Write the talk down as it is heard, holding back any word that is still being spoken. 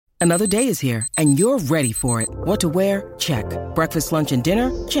Another day is here, and you're ready for it. What to wear? Check. Breakfast, lunch, and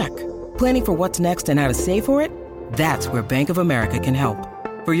dinner? Check. Planning for what's next and how to save for it? That's where Bank of America can help.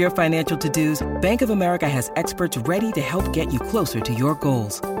 For your financial to-dos, Bank of America has experts ready to help get you closer to your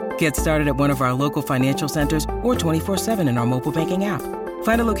goals. Get started at one of our local financial centers or 24/7 in our mobile banking app.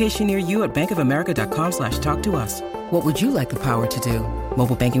 Find a location near you at bankofamerica.com/talktous. What would you like the power to do?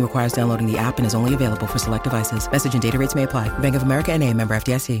 Mobile banking requires downloading the app and is only available for select devices. Message and data rates may apply. Bank of America N.A., member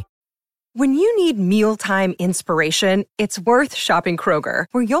FDIC. When you need mealtime inspiration, it's worth shopping Kroger,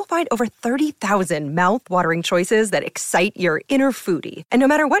 where you'll find over 30,000 mouth-watering choices that excite your inner foodie. And no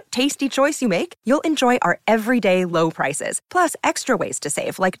matter what tasty choice you make, you'll enjoy our everyday low prices, plus extra ways to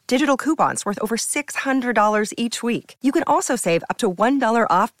save, like digital coupons worth over $600 each week. You can also save up to $1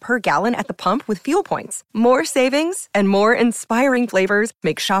 off per gallon at the pump with fuel points. More savings and more inspiring flavors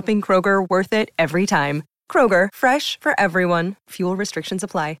make shopping Kroger worth it every time. Kroger, fresh for everyone. Fuel restrictions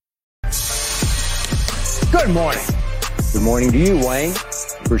apply. Good morning. Good morning to you, Wayne.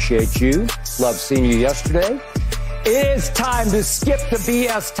 Appreciate you. Love seeing you yesterday. It is time to skip the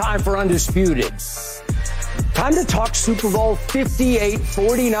BS, time for Undisputed. Time to talk Super Bowl 58,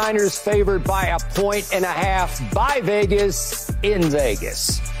 49ers favored by 1.5 by Vegas in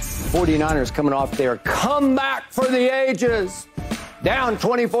Vegas. 49ers coming off their comeback for the ages. Down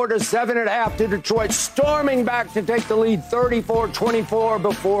 24-7 at half to Detroit, storming back to take the lead 34-24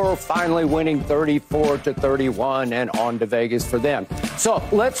 before finally winning 34-31 and on to Vegas for them. So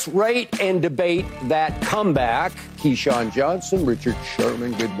let's rate and debate that comeback. Keyshawn Johnson, Richard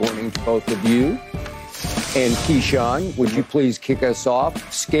Sherman, good morning to both of you. And Keyshawn, would you please kick us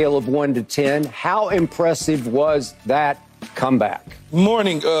off? Scale of 1 to 10, how impressive was that comeback?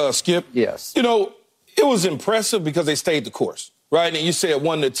 Morning, Skip. Yes. You know, it was impressive because they stayed the course. Right, and you said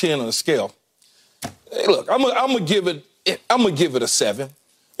 1 to 10 on a scale. Hey, look, I'm gonna give it a 7.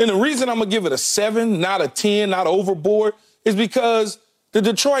 And the reason I'm gonna give it a 7, not a 10, not overboard, is because the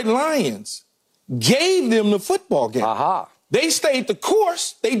Detroit Lions gave them the football game. They stayed the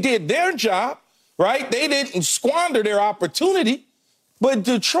course. They did their job, right? They didn't squander their opportunity, but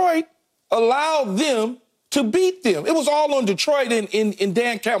Detroit allowed them to beat them. It was all on Detroit and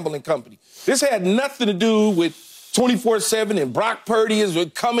Dan Campbell and company. This had nothing to do with 24/7 and Brock Purdy is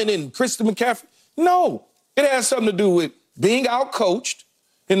coming in, Christian McCaffrey. No, it has something to do with being outcoached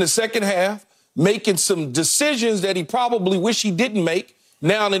in the second half, making some decisions that he probably wish he didn't make.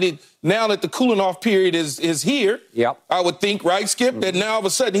 Now that the cooling off period is here, yep. I would think, right, Skip, that now all of a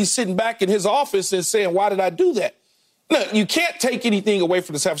sudden he's sitting back in his office and saying, why did I do that? No, you can't take anything away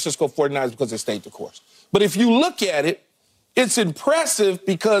from the San Francisco 49ers because they stayed the course. But if you look at it, it's impressive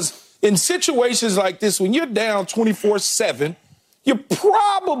because in situations like this, when you're down 24/7, you're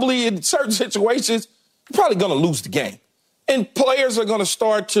probably, in certain situations, you're probably going to lose the game. And players are going to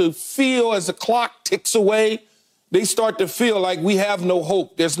start to feel as the clock ticks away, they start to feel like we have no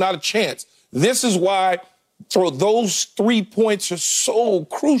hope. There's not a chance. This is why those 3 points are so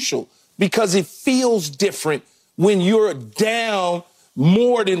crucial, because it feels different when you're down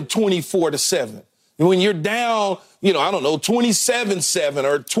more than 24-7. When you're down, 27-7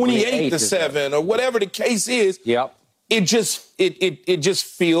 or 28-7 or whatever the case is, yep. it just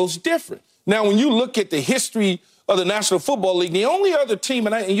feels different. Now, when you look at the history of the National Football League, the only other team,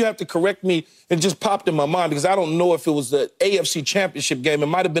 and you have to correct me, it just popped in my mind because I don't know if it was the AFC Championship game. It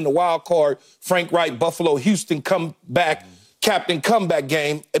might have been the wild card, Frank Wright, Buffalo, Houston captain comeback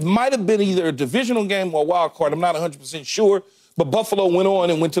game. It might have been either a divisional game or a wild card. I'm not 100% sure. But Buffalo went on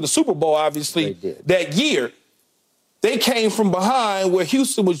and went to the Super Bowl, obviously, that year. They came from behind where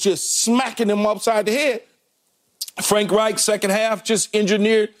Houston was just smacking them upside the head. Frank Reich, second half, just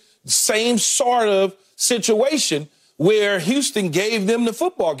engineered the same sort of situation where Houston gave them the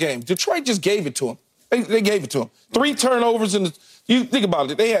football game. Detroit just gave it to them. They gave it to them. 3 turnovers you think about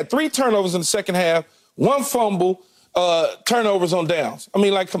it. They had 3 turnovers in the second half, 1 fumble, turnovers on downs. I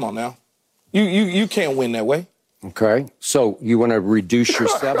mean, come on now. You can't win that way. Okay, so you want to reduce your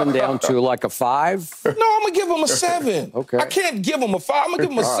 7 down to like a 5? No, I'm going to give them a 7. Okay. I can't give them a 5. I'm going to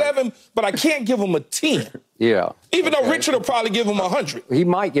give them a 7, but I can't give them a 10. Yeah. Even though Richard will probably give them 100. He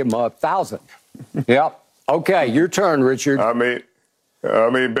might give them 1,000. Yep. Okay, your turn, Richard. I mean,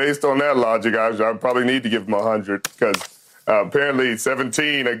 based on that logic, I probably need to give them 100 because apparently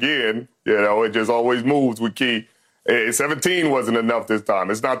 17 again, it just always moves with Key. 17 wasn't enough this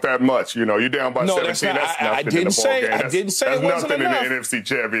time. It's not that much. You're down by 17. That's nothing I didn't in the say, ball game. I didn't say it wasn't nothing enough. in the NFC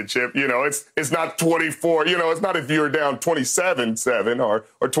Championship. It's not 24. It's not if you're down 27-7 or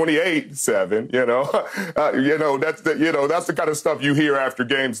 28-7. That's the kind of stuff you hear after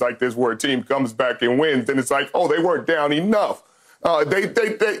games like this where a team comes back and wins. Then it's like, oh, they weren't down enough.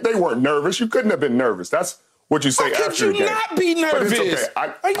 They weren't nervous. You couldn't have been nervous. That's what you say after the game. How could you not be nervous? But it's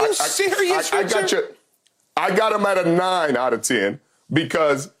okay. Are you serious, I got you. I got them at a 9 out of 10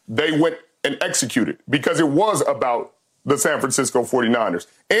 because they went and executed, because it was about the San Francisco 49ers,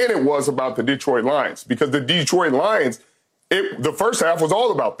 and it was about the Detroit Lions, because the Detroit Lions, the first half was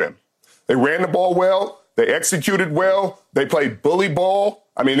all about them. They ran the ball well. They executed well. They played bully ball.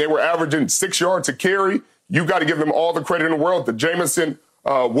 I mean, they were averaging 6 yards a carry. You got to give them all the credit in the world. The Jameson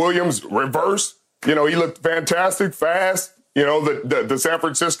Williams reverse, he looked fantastic, fast. The San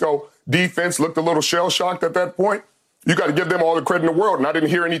Francisco defense looked a little shell-shocked at that point. You got to give them all the credit in the world. And I didn't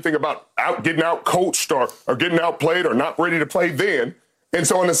hear anything about getting out-coached or getting outplayed or not ready to play then. And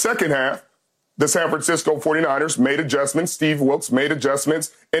so in the second half, the San Francisco 49ers made adjustments. Steve Wilkes made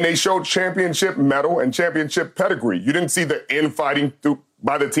adjustments. And they showed championship mettle and championship pedigree. You didn't see the infighting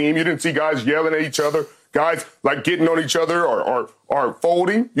by the team. You didn't see guys yelling at each other, guys like getting on each other or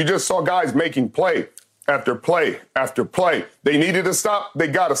folding. You just saw guys making play after play after play. They needed to stop. They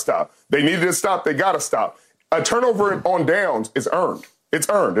got to stop. They needed to stop. They got to stop. A turnover on downs is earned. It's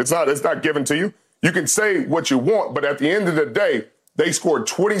earned. It's not given to you. You can say what you want, but at the end of the day, they scored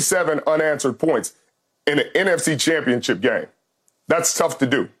 27 unanswered points in an NFC championship game. That's tough to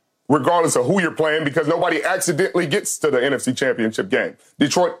do, regardless of who you're playing, because nobody accidentally gets to the NFC championship game.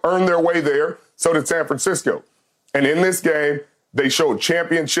 Detroit earned their way there. So did San Francisco. And in this game, they showed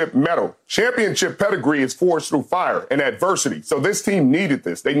championship mettle. Championship pedigree is forged through fire and adversity. So this team needed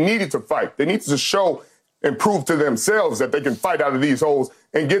this. They needed to fight. They needed to show and prove to themselves that they can fight out of these holes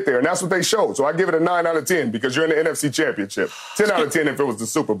and get there. And that's what they showed. So I give it a 9 out of 10 because you're in the NFC Championship. 10 out of 10 if it was the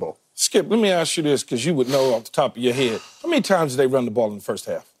Super Bowl. Skip, let me ask you this, because you would know off the top of your head. How many times did they run the ball in the first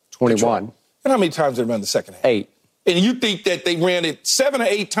half? 21. And how many times did they run the second half? 8. And you think that they ran it 7 or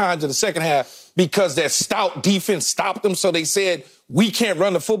 8 times in the second half because that stout defense stopped them, so they said, we can't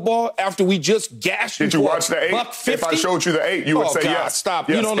run the football after we just gashed you. Did you watch the 8? If I showed you the 8, you would say yes. Stop.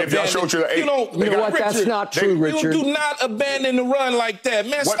 Yes. You don't if I showed you the 8. You know what? Richard, that's not true, Richard. You do not abandon the run like that.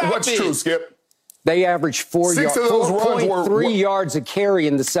 Man, stop What's it. true, Skip? They averaged 4.3 yards a carry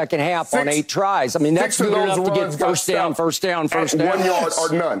in the second half on 8 tries. I mean, that's good enough to get first down. 1 yard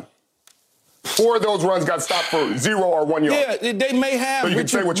or none. 4 of those runs got stopped for 0 or 1 yard. Yeah, they may have. So you can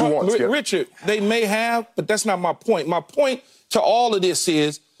say what you want, Skip. Richard, they may have, but that's not my point. My point to all of this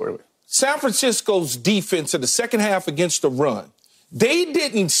is San Francisco's defense in the second half against the run, they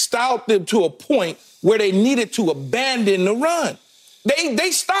didn't stout them to a point where they needed to abandon the run.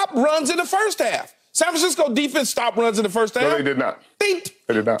 They stopped runs in the first half. San Francisco defense stopped runs in the first half? No, they did not. They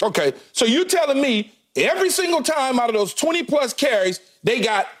did not. Okay, so you're telling me every single time out of those 20-plus carries, they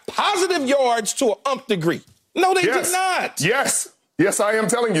got positive yards to an umph degree? No, they did not. Yes, I am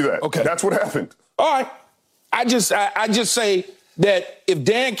telling you that. Okay. That's what happened. All right. I just say that if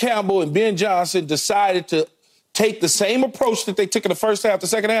Dan Campbell and Ben Johnson decided to take the same approach that they took in the first half, the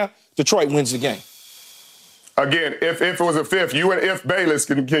second half, Detroit wins the game. Again, if it was a fifth, you and If Bayless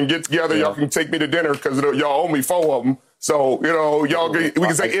can get together. Yeah. Y'all can take me to dinner because y'all owe me 4 of them. So, y'all we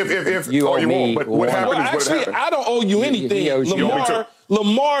can say if you all owe you me want. But what happened is what actually, happened. I don't owe you anything.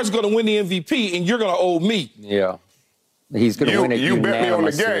 Lamar's going to win the MVP, and you're going to owe me. Yeah. He's going to win it. You bet me on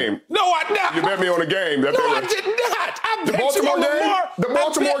the game. No, I did. You bet me on the game. I did not. I bet you on Lamar. The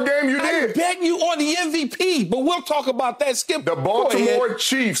Baltimore game you did. I bet you on the MVP, but we'll talk about that, Skip. The Baltimore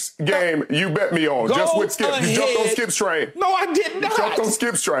Chiefs game you bet me on. Just with Skip. You jumped on Skip's train. No, I did not. You jumped on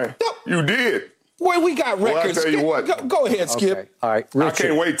Skip's train. No. You did. Boy, we got records. Well, I tell you what. Go ahead, Skip. Okay. All right, Richard. I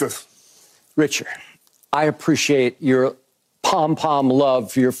can't wait to. Richard, I appreciate your pom-pom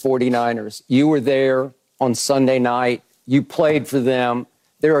love for your 49ers. You were there on Sunday night. You played for them.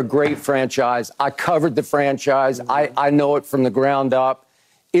 They're a great franchise. I covered the franchise. I know it from the ground up.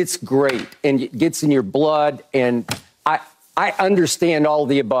 It's great, and it gets in your blood, and I understand all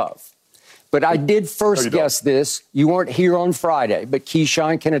the above. But I did first guess this. You weren't here on Friday, but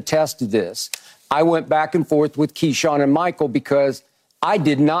Keyshawn can attest to this. I went back and forth with Keyshawn and Michael because I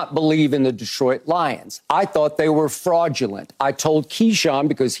did not believe in the Detroit Lions. I thought they were fraudulent. I told Keyshawn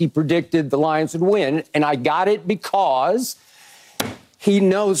because he predicted the Lions would win, and I got it because he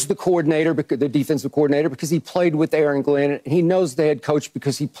knows the coordinator, the defensive coordinator, because he played with Aaron Glenn. He knows the head coach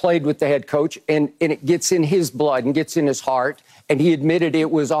because he played with the head coach, and it gets in his blood and gets in his heart. And he admitted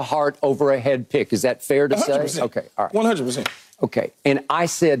it was a heart over a head pick. Is that fair to 100%. say? Okay, all right. 100%. Okay, and I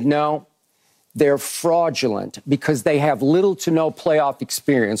said no. They're fraudulent because they have little to no playoff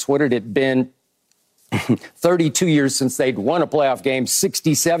experience. What had it been? 32 years since they'd won a playoff game,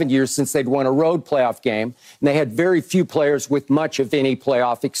 67 years since they'd won a road playoff game, and they had very few players with much of any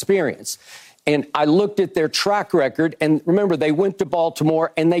playoff experience. And I looked at their track record, and remember, they went to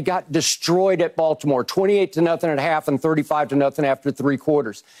Baltimore, and they got destroyed at Baltimore, 28-0 at half and 35-0 after 3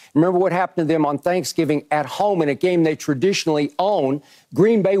 quarters. Remember what happened to them on Thanksgiving at home in a game they traditionally own.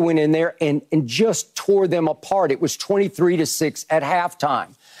 Green Bay went in there and just tore them apart. It was 23-6 at halftime.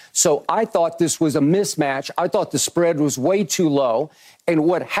 So I thought this was a mismatch. I thought the spread was way too low. And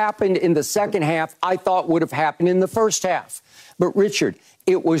what happened in the second half, I thought would have happened in the first half. But, Richard,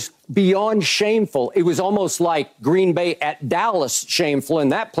 it was beyond shameful. It was almost like Green Bay at Dallas shameful in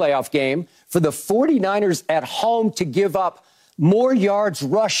that playoff game for the 49ers at home to give up more yards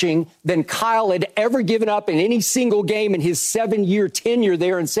rushing than Kyle had ever given up in any single game in his 7-year tenure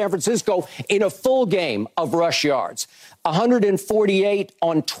there in San Francisco in a full game of rush yards. 148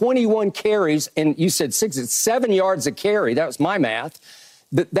 on 21 carries, and you said 7 yards a carry. That was my math.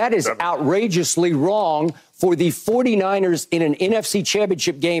 That is outrageously wrong for the 49ers in an NFC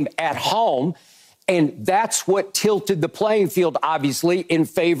Championship game at home. And that's what tilted the playing field, obviously, in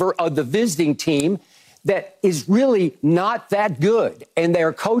favor of the visiting team that is really not that good. And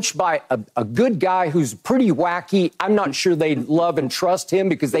they're coached by a good guy who's pretty wacky. I'm not sure they love and trust him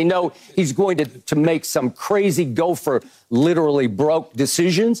because they know he's going to make some crazy go for literally broke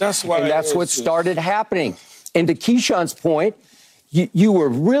decisions. That's what started happening. And to Keyshawn's point, you were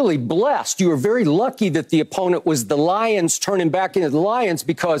really blessed. You were very lucky that the opponent was the Lions turning back into the Lions,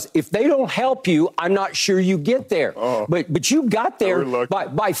 because if they don't help you, I'm not sure you get there. But you got there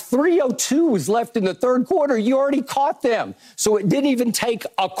by 3:02 was left in the third quarter. You already caught them. So it didn't even take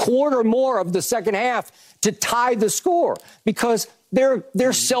a quarter more of the second half to tie the score, because they're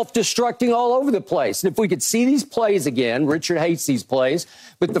self-destructing all over the place. And if we could see these plays again, Richard hates these plays,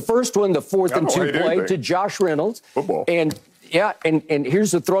 but the first one, the 4th and 2 play to Josh Reynolds. Football. And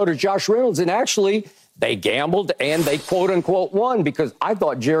here's the throw to Josh Reynolds. And actually, they gambled and they quote-unquote won, because I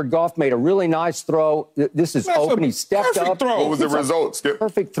thought Jared Goff made a really nice throw. This is open. He stepped up. Throw. What was the result, Skip?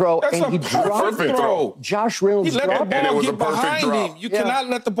 Perfect throw. That's and he dropped perfect throw. Josh Reynolds dropped it. And it was a perfect drop. You cannot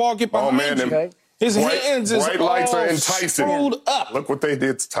let the ball get behind you. Okay. His hands is bright lights are enticing. Screwed up. Look what they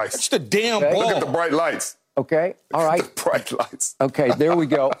did to Tyson. That's the damn ball. Look at the bright lights. Okay. All right. The bright lights. Okay, there we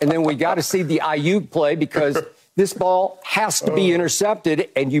go. And then we got to see the Ayuk play, because this ball has to be intercepted,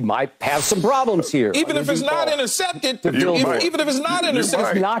 and you might have some problems here. Even if it's not intercepted, even if it's not intercepted.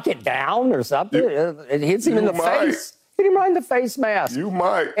 Just knock it down or something. It hits him in the face. Hit him right in the face mask. You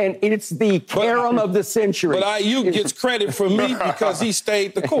might. And it's the carom of the century. But Ayuk gets credit from me because he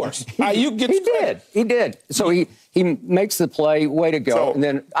stayed the course. Ayuk gets credit. He did. So he makes the play. Way to go. And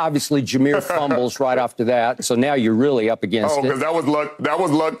then, obviously, Jameer fumbles right after that. So now you're really up against it. because that was luck. That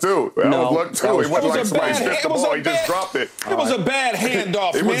was luck, too. It wasn't like somebody stripped the ball. He just dropped it. It was a bad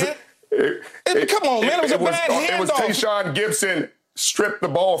handoff, man. Come on, man. It was a bad handoff. It was Tayshaun Gibson stripped the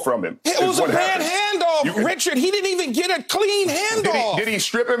ball from him. It was a bad handoff, Richard. He didn't even get a clean handoff. Did he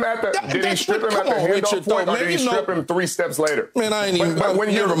strip him at the handoff point, or did he strip him 3 steps later? Man, I ain't even.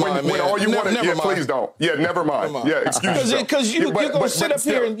 When all you want to, please don't. Yeah, never mind. Yeah, excuse me. Because you're gonna sit up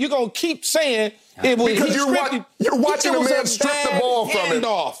here and you're gonna keep saying it was because you're watching a man strip the ball from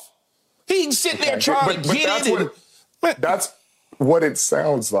him. He's sitting there trying to get it. That's what it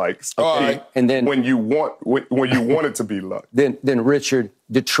sounds like. Right. And then when you want it to be luck. Then Richard,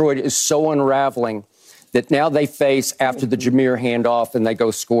 Detroit is so unraveling that now they face, after the Jameer handoff, and they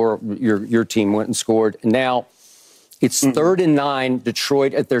go score. Your team went and scored, and now it's 3rd and 9,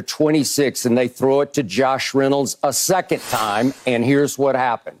 Detroit at their 26, and they throw it to Josh Reynolds a second time, and here's what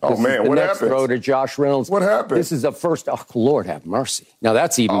happened. Oh, man, what happened? Throw to Josh Reynolds. What happened? This is the first. Oh, Lord have mercy. Now,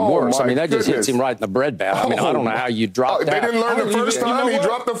 that's even worse. I mean, that just hits him right in the bread bag. I mean, I don't know how you dropped that. They didn't learn the first time. He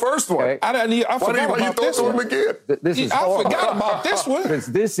dropped the first one. Okay. I forgot about this one. Again? I forgot about this one. Because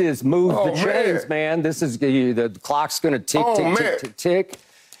this is move the chains, man. This is the clock's going to tick, tick, tick.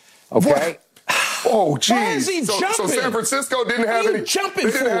 Okay. What? Oh, geez. Why is he jumping? So San Francisco didn't have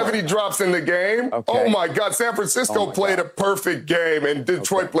any drops in the game. Okay. Oh, my God. San Francisco played a perfect game, and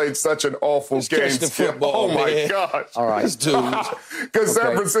Detroit played such an awful game. Football, my God. All right. Because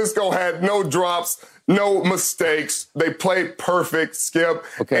San Francisco had no drops, no mistakes. They played perfect, Skip.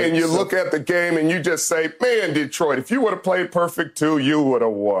 Okay, and you look at the game, and you just say, man, Detroit, if you would have played perfect, too, you would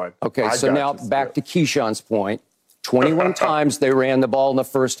have won. Okay, so now back to Keyshawn's point. 21 times they ran the ball in the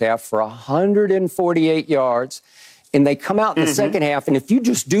first half for 148 yards, and they come out in the second half, and if you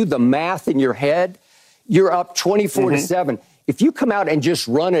just do the math in your head, you're up 24-7. If you come out and just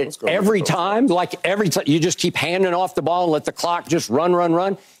run it every time, you just keep handing off the ball and let the clock just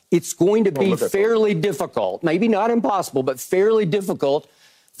run, it's going to be fairly difficult, maybe not impossible, but fairly difficult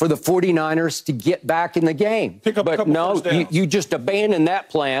for the 49ers to get back in the game. Pick up a but couple no, first downs. you just abandoned that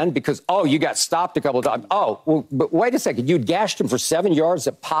plan because, you got stopped a couple of times. Well, but wait a second. You'd gashed him for 7 yards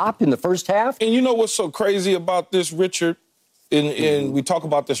at pop in the first half? And you know what's so crazy about this, Richard? We talk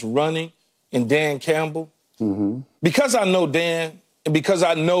about this running and Dan Campbell. Mm-hmm. Because I know Dan and because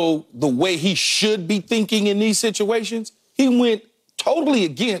I know the way he should be thinking in these situations, he went totally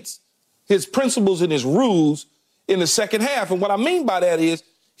against his principles and his rules in the second half. And what I mean by that is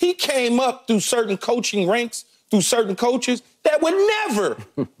he came up through certain coaching ranks, through certain coaches that would never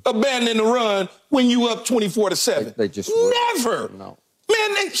abandon the run when you up 24-7. They just never. No.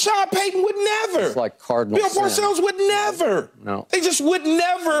 Man, Sean Payton would never. It's like Cardinal Bill Parcells would never. No. They just would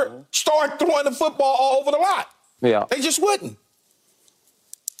never start throwing the football all over the lot. Yeah. They just wouldn't.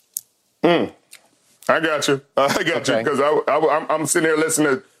 I got you. Because I'm sitting here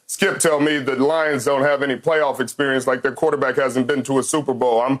listening to Skip tell me the Lions don't have any playoff experience, like their quarterback hasn't been to a Super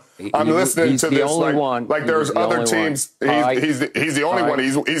Bowl. I'm listening to this like there's other teams. He's the only one.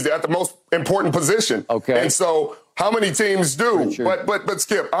 He's at the most important position. Okay. And so how many teams do? But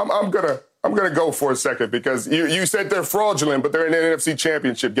Skip, I'm gonna go for a second because you said they're fraudulent, but they're in the NFC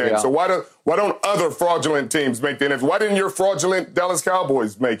Championship game. Yeah. So why don't other fraudulent teams make the NFC? Why didn't your fraudulent Dallas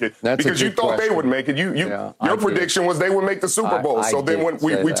Cowboys make it? That's because you thought they would make it. Your prediction was they would make the Super Bowl. So then when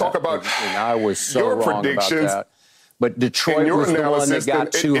we talk about and I was so your wrong predictions. About that. But Detroit was the one that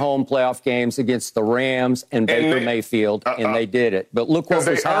got two home playoff games against the Rams and Baker Mayfield, and they did it. But look what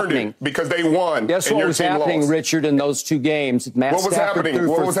was happening. Because they won. Guess what was happening, lost. Richard, in those two games? Matt Stafford threw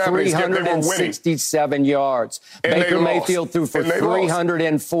for 367 yards. Baker Mayfield threw for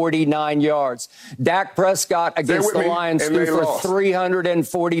 349 yards. Dak Prescott against the Lions threw for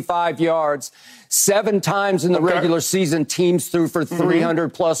 345 yards. 7 times in the regular season, teams threw for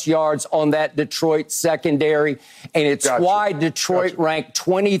 300-plus yards on that Detroit secondary. And it's why Detroit ranked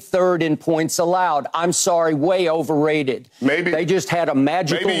 23rd in points allowed. I'm sorry, way overrated. Maybe they just had a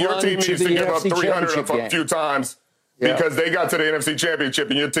magical maybe your run team to needs the to give up NFC 300 a few times because they got to the NFC Championship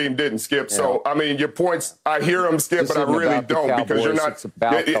and your team didn't, Skip. Yeah. So, I mean, your points, I hear them, Skip, but I really don't because you're not. It's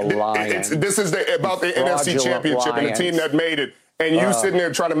about the Lions. This is about the NFC Championship and the team that made it. And you sitting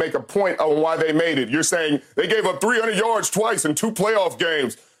there trying to make a point on why they made it. You're saying they gave up 300 yards twice in 2 playoff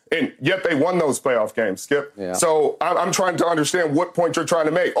games, and yet they won those playoff games, Skip. Yeah. So I'm trying to understand what point you're trying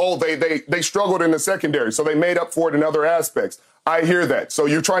to make. They struggled in the secondary, so they made up for it in other aspects. I hear that. So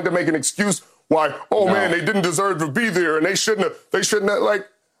you're trying to make an excuse why, man, they didn't deserve to be there, and they shouldn't have. Like,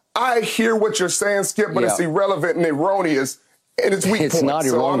 I hear what you're saying, Skip, but it's irrelevant and erroneous, and it's weak points. It's not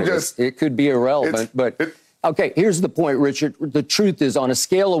erroneous. It could be irrelevant, okay, here's the point, Richard. The truth is, on a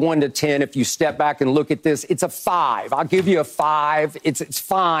scale of 1 to 10, if you step back and look at this, it's a 5. I'll give you a 5. It's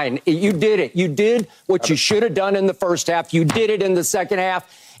fine. You did it. You did what you should have done in the first half. You did it in the second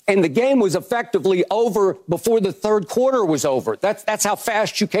half. And the game was effectively over before the third quarter was over. That's how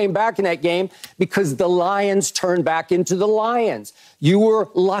fast you came back in that game because the Lions turned back into the Lions. You were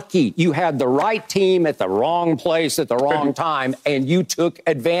lucky. You had the right team at the wrong place at the wrong time, and you took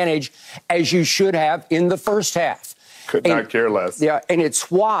advantage as you should have in the first half. Could not care less. Yeah, and it's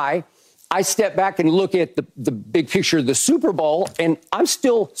why I step back and look at the big picture of the Super Bowl, and I'm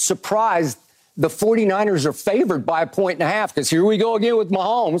still surprised the 49ers are favored by 1.5 because here we go again with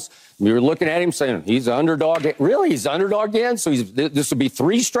Mahomes. We were looking at him saying he's an underdog. Really, he's an underdog again? So this will be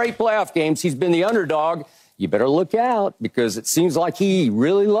 3 straight playoff games. He's been the underdog. You better look out because it seems like he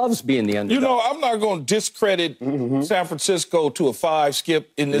really loves being the underdog. You know, I'm not going to discredit San Francisco to a 5, Skip,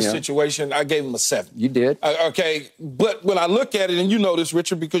 in this situation. I gave him a 7. You did. Okay, but when I look at it, and you know this,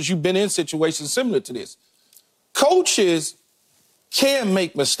 Richard, because you've been in situations similar to this, coaches can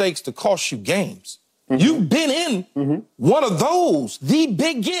make mistakes to cost you games. You've been in one of those, the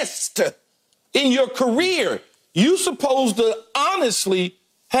biggest in your career. You're supposed to honestly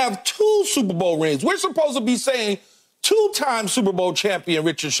have 2 Super Bowl rings. We're supposed to be saying 2-time Super Bowl champion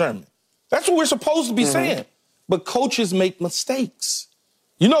Richard Sherman. That's what we're supposed to be saying. But coaches make mistakes.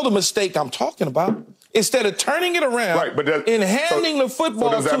 You know the mistake I'm talking about. Instead of turning it around and handing the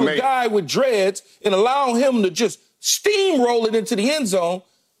football to a guy with dreads and allowing him to just steamroll it into the end zone,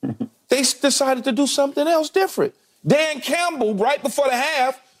 they decided to do something else different. Dan Campbell, right before the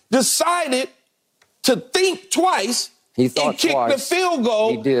half, decided to think twice and kick the field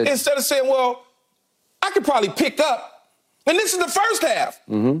goal instead of saying, well, I could probably pick up. And this is the first half.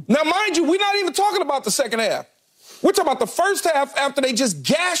 Now, mind you, we're not even talking about the second half. We're talking about the first half after they just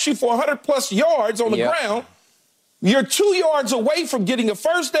gash you for 100-plus yards on the ground. You're 2 yards away from getting a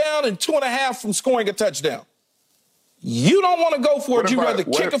first down and 2.5 from scoring a touchdown. You don't want to go for it. You'd rather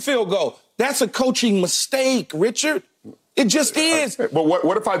kick a field goal. That's a coaching mistake, Richard. It just is. But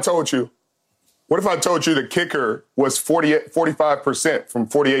what if I told you? What if I told you the kicker was 45% from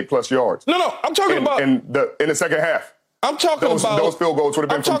 48-plus yards? No, I'm talking about in the second half. I'm talking about those field goals would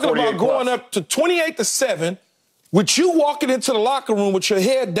have been from 48+. I'm talking about going up to 28-7 with you walking into the locker room with your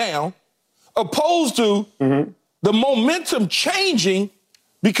head down, opposed to the momentum changing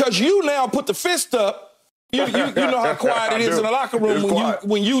because you now put the fist up. You know how quiet it is in the locker room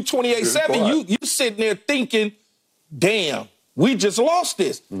when you 28-7. You sitting there thinking, damn, we just lost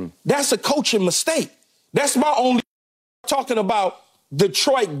this. That's a coaching mistake. That's my only talking about.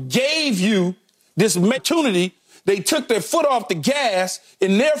 Detroit gave you this opportunity. They took their foot off the gas,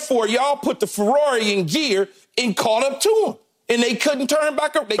 and therefore y'all put the Ferrari in gear and caught up to them. And they couldn't turn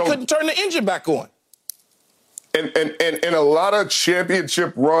back up. They couldn't turn the engine back on. And in a lot of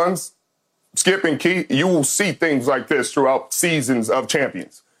championship runs, Skip and Key, you will see things like this throughout seasons of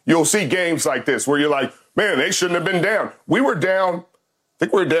champions. You'll see games like this where you're like, man, they shouldn't have been down. We were down, I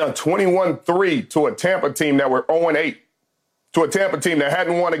think we were down 21-3 to a Tampa team that were 0-8, to a Tampa team that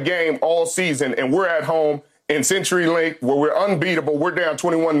hadn't won a game all season, and we're at home in CenturyLink where we're unbeatable. We're down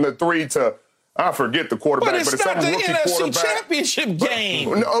 21-3 to, I forget the quarterback, but it's not the NFC Championship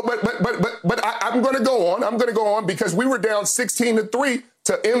game. No, but I'm going to go on. I'm going to go on because we were down 16-3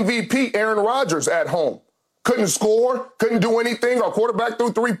 to MVP Aaron Rodgers at home. Couldn't score, couldn't do anything. Our quarterback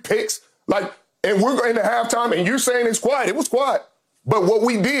threw 3 picks. And we're going to halftime, and you're saying it's quiet. It was quiet. But what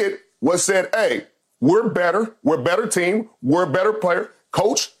we did was said, hey, we're better. We're a better team. We're a better player.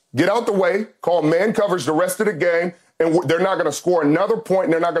 Coach, get out the way. Call man coverage the rest of the game. And they're not going to score another point,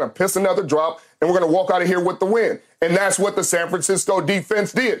 and they're not going to piss another drop, and we're going to walk out of here with the win. And that's what the San Francisco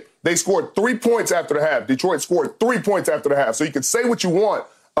defense did. They scored 3 points after the half. Detroit scored 3 points after the half. So you can say what you want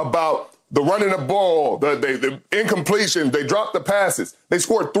about the running the ball, the incompletion, they dropped the passes. They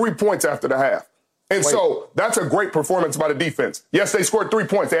scored 3 points after the half. And so that's a great performance by the defense. Yes, they scored 3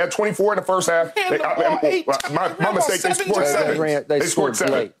 points. They had 24 in the first half. My mistake, they scored 7. They scored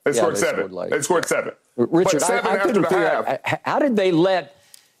 7. They scored 7. They scored 7. Richard, I couldn't figure out, how did they let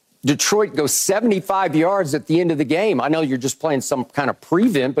Detroit go 75 yards at the end of the game? I know you're just playing some kind of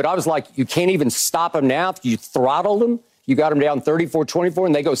prevent, but I was like, you can't even stop them now. You throttled them. You got them down 34-24,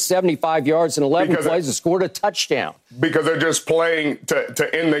 and they go 75 yards in 11 plays and scored a touchdown. Because they're just playing to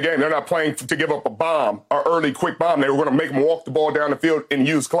end the game. They're not playing to give up a bomb, an early quick bomb. They were going to make them walk the ball down the field and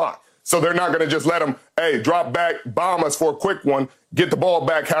use clock. So they're not going to just let them, drop back, bomb us for a quick one, get the ball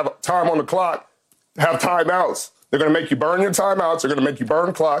back, have time on the clock, have timeouts. They're going to make you burn your timeouts. They're going to make you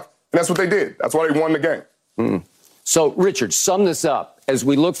burn clock. And that's what they did. That's why they won the game. So, Richard, sum this up as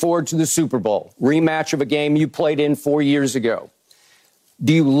we look forward to the Super Bowl, rematch of a game you played in 4 years ago.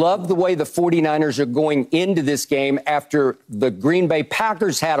 Do you love the way the 49ers are going into this game after the Green Bay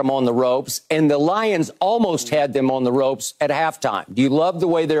Packers had them on the ropes and the Lions almost had them on the ropes at halftime? Do you love the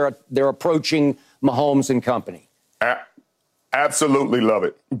way they're approaching Mahomes and company? Absolutely love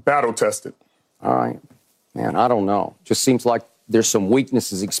it. Battle tested. All right. Man, I don't know. Just seems like there's some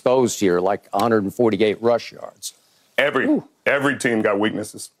weaknesses exposed here, like 148 rush yards. Every team got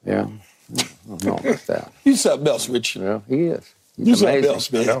weaknesses. Yeah. I don't know about that. You something else, Rich. Yeah, he is. You something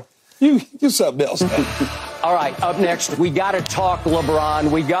else, man. You something else, man. All right, up next, we got to talk LeBron.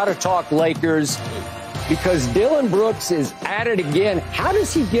 We got to talk Lakers because Dylan Brooks is at it again. How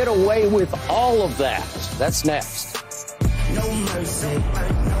does he get away with all of that? That's next. No mercy,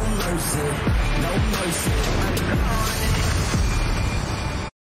 no mercy, no mercy.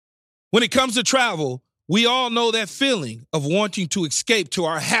 When it comes to travel, we all know that feeling of wanting to escape to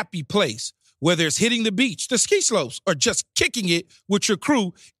our happy place, whether it's hitting the beach, the ski slopes, or just kicking it with your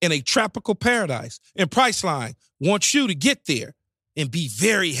crew in a tropical paradise. And Priceline wants you to get there and be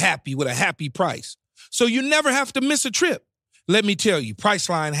very happy with a happy price, so you never have to miss a trip. Let me tell you,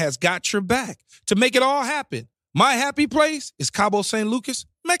 Priceline has got your back to make it all happen. My happy place is Cabo San Lucas,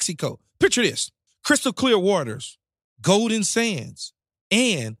 Mexico. Picture this: crystal clear waters, golden sands,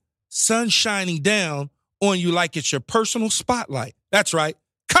 and sun shining down on you like it's your personal spotlight. That's right.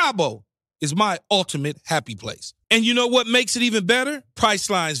 Cabo is my ultimate happy place. And you know what makes it even better?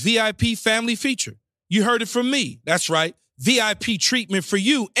 Priceline's VIP family feature. You heard it from me. That's right. VIP treatment for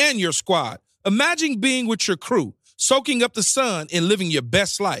you and your squad. Imagine being with your crew, soaking up the sun and living your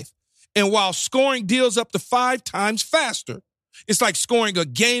best life. And while scoring deals up to 5 times faster, it's like scoring a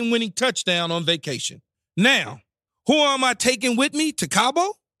game-winning touchdown on vacation. Now, who am I taking with me to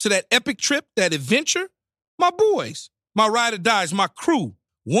Cabo? To that epic trip, that adventure? My boys, my ride or dies, my crew,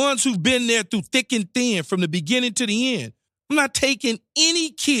 ones who've been there through thick and thin from the beginning to the end. I'm not taking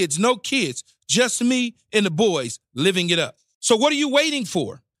any kids, no kids, just me and the boys living it up. So what are you waiting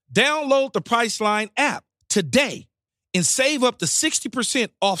for? Download the Priceline app today and save up to 60%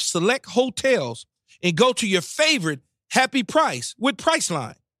 off select hotels and go to your favorite happy price with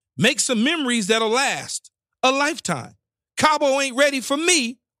Priceline. Make some memories that'll last a lifetime. Cabo ain't ready for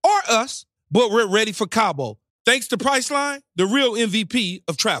me or us, but we're ready for Cabo. Thanks to Priceline, the real MVP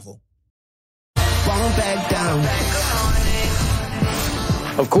of travel.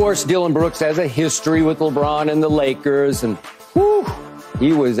 Of course, Dillon Brooks has a history with LeBron and the Lakers, and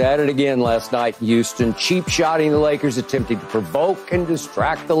he was at it again last night in Houston, cheap shotting the Lakers, attempting to provoke and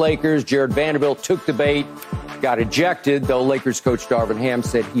distract the Lakers. Jared Vanderbilt took the bait, got ejected, though Lakers coach Darvin Ham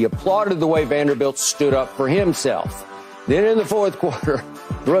said he applauded the way Vanderbilt stood up for himself. Then in the fourth quarter,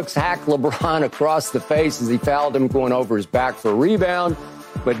 Brooks hacked LeBron across the face as he fouled him going over his back for a rebound.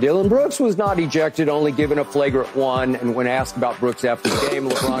 But Dillon Brooks was not ejected, only given a flagrant one. And when asked about Brooks after the game,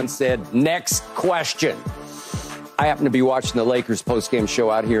 LeBron said, "Next question." I happen to be watching the Lakers postgame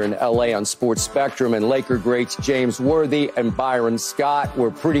show out here in L.A. on Sports Spectrum, and Laker greats James Worthy and Byron Scott were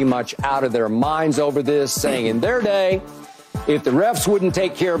pretty much out of their minds over this, saying in their day, if the refs wouldn't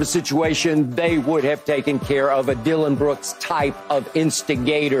take care of a situation, they would have taken care of a Dillon Brooks type of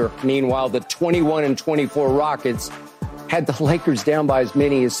instigator. Meanwhile, the 21-24 Rockets had the Lakers down by as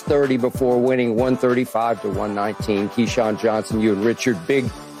many as 30 before winning 135-119. Keyshawn Johnson, you and Richard, big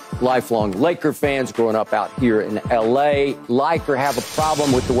lifelong Laker fans growing up out here in L.A. Like or have a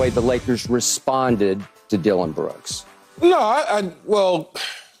problem with the way the Lakers responded to Dillon Brooks? No, well,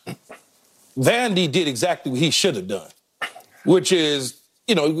 Vandy did exactly what he should have done, which is,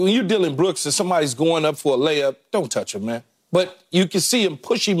 when you're Dillon Brooks and somebody's going up for a layup, don't touch him, man. But you can see him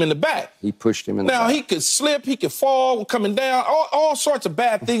push him in the back. He pushed him in the back. Now, he could slip, he could fall, coming down. All sorts of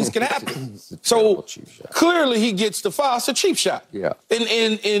bad things can happen. So, clearly he gets the foul. It's a cheap shot. Yeah. And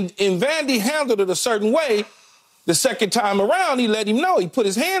Vandy handled it a certain way. The second time around, he let him know. He put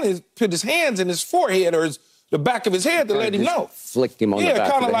his hands in his forehead or the back of his head to let him know. Flicked him on the back of the head.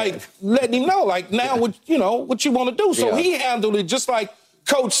 Yeah, kind of like letting him know, like, now what you want to do. So he handled it just like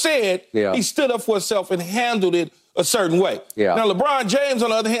Coach said. Yeah. He stood up for himself and handled it a certain way. Yeah. Now, LeBron James, on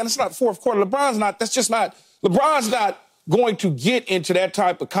the other hand, it's not fourth quarter. LeBron's not going to get into that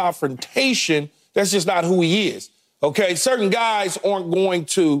type of confrontation. That's just not who he is. Okay? Certain guys aren't going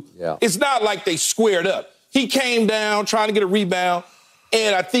to. Yeah. It's not like they squared up. He came down trying to get a rebound,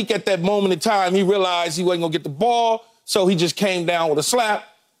 and I think at that moment in time, he realized he wasn't going to get the ball, so he just came down with a slap.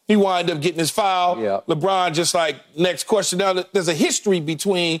 He wound up getting his foul. Yeah. LeBron just like, next question. Now, there's a history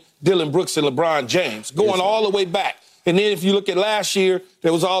between Dillon Brooks and LeBron James going all the way back. And then if you look at last year,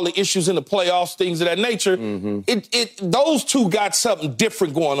 there was all the issues in the playoffs, things of that nature. Mm-hmm. Those two got something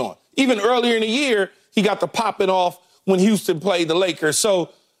different going on. Even earlier in the year, he got the popping off when Houston played the Lakers. So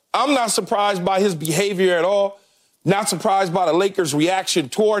I'm not surprised by his behavior at all. Not surprised by the Lakers' reaction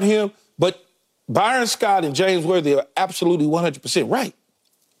toward him. But Byron Scott and James Worthy are absolutely 100% right.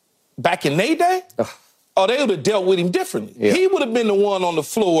 Back in their day, they would have dealt with him differently. Yeah. He would have been the one on the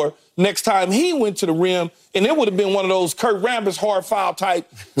floor next time he went to the rim, and it would have been one of those Kurt Rambis hard foul type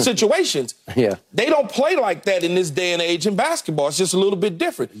situations. Yeah. They don't play like that in this day and age in basketball. It's just a little bit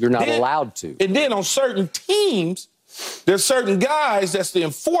different. You're not allowed to. And then on certain teams, there's certain guys that's the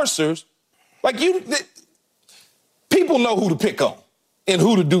enforcers. Like people know who to pick on and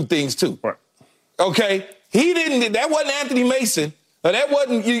who to do things to. Right. Okay? That wasn't Anthony Mason. That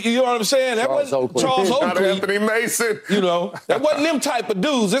wasn't, you know what I'm saying? That wasn't Charles Oakley. Not Anthony Mason. That wasn't them type of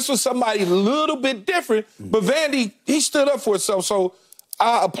dudes. This was somebody a little bit different. But Vandy, he stood up for himself, so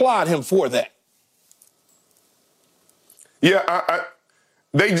I applaud him for that. Yeah,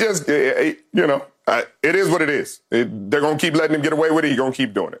 they just, it is what it is. They're going to keep letting him get away with it. He's going to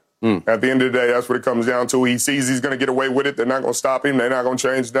keep doing it. At the end of the day, that's what it comes down to. He sees he's going to get away with it. They're not going to stop him. They're not going to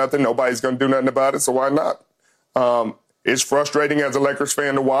change nothing. Nobody's going to do nothing about it, so why not? It's frustrating as a Lakers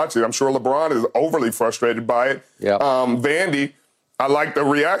fan to watch it. I'm sure LeBron is overly frustrated by it. Yeah. Vandy, I like the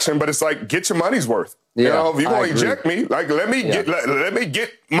reaction, but it's like, get your money's worth. Yeah, if you're going to eject me, like let me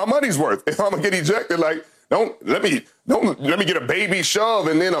get my money's worth. If I'm gonna get ejected, like don't let me get a baby shove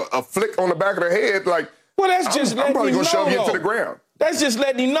and then a flick on the back of the head. Like, well, that's just I'm probably gonna shove you into the ground. That's just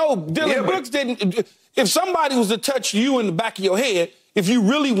letting you know. Dillon Brooks didn't. If somebody was to touch you in the back of your head, if you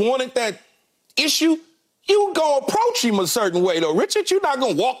really wanted that issue, you go approach him a certain way, though, Richard. You're not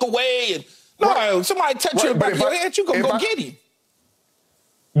going to walk away and, somebody touch you in the back of your head, you're going to go get him.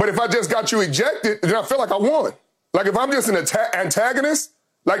 But if I just got you ejected, then I feel like I won. Like, if I'm just an antagonist,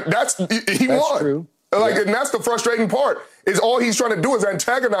 like, he won. True. Like, and that's the frustrating part, is all he's trying to do is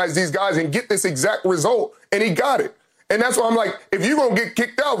antagonize these guys and get this exact result, and he got it. And that's why I'm like, if you're going to get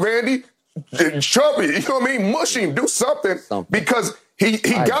kicked out, Vandy, chub it, you know what I mean? Mush him, do something. Because he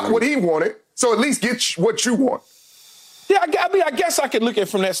got what he wanted. So at least get what you want. Yeah, I guess I could look at it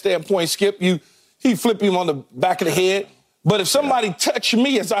from that standpoint, Skip. He flipped him on the back of the head. But if somebody touched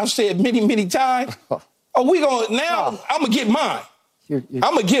me, as I've said many, many times, I'm going to get mine. I'm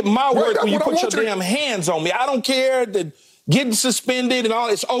going to get my work when you put your damn hands on me. I don't care that getting suspended and all,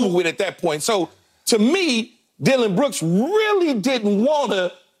 it's over with at that point. So, to me, Dillon Brooks really didn't want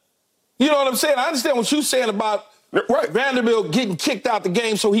to, you know what I'm saying? I understand what you're saying about Vanderbilt getting kicked out the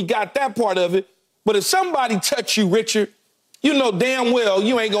game, so he got that part of it. But if somebody touch you, Richard, you know damn well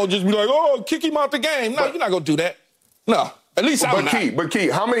you ain't going to just be like, oh, kick him out the game. No, you're not going to do that. No, at least I'm not. But Key,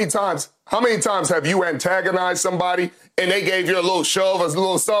 how many times have you antagonized somebody and they gave you a little shove, a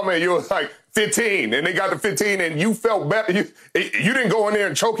little something, and you was like 15, and they got to 15, and you felt better? You didn't go in there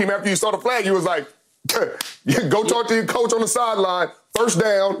and choke him after you saw the flag. You was like, go talk to your coach on the sideline. First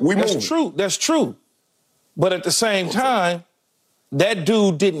down, we move. That's true. But at the same time, that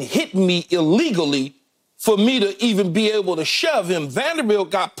dude didn't hit me illegally for me to even be able to shove him.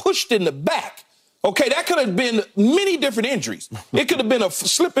 Vanderbilt got pushed in the back. Okay, that could have been many different injuries. It could have been a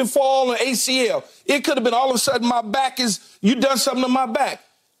slip and fall on ACL. It could have been all of a sudden my back you done something to my back.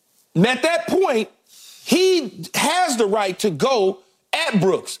 And at that point, he has the right to go at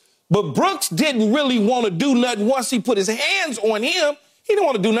Brooks. But Brooks didn't really want to do nothing once he put his hands on him. He didn't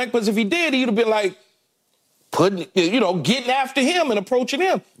want to do nothing because if he did, he'd have been like getting after him and approaching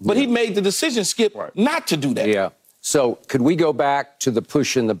him. But he made the decision, Skip, not to do that. Yeah. So could we go back to the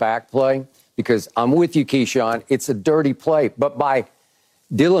push in the back play? Because I'm with you, Keyshawn. It's a dirty play. But by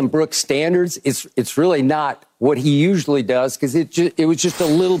Dillon Brooks' standards, it's really not what he usually does because it was just a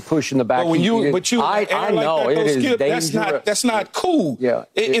little push in the back. But I know it is Skip, dangerous. That's not cool. Yeah.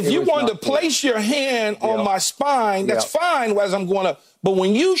 If you wanted to place your hand on my spine, that's fine as I'm going up. But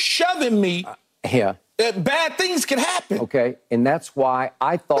when you shoving me, bad things can happen. Okay, and that's why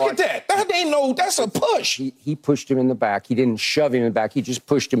I thought. Look at that. That's a push. He pushed him in the back. He didn't shove him in the back. He just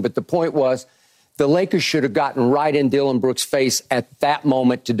pushed him. But the point was, the Lakers should have gotten right in Dillon Brooks' face at that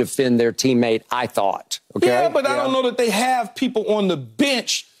moment to defend their teammate, I thought. Okay? Yeah, but I don't know that they have people on the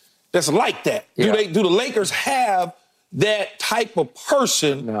bench that's like that. Yeah. Do the Lakers have that type of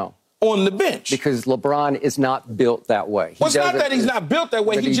person on the bench? Because LeBron is not built that way. Well, it's not that he's not built that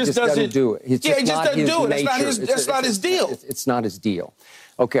way. He just doesn't do it. He just doesn't do it. That's not his deal. It's not his deal.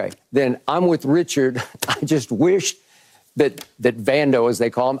 Okay, then I'm with Richard. I just wish that Vando, as they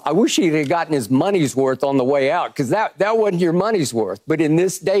call him, I wish he'd have gotten his money's worth on the way out, because that wasn't your money's worth. But in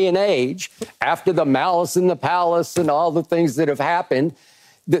this day and age, after the malice in the palace and all the things that have happened,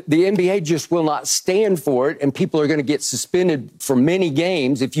 the NBA just will not stand for it, and people are going to get suspended for many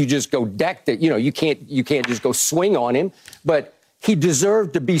games if you just go deck that. You can't just go swing on him. But he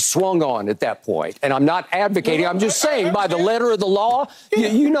deserved to be swung on at that point. And I'm not advocating. I'm just saying, by the letter of the law,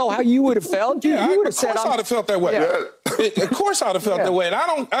 you know how you would have felt. You would have said, "Of course I'd have felt that way." Yeah. Of course I'd have felt that way. And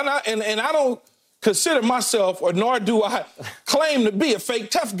I don't consider myself, or nor do I claim to be a fake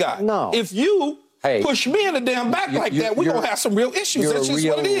tough guy. No. If you push me in the damn back like that, we're gonna have some real issues. That's just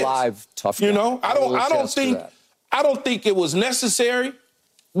what it is. Live tough guy. I don't think it was necessary.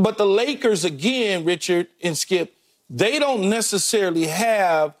 But the Lakers, again, Richard and Skip, they don't necessarily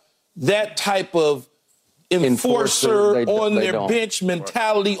have that type of enforcer on their bench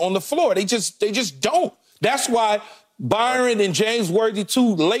mentality on the floor. They just don't. That's why Byron and James Worthy,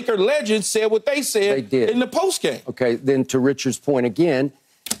 two Laker legends, said what they said in the postgame. Okay, then to Richard's point again,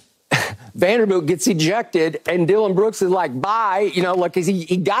 Vanderbilt gets ejected, and Dillon Brooks is like, bye, because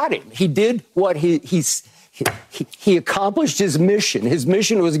he got him. He did what he accomplished his mission. His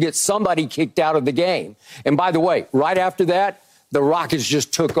mission was to get somebody kicked out of the game. And by the way, right after that, the Rockets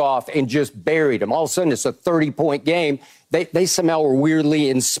just took off and just buried him. All of a sudden, it's a 30-point game. They somehow were weirdly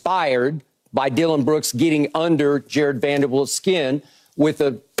inspired by Dillon Brooks getting under Jared Vanderbilt's skin with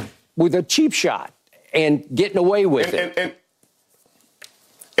a cheap shot and getting away with it.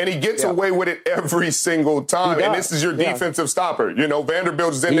 And he gets away with it every single time. And this is your defensive stopper.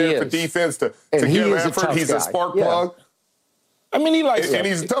 Vanderbilt's in there for defense to give effort. He's a spark plug. I mean, he likes and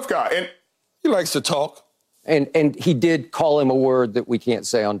he's a tough guy. And he likes to talk. And he did call him a word that we can't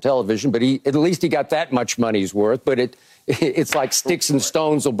say on television, but at least he got that much money's worth. But it's like sticks and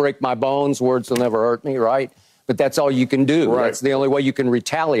stones will break my bones, words will never hurt me, right? But that's all you can do. Right. That's the only way you can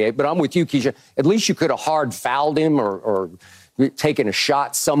retaliate. But I'm with you, Keisha. At least you could have hard fouled him or taking a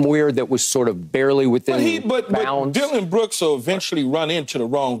shot somewhere that was sort of barely within bounds. But Dillon Brooks will eventually run into the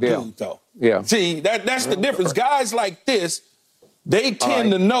wrong dude, though. Yeah. See, that's the difference. Guys like this, they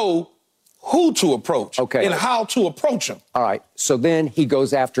tend to know who to approach and how to approach him. All right. So then he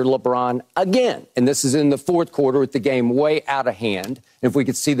goes after LeBron again. And this is in the fourth quarter with the game way out of hand. If we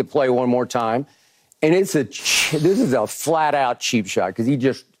could see the play one more time. And this is a flat-out cheap shot because he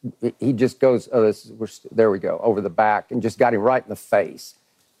just goes, there we go, over the back and just got him right in the face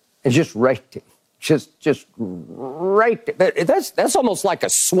and just raked him. Just raked it. That's almost like a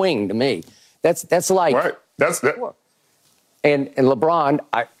swing to me. That's like right. That's that. And LeBron,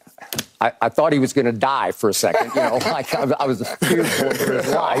 I thought he was going to die for a second. You know, like I was fearful for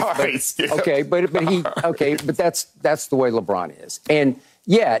his life. But that's the way LeBron is. And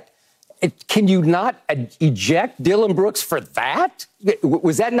yet, can you not eject Dillon Brooks for that?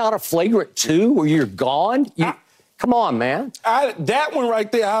 Was that not a flagrant 2 where you're gone? Come on, man. That one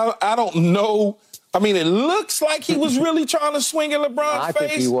right there, I don't know. I mean, it looks like he was really trying to swing at LeBron's face. I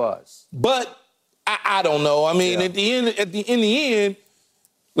think he was. But I don't know. I mean, in the end,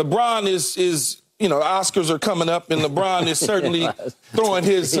 LeBron is Oscars are coming up, and LeBron is certainly throwing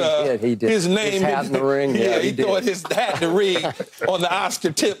his name hat in the ring. Yeah, he throwing his hat in the ring on the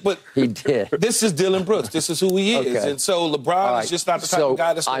Oscar tip. But he did. This is Dillon Brooks. This is who he is, and so LeBron is just not the type of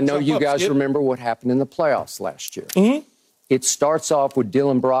guy that's. I know you guys remember what happened in the playoffs last year. Mm-hmm. It starts off with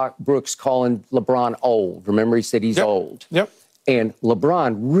Dillon Brooks calling LeBron old. Remember, he said he's old. Yep. And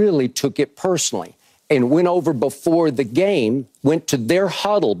LeBron really took it personally and went over before the game, went to their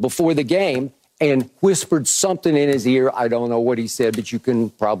huddle before the game and whispered something in his ear. I don't know what he said, but you can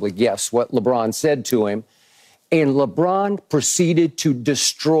probably guess what LeBron said to him. And LeBron proceeded to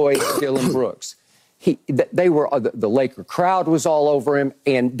destroy Dillon Brooks. The Laker crowd was all over him,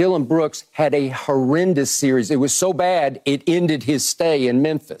 and Dillon Brooks had a horrendous series. It was so bad, it ended his stay in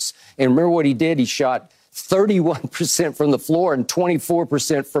Memphis. And remember what he did? He shot 31% from the floor and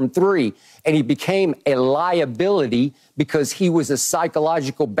 24% from 3. And he became a liability because he was a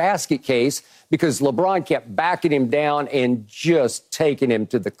psychological basket case because LeBron kept backing him down and just taking him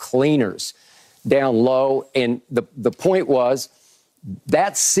to the cleaners down low. And the point was,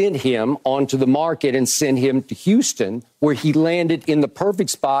 that sent him onto the market and sent him to Houston, where he landed in the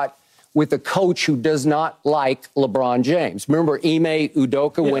perfect spot with a coach who does not like LeBron James. Remember, Ime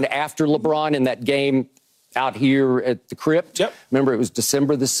Udoka went after LeBron in that game out here at the Crypt? Yep. Remember, it was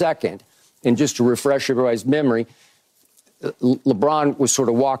December the 2nd. And just to refresh everybody's memory, LeBron was sort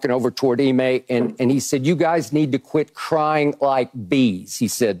of walking over toward Ime, and he said, you guys need to quit crying like bees, he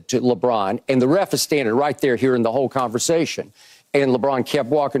said to LeBron. And the ref is standing right there hearing the whole conversation. And LeBron kept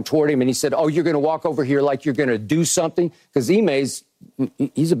walking toward him, and he said, oh, you're going to walk over here like you're going to do something? Because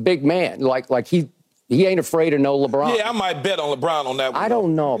he's a big man. Like he ain't afraid of no LeBron. Yeah, I might bet on LeBron on that one. I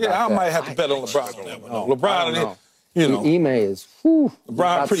don't know about that. I might have to bet on LeBron on that one. LeBron, Ime is,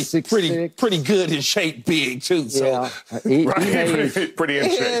 LeBron pretty good in shape, big, too. So. Yeah. Ime is pretty in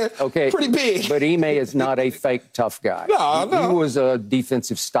shape. Okay. Pretty big. But Ime is not a fake tough guy. No. He was a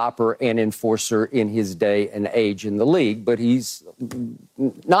defensive stopper and enforcer in his day and age in the league, but he's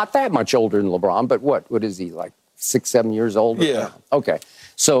not that much older than LeBron. But what is he, like 6-7 years older? Yeah. Okay.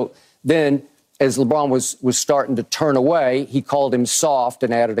 So then, as LeBron was starting to turn away, he called him soft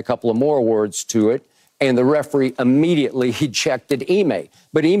and added a couple of more words to it. And the referee immediately ejected Ime.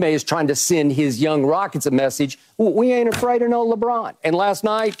 But Ime is trying to send his young Rockets a message. We ain't afraid of no LeBron. And last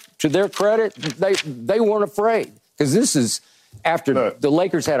night, to their credit, they weren't afraid. Because this is after the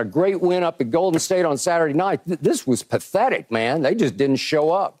Lakers had a great win up at Golden State on Saturday night. This was pathetic, man. They just didn't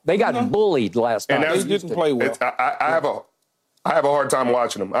show up. They got bullied last night. They didn't play well. I have a hard time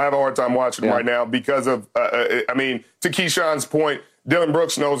watching them. I have a hard time watching them right now because of, to Keyshawn's point, Dillon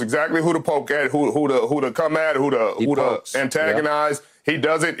Brooks knows exactly who to poke at, who to come at, who to antagonize. Yep. He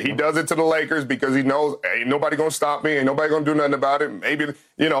does it. He does it to the Lakers because he knows ain't nobody gonna stop me, ain't nobody gonna do nothing about it. Maybe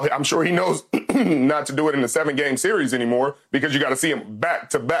I'm sure he knows not to do it in the 7-game series anymore because you got to see him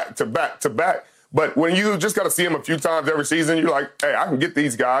back to back to back to back. But when you just got to see him a few times every season, you're like, hey, I can get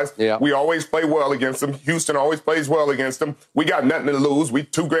these guys. Yeah. We always play well against them. Houston always plays well against them. We got nothing to lose. We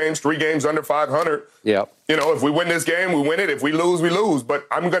 2 games, 3 games under 500. Yeah. If we win this game, we win it. If we lose, we lose. But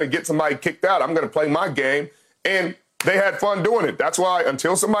I'm going to get somebody kicked out. I'm going to play my game. And they had fun doing it. That's why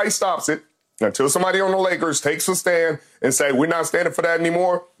until somebody stops it, until somebody on the Lakers takes a stand and say, we're not standing for that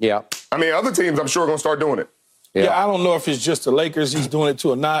anymore. Yeah. Other teams, I'm sure, are going to start doing it. Yeah, I don't know if it's just the Lakers he's doing it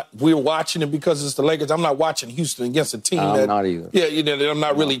to or not. We're watching it because it's the Lakers. I'm not watching Houston against a team that... not either. Yeah, that I'm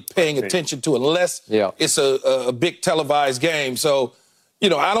not really paying attention to unless it's a big televised game. So, I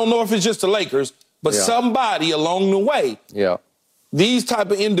don't know if it's just the Lakers, but somebody along the way, these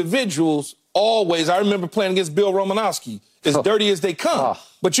type of individuals always... I remember playing against Bill Romanowski, as dirty as they come.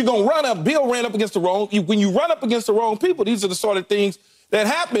 But you're going to run up... Bill ran up against the wrong... When you run up against the wrong people, these are the sort of things that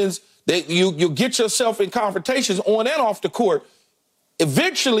happens... You get yourself in confrontations on and off the court.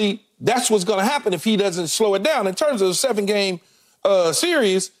 Eventually, that's what's going to happen if he doesn't slow it down. In terms of a 7-game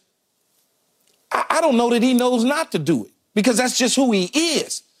series, I I don't know that he knows not to do it because that's just who he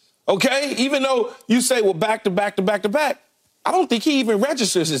is, okay? Even though you say, well, back to back to back to back, I don't think he even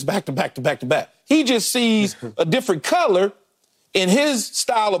registers as back to back to back to back. He just sees a different color in his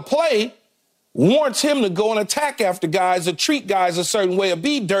style of play warrants him to go and attack after guys or treat guys a certain way or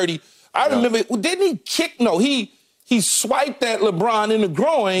be dirty. I remember, didn't he kick? No, he swiped at LeBron in the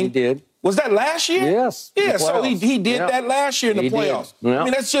groin. He did. Was that last year? Yes. Yeah, so he did that last year in the playoffs. I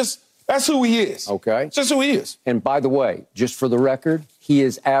mean, that's who he is. Okay. It's just who he is. And by the way, just for the record, he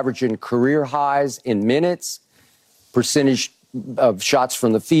is averaging career highs in minutes, percentage of shots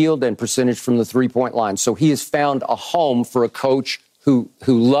from the field, and percentage from the three-point line. So he has found a home for a coach who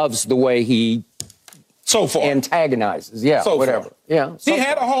loves the way he antagonizes. Yeah, so whatever. Far. Yeah. He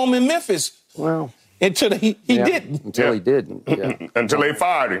had a home in Memphis. Well, until he didn't. Until he didn't. Yeah. Until they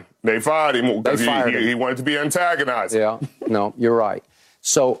fired him. They fired him because he wanted to be antagonized. Yeah. No, you're right.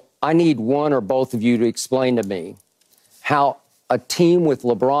 So I need one or both of you to explain to me how a team with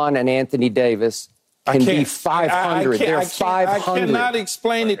LeBron and Anthony Davis can be 500. They're 500. I cannot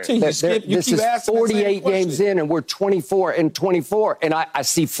explain it to you, Skip. You keep asking 48 games in, and we're 24-24. And I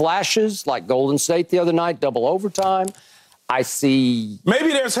see flashes like Golden State the other night, double overtime. I see. Maybe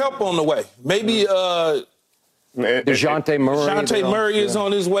there's help on the way. Maybe DeJounte Murray. DeJounte Murray is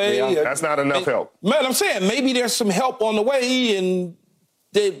on his way. Yeah, that's not enough help. Man, I'm saying maybe there's some help on the way, and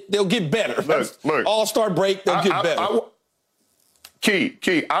they'll get better. Look, All-Star break, they'll get better.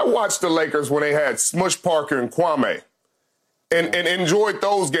 Key, I watched the Lakers when they had Smush Parker and Kwame and enjoyed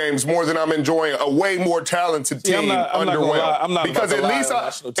those games more than I'm enjoying a way more talented team underwhelmed. I'm not because at least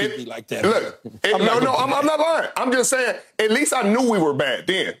national TV like that. Look, I'm not lying. I'm just saying, at least I knew we were bad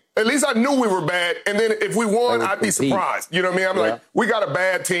then. At least I knew we were bad, and then if we won, I'd be surprised. You know what I mean? I'm like, we got a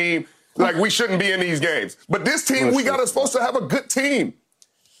bad team. Like, we shouldn't be in these games. But this team, supposed to have a good team.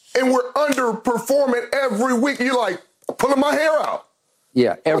 And we're underperforming every week. You're like, pulling my hair out.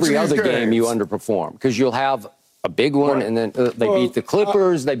 Yeah, every other game you underperform because you'll have a big one, and then they beat the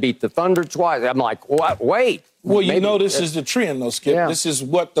Clippers, they beat the Thunder twice. I'm like, what? Wait. Well, you know this is the trend, though, Skip. Yeah. This is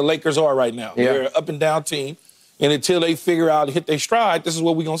what the Lakers are right now. Yeah. They're an up-and-down team, and until they figure out and hit their stride, this is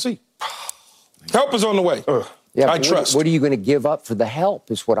what we're going to see. Help is on the way. I trust. What are you going to give up for the help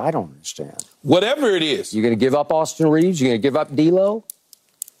is what I don't understand. Whatever it is. You're going to give up Austin Reeves? You're going to give up D'Lo?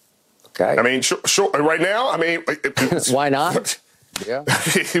 Okay. I mean, sure. Right now, I mean. Why not? Yeah.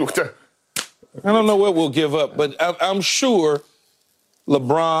 I don't know what we'll give up, but I'm sure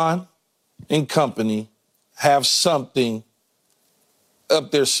LeBron and company have something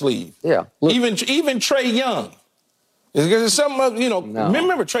up their sleeve. Yeah. Look, even Trae Young. There's something,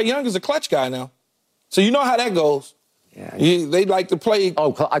 remember, Trae Young is a clutch guy now. So you know how that goes. Yeah. They like to play.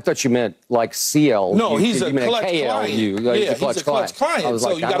 Oh, I thought you meant like CL. No, he's a clutch client. Yeah, he's a clutch client. I was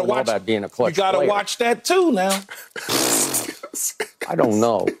like, so you got to watch about being a clutch. You got to watch that too now. I don't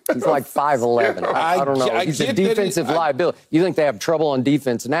know. He's like 5'11". I don't know. He's a defensive liability. You think they have trouble on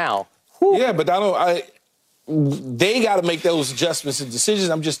defense now? Whew. Yeah, but they got to make those adjustments and decisions.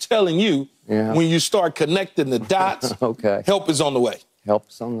 I'm just telling you, when you start connecting the dots, help is on the way.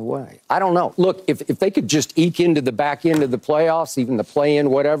 Help's on the way. I don't know. Look, if they could just eke into the back end of the playoffs, even the play-in,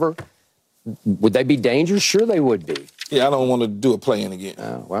 whatever, would they be dangerous? Sure they would be. Yeah, I don't want to do a play-in again.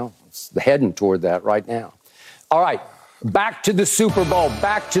 Well, it's heading toward that right now. All right, back to the Super Bowl,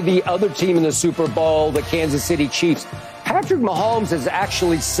 back to the other team in the Super Bowl, the Kansas City Chiefs. Patrick Mahomes is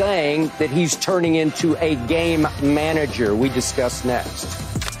actually saying that he's turning into a game manager. We discuss next.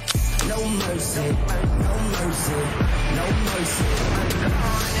 No mercy, no mercy, no mercy.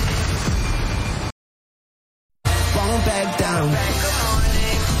 Back down.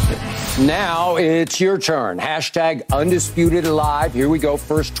 Now it's your turn. Hashtag Undisputed Alive. Here we go.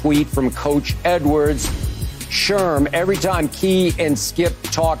 First tweet from Coach Edwards. Sherm, every time Key and Skip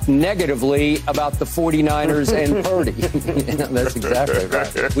talk negatively about the 49ers and Purdy. That's exactly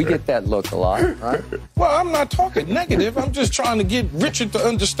right. We get that look a lot, right? Well, I'm not talking negative. I'm just trying to get Richard to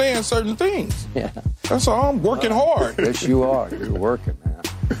understand certain things. Yeah. That's all. I'm working hard. Yes, you are. You're working, man.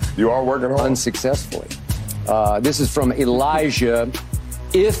 You are working hard. Unsuccessfully. This is from Elijah.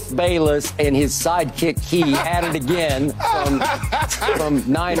 If Bayless and his sidekick Key at it again from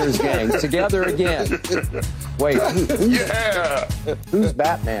Niners gang. Together again. Wait. Who's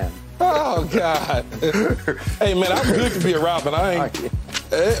Batman? Oh, God. Hey, man, I'm good to be a Robin. I'm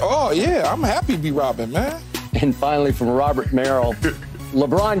happy to be Robin, man. And finally from Robert Merrill.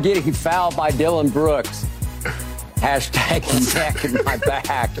 LeBron getting fouled by Dylan Brooks. Hashtag neck in my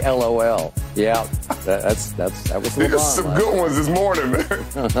back, LOL. Yeah, that was LeBron. There's some good ones this morning, man.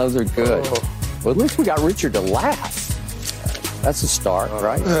 Those are good. Well, at least we got Richard to laugh. That's a start,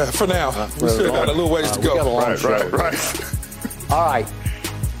 right? For now. We still got a little ways to go. Right. All right.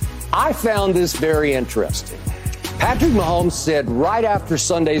 I found this very interesting. Patrick Mahomes said right after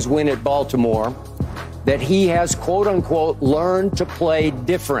Sunday's win at Baltimore that he has, quote unquote, learned to play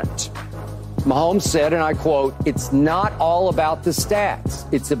different. Mahomes said, and I quote, "It's not all about the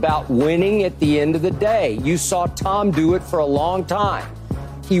stats. It's about winning at the end of the day. You saw Tom do it for a long time.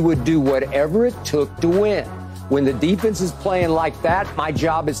 He would do whatever it took to win. When the defense is playing like that, my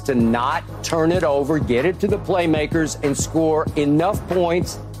job is to not turn it over, get it to the playmakers, and score enough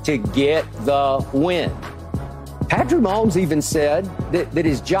points to get the win." Patrick Mahomes even said that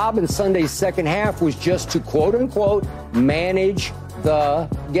his job in Sunday's second half was just to, quote unquote, manage the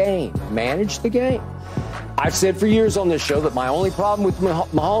game. Manage the game. I've said for years on this show that my only problem with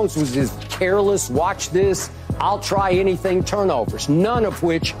Mahomes was his careless, watch this, I'll try anything turnovers, none of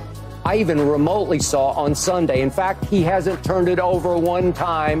which I even remotely saw on Sunday. In fact, he hasn't turned it over one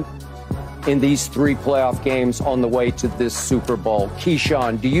time in these 3 playoff games on the way to this Super Bowl.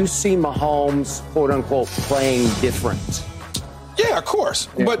 Keyshawn, do you see Mahomes, quote unquote, playing different? Yeah, of course.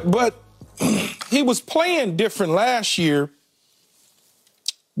 Yeah. But he was playing different last year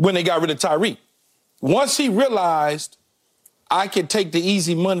when they got rid of Tyreek. Once he realized I can take the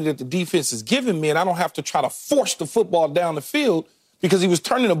easy money that the defense is giving me and I don't have to try to force the football down the field, because he was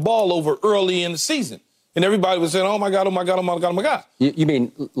turning the ball over early in the season. And everybody was saying, oh, my God, oh, my God, oh, my God, oh, my God. You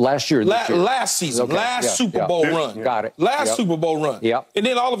mean last year? Last season, okay. last Super Bowl run. Got it. Last Super Bowl run. Yep. And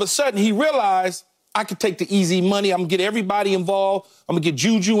then all of a sudden he realized I could take the easy money. I'm going to get everybody involved. I'm going to get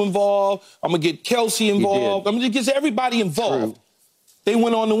Juju involved. I'm going to get Kelsey involved. I'm going to get everybody involved. True. They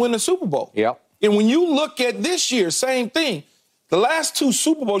went on to win the Super Bowl. Yep. And when you look at this year, same thing. The last 2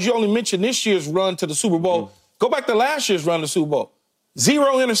 Super Bowls, you only mentioned this year's run to the Super Bowl. Go back to last year's run to the Super Bowl. 0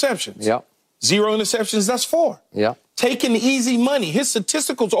 interceptions. Yep. 0 interceptions, that's 4. Yeah. Taking the easy money. His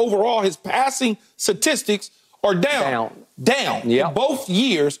statisticals overall, his passing statistics are down. Yep. In both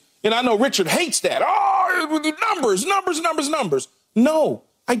years. And I know Richard hates that. Oh, numbers. No,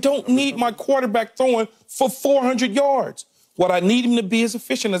 I don't need my quarterback throwing for 400 yards. What I need him to be is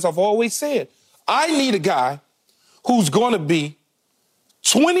efficient, as I've always said. I need a guy who's going to be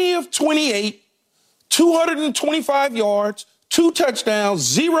 20 of 28, 225 yards, 2 touchdowns,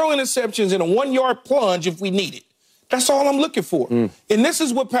 0 interceptions, and a 1-yard plunge if we need it. That's all I'm looking for. And this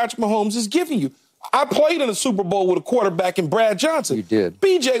is what Patrick Mahomes is giving you. I played in a Super Bowl with a quarterback in Brad Johnson. You did.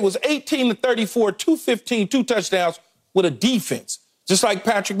 BJ was 18 to 34, 215, 2 touchdowns with a defense. Just like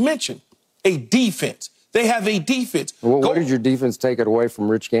Patrick mentioned, a defense. They have a defense. Well, what did your defense take it away from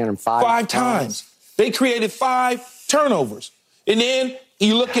Rich Gannon? 5 times. They created 5 turnovers. And then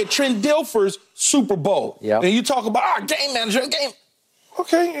you look at Trent Dilfer's Super Bowl. Yep. And you talk about, game manager, game.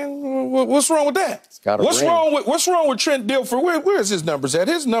 Okay, and what's wrong with that? What's wrong with Trent Dilfer? Where's his numbers at?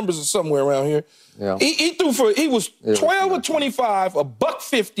 His numbers are somewhere around here. Yeah. He was 12 of 25,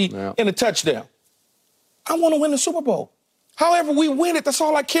 $150, and a touchdown. I want to win the Super Bowl. However we win it, that's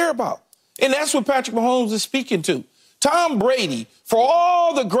all I care about. And that's what Patrick Mahomes is speaking to. Tom Brady, for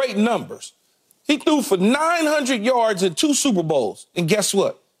all the great numbers, he threw for 900 yards in 2 Super Bowls. And guess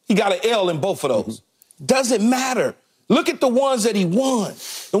what? He got an L in both of those. Doesn't matter. Look at the ones that he won.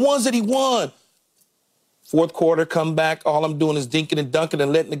 The ones that he won. Fourth quarter, come back. All I'm doing is dinking and dunking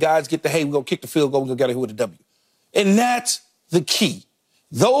and letting the guys get we're going to kick the field goal. We're going to get here with a W. And that's the key.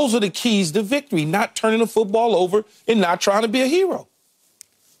 Those are the keys to victory, not turning the football over and not trying to be a hero.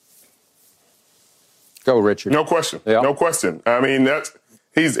 Go, Richard. No question. Yeah. No question. I mean,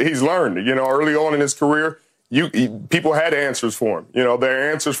 he's learned. Early on in his career, people had answers for him.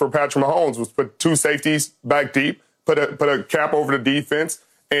 Their answers for Patrick Mahomes was put 2 safeties back deep, put a cap over the defense,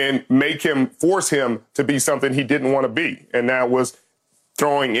 and force him to be something he didn't want to be. And that was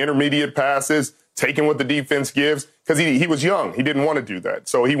throwing intermediate passes, taking what the defense gives, because he was young. He didn't want to do that.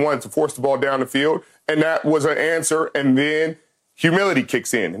 So he wanted to force the ball down the field, and that was an answer. And then humility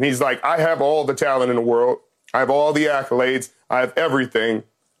kicks in. And he's like, I have all the talent in the world. I have all the accolades. I have everything.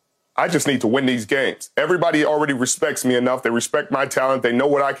 I just need to win these games. Everybody already respects me enough. They respect my talent. They know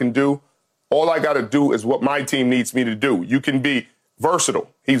what I can do. All I got to do is what my team needs me to do. You can be versatile.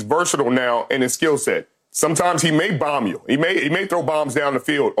 He's versatile now in his skill set. Sometimes he may bomb you. He may throw bombs down the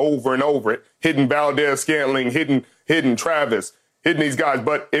field over and over, hitting Valdez-Scantling, hitting Travis, hitting these guys.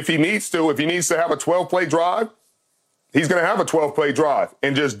 But if he needs to have a 12-play drive, he's going to have a 12-play drive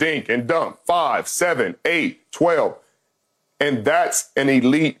and just dink and dunk 5, 7, 8, 12. And that's an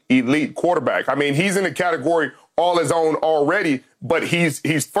elite quarterback. I mean, he's in a category all his own already, but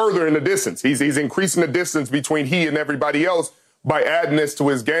he's further in the distance. He's increasing the distance between he and everybody else by adding this to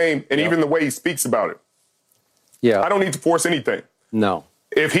his game and even the way he speaks about it. I don't need to force anything. No.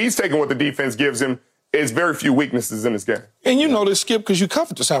 If he's taking what the defense gives him, it's very few weaknesses in this game. And you know this, Skip, because you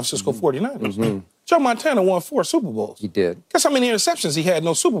covered the San Francisco 49ers. Joe Montana won 4 Super Bowls. He did. Guess how many interceptions he had?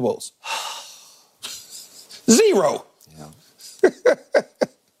 No Super Bowls. 0. Yeah.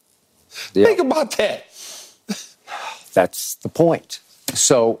 Think about that. That's the point.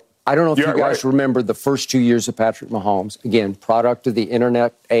 So I don't know if you guys remember the first 2 years of Patrick Mahomes. Again, product of the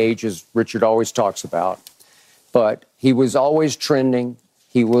internet age, as Richard always talks about. But he was always trending.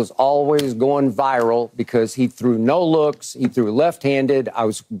 He was always going viral because he threw no looks. He threw left-handed. I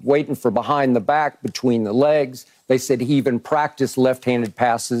was waiting for behind the back, between the legs. They said he even practiced left-handed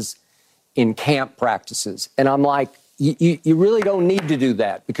passes in camp practices. And I'm like, you really don't need to do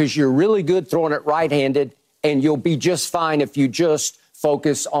that because you're really good throwing it right-handed, and you'll be just fine if you just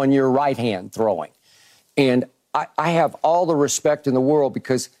focus on your right hand throwing. And I have all the respect in the world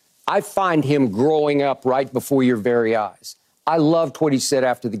because I find him growing up right before your very eyes. I loved what he said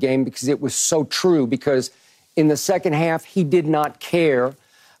after the game because it was so true, because in the second half, he did not care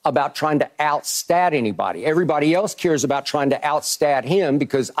about trying to outstat anybody. Everybody else cares about trying to outstat him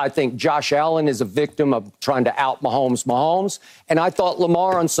because I think Josh Allen is a victim of trying to out Mahomes. And I thought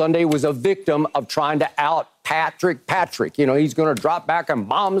Lamar on Sunday was a victim of trying to out Patrick. You know, he's going to drop back and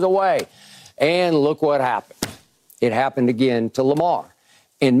bombs away. And look what happened. It happened again to Lamar.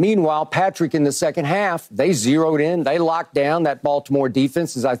 And meanwhile, Patrick in the second half, they zeroed in. They locked down that Baltimore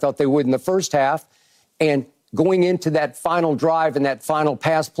defense, as I thought they would in the first half. And going into that final drive and that final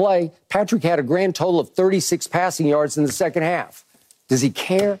pass play, Patrick had a grand total of 36 passing yards in the second half. Does he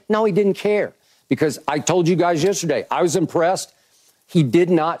care? No, he didn't care. Because I told you guys yesterday, I was impressed. He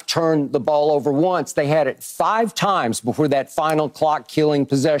did not turn the ball over once. They had it 5 times before that final clock-killing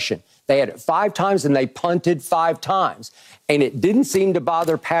possession. They had it 5 times, and they punted 5 times. And it didn't seem to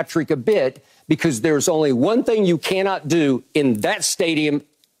bother Patrick a bit because there's only one thing you cannot do in that stadium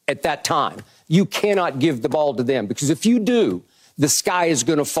at that time. You cannot give the ball to them, because if you do, the sky is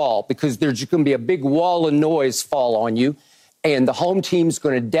going to fall, because there's going to be a big wall of noise fall on you, and the home team's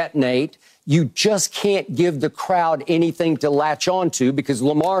going to detonate. You just can't give the crowd anything to latch onto, because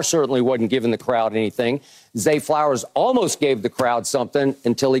Lamar certainly wasn't giving the crowd anything. Zay Flowers almost gave the crowd something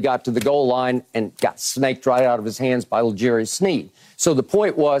until he got to the goal line and got snaked right out of his hands by L'Jarius Sneed. So the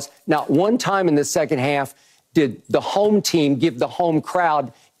point was, not one time in the second half did the home team give the home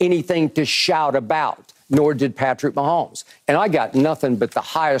crowd anything to shout about, nor did Patrick Mahomes. And I got nothing but the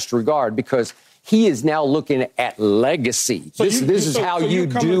highest regard, because he is now looking at legacy. So this is how you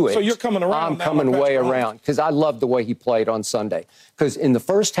do it. So you're coming around. I'm coming way around, because I love the way he played on Sunday. Because in the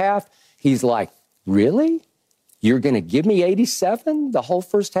first half, he's like, really? You're going to give me 87 the whole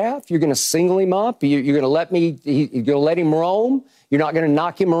first half? You're going to single him up? You're going to let me? You're going to let him roam? You're not going to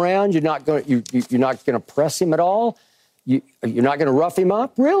knock him around? You're not going to press him at all? You're not going to rough him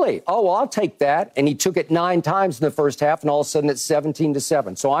up? Really? Oh, well, I'll take that. And he took it 9 times in the first half, and all of a sudden it's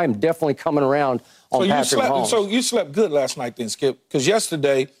 17-7. So I am definitely coming around on Patrick Mahomes. So you slept good last night then, Skip, because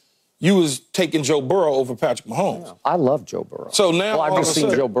yesterday you was taking Joe Burrow over Patrick Mahomes. Yeah, I love Joe Burrow. So now I've just seen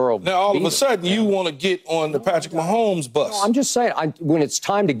Joe Burrow. Now all of a sudden you want to get on the Patrick Mahomes bus. No, I'm just saying, when it's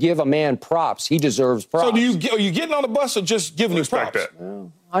time to give a man props, he deserves props. So are you getting on the bus or just giving him props? That.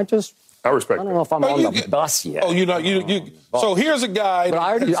 Well, I respect that. I don't know if I'm on the bus yet. Oh, you're not. So here's a guy.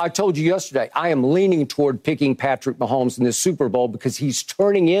 But I told you yesterday, I am leaning toward picking Patrick Mahomes in this Super Bowl, because he's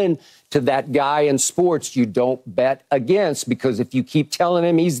turning into that guy in sports you don't bet against, because if you keep telling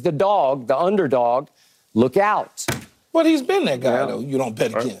him he's the dog, the underdog, look out. Well, he's been that guy, though, you don't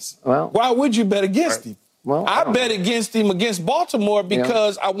bet against. Well, why would you bet against him? Well, I bet against him against Baltimore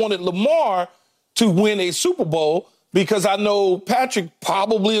because I wanted Lamar to win a Super Bowl, because I know Patrick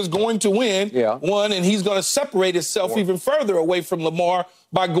probably is going to win one, and he's going to separate himself even further away from Lamar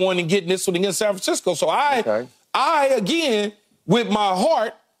by going and getting this one against San Francisco. So I again, with my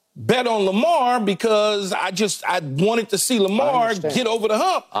heart, bet on Lamar because I wanted to see Lamar get over the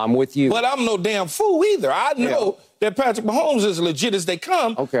hump. I'm with you. But I'm no damn fool either. I know that Patrick Mahomes is as legit as they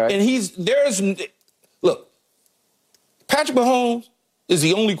come. Okay. And look, Patrick Mahomes is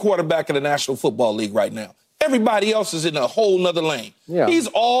the only quarterback in the National Football League right now. Everybody else is in a whole nother lane. Yeah. He's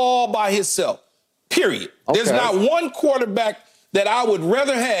all by himself, period. Okay. There's not one quarterback that I would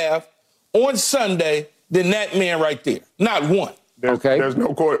rather have on Sunday than that man right there. Not one. There's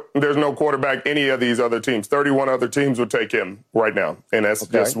no quarterback any of these other teams. 31 other teams would take him right now, and that's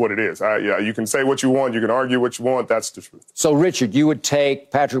just what it is. You can say what you want. You can argue what you want. That's the truth. So, Richard, you would take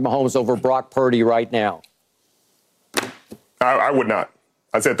Patrick Mahomes over Brock Purdy right now? I would not.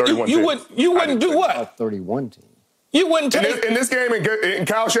 I said 31 teams. You wouldn't do what? 31 teams. You wouldn't take in this game, in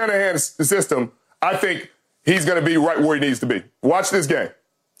Kyle Shanahan's system, I think he's going to be right where he needs to be. Watch this game.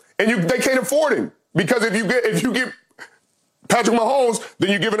 And they can't afford him because if you get Patrick Mahomes, then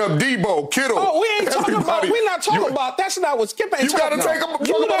you're giving up Debo, Kittle. Oh, we're not talking about, that's not what Skip ain't talking about.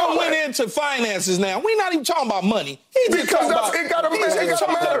 You done went into finances now. We're not even talking about money. It gotta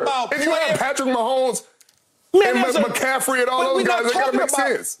matter. If you have Patrick Mahomes and McCaffrey and all those guys, it gotta make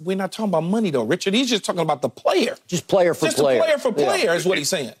sense. We're not talking about money, though, Richard. He's just talking about the player. Just player for player. Just player for player is what he's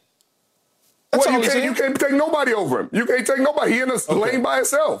saying. That's well, you can't take nobody over him. You can't take nobody. He in a lane by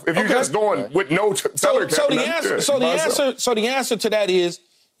himself. If you're just going with no salary cap. So the answer to that is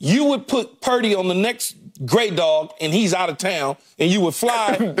you would put Purdy on the next Grey Dog, and he's out of town, and you would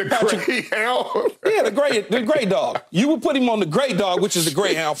fly the Greyhound. Yeah, the Grey Dog. You would put him on the Grey Dog, which is the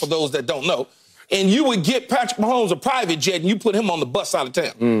Greyhound for those that don't know. And you would get Patrick Mahomes a private jet, and you put him on the bus out of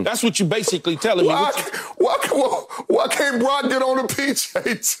town. That's what you basically telling me. Why can't Brock get on a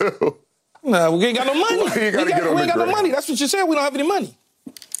PJ too? No, we ain't got no money. We ain't got no money. That's what you said. We don't have any money.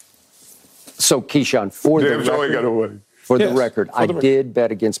 So, Keyshawn, for the record, I did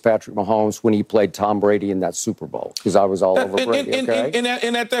bet against Patrick Mahomes when he played Tom Brady in that Super Bowl because I was all over Brady.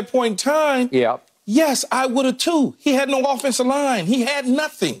 And at that point in time, yes, I would have too. He had no offensive line. He had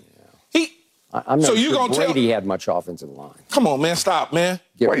nothing. I'm not sure Brady had much offensive line. Come on, man. Stop, man.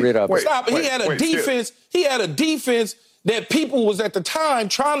 Get rid of it. Stop. He had a defense. He had a defense that people was at the time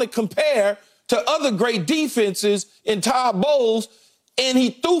trying to compare to other great defenses in Todd Bowles, and he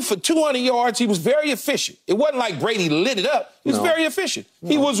threw for 200 yards. He was very efficient. It wasn't like Brady lit it up. He was very efficient.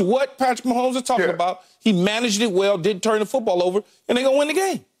 He was what Patrick Mahomes is talking about. He managed it well, didn't turn the football over, and they're going to win the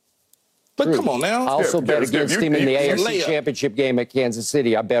game. But come on now. I also bet against him in the AFC Championship game at Kansas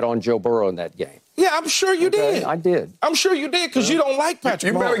City. I bet on Joe Burrow in that game. Yeah, I'm sure you did. I did. I'm sure you did because you don't like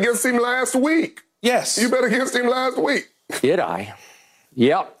Patrick Mahomes. You bet against him last week. Yes. You bet against him last week. Did I?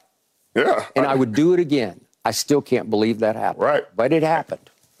 Yep. Yeah. And I would do it again. I still can't believe that happened. Right. But it happened.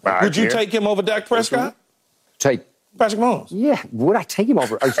 Would you take him over Dak Prescott? Take Patrick Mahomes? Yeah. Would I take him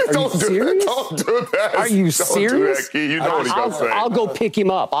over? Are you serious? Don't do that. Are you serious? Do that, you know what he's going to say. I'll go pick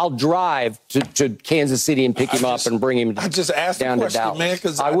him up. I'll drive to Kansas City and pick him up and bring him down to Dallas. I just asked a question, man,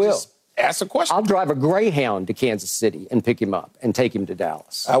 because I will. Ask a question. I'll drive a Greyhound to Kansas City and pick him up and take him to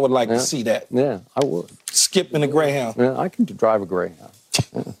Dallas. I would like to see that. Yeah, I would. Skip in a Greyhound. Yeah, I can drive a Greyhound.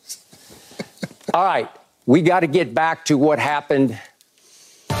 Yeah. All right, we got to get back to what happened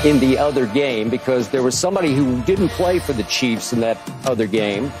in the other game because there was somebody who didn't play for the Chiefs in that other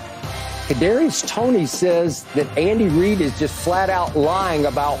game. Kadarius Toney says that Andy Reid is just flat out lying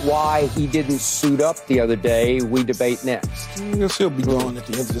about why he didn't suit up the other day. We debate next. Yes, he'll be gone at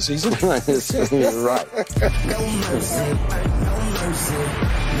the end of the season. You're right. No mercy. No mercy.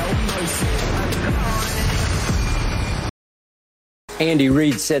 No mercy. Andy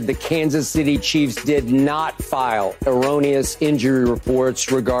Reid said the Kansas City Chiefs did not file erroneous injury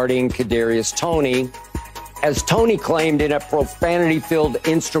reports regarding Kadarius Toney, as Toney claimed in a profanity-filled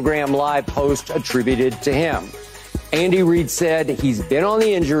Instagram Live post attributed to him. Andy Reid said he's been on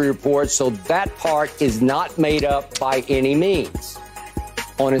the injury report, so that part is not made up by any means.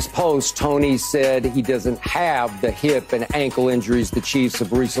 On his post, Toney said he doesn't have the hip and ankle injuries the Chiefs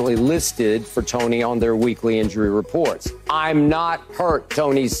have recently listed for Toney on their weekly injury reports. I'm not hurt,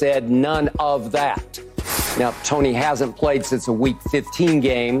 Toney said, none of that. Now, Toney hasn't played since a Week 15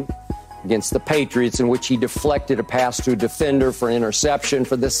 game against the Patriots, in which he deflected a pass to a defender for an interception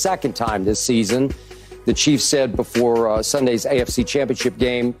for the second time this season. The Chiefs said before Sunday's AFC Championship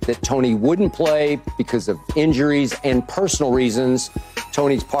game that Toney wouldn't play because of injuries and personal reasons.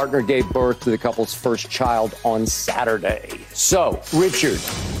 Toney's partner gave birth to the couple's first child on Saturday. So, Richard,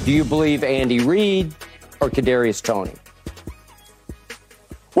 do you believe Andy Reid or Kadarius Toney?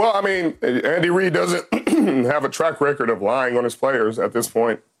 Well, I mean, Andy Reid doesn't have a track record of lying on his players at this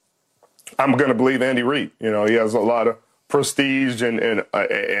point. I'm going to believe Andy Reid. You know, he has a lot of prestige, and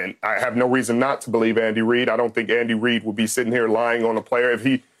I have no reason not to believe Andy Reid. I don't think Andy Reid would be sitting here lying on a player.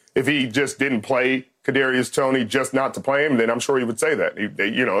 If he just didn't play Kadarius Toney just not to play him, then I'm sure he would say that.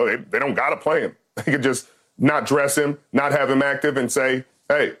 They don't got to play him. They could just not dress him, not have him active, and say,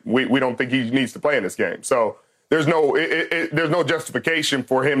 hey, we don't think he needs to play in this game. So there's no justification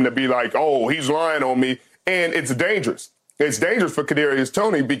for him to be like, oh, he's lying on me, and it's dangerous. It's dangerous for Kadarius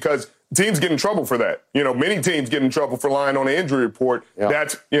Toney because teams get in trouble for that. You know, many teams get in trouble for lying on an injury report. Yep.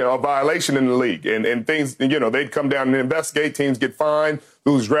 That's, a violation in the league. And things, they'd come down and investigate. Teams get fined,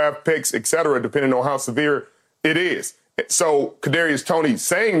 lose draft picks, et cetera, depending on how severe it is. So Kadarius Toney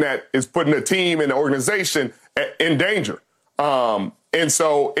saying that is putting a team and the organization in danger. And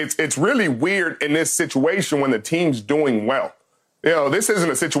so it's really weird in this situation when the team's doing well. You know, this isn't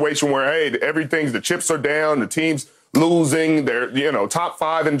a situation where, hey, the chips are down, the team's losing, they're, top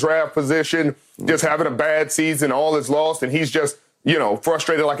 5 in draft position, just having a bad season, all is lost, and he's just,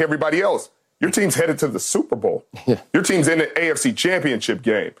 frustrated like everybody else. Your team's headed to the Super Bowl. Yeah. Your team's in the AFC Championship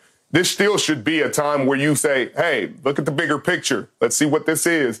game. This still should be a time where you say, hey, look at the bigger picture. Let's see what this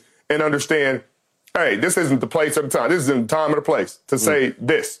is and understand, hey, this isn't the place or the time. This isn't the time or the place to say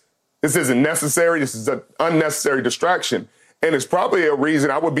this. This isn't necessary. This is an unnecessary distraction. And it's probably a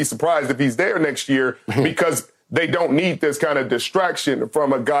reason I would be surprised if he's there next year because they don't need this kind of distraction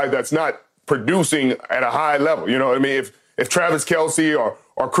from a guy that's not producing at a high level. You know what I mean? If Travis Kelce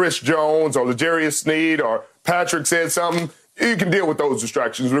or Chris Jones or L'Jarius Sneed or Patrick said something, you can deal with those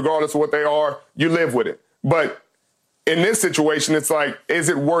distractions regardless of what they are. You live with it. But in this situation, it's like, is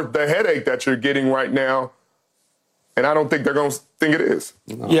it worth the headache that you're getting right now? And I don't think they're going to think it is.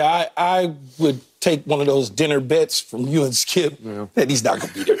 No. Yeah, I would take one of those dinner bets from you and Skip that he's not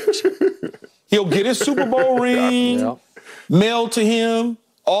going to be there next year. He'll get his Super Bowl ring, mailed to him,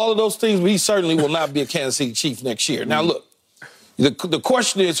 all of those things, but he certainly will not be a Kansas City Chief next year. Now, look, the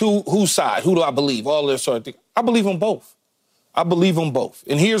question is whose side? Who do I believe? All this sort of thing. I believe on both. I believe on both.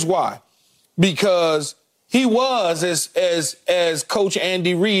 And here's why. Because he was, as Coach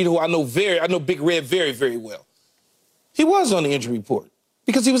Andy Reid, who I know Big Red very, very well, he was on the injury report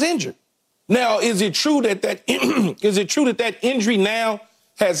because he was injured. Now, is it true that that injury now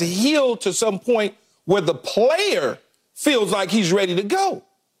has healed to some point where the player feels like he's ready to go?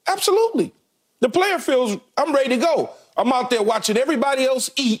 Absolutely. The player feels, I'm ready to go. I'm out there watching everybody else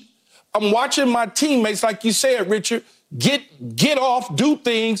eat. I'm watching my teammates, like you said, Richard, get off, do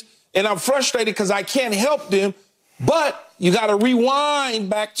things, and I'm frustrated because I can't help them. But you got to rewind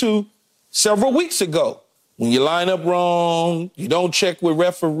back to several weeks ago. When you line up wrong, you don't check with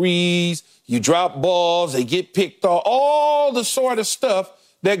referees, you drop balls, they get picked off, all the sort of stuff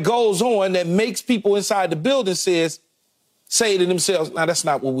that goes on that makes people inside the building say to themselves, now that's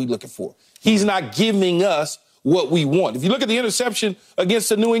not what we're looking for. He's not giving us what we want. If you look at the interception against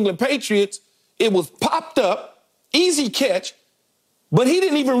the New England Patriots, it was popped up, easy catch, but he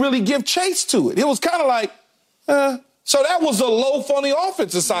didn't even really give chase to it. It was kind of like, so that was a loaf on the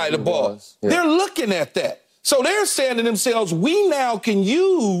offensive side of the ball. Yeah. They're looking at that. So they're saying to themselves, we now can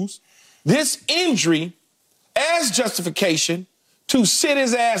use this injury as justification to sit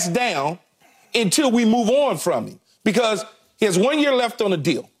his ass down until we move on from him. Because he has 1 year left on the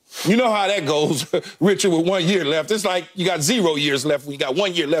deal. You know how that goes, Richard, with 1 year left. It's like you got 0 years left when you got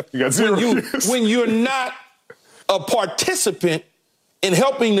 1 year left. You got 0 years. When you're not a participant in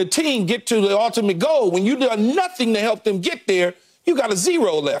helping the team get to the ultimate goal, when you do nothing to help them get there, you got a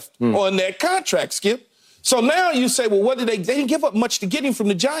 0 left on that contract, Skip. So now you say, well, what did they didn't give up much to get him from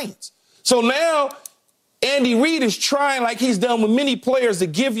the Giants. So now Andy Reid is trying, like he's done with many players, to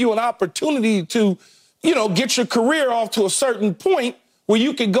give you an opportunity to, get your career off to a certain point where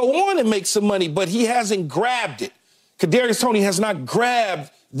you can go on and make some money, but he hasn't grabbed it. Kadarius Toney has not grabbed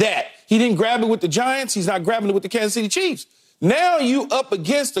that. He didn't grab it with the Giants. He's not grabbing it with the Kansas City Chiefs. Now you up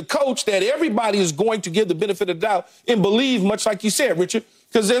against a coach that everybody is going to give the benefit of the doubt and believe, much like you said, Richard,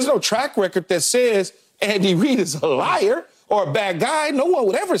 because there's no track record that says Andy Reid is a liar or a bad guy. No one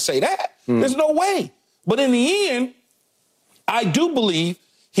would ever say that. There's no way. But in the end, I do believe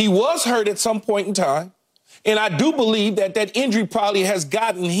he was hurt at some point in time. And I do believe that that injury probably has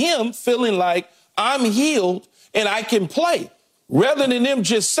gotten him feeling like I'm healed and I can play. Rather than them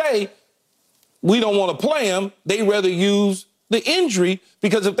just say, we don't want to play him, they rather use the injury,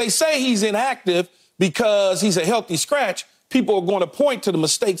 because if they say he's inactive because he's a healthy scratch, people are going to point to the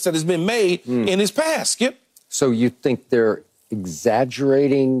mistakes that has been made in his past, Skip. So you think they're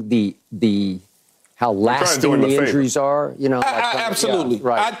exaggerating how lasting the injuries are? Absolutely. Yeah,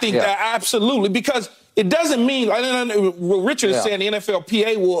 right. I think that absolutely, because it doesn't mean, Richard is saying the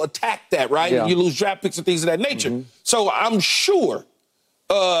NFLPA will attack that, right? Yeah. You lose draft picks and things of that nature. So I'm sure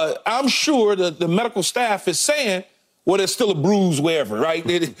the medical staff is saying, well, there's still a bruise wherever, right?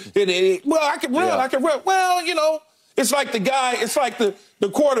 Well, I can run. Well, it's like the guy, it's like the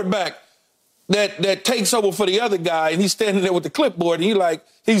quarterback that takes over for the other guy, and he's standing there with the clipboard, and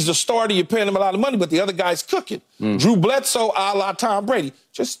he's the starter, you're paying him a lot of money, but the other guy's cooking. Drew Bledsoe, a la Tom Brady.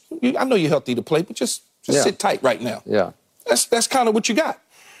 I know you're healthy to play, but just sit tight right now. Yeah. That's kind of what you got.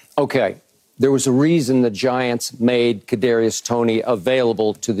 Okay. There was a reason the Giants made Kadarius Toney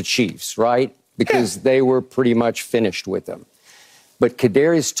available to the Chiefs, right? Because they were pretty much finished with him. But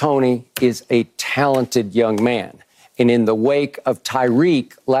Kadarius Toney is a talented young man. And in the wake of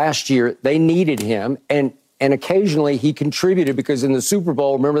Tyreek last year, they needed him. And occasionally he contributed, because in the Super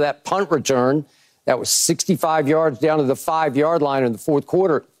Bowl, remember that punt return That was 65 yards down to the 5-yard line in the fourth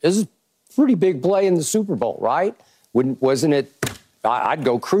quarter. This is a pretty big play in the Super Bowl, right? Wasn't it? I'd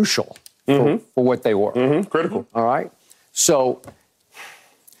go crucial for what they were. Critical. All right. So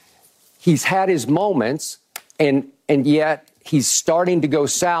he's had his moments, and yet he's starting to go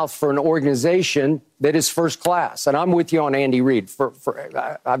south for an organization that is first class. And I'm with you on Andy Reid.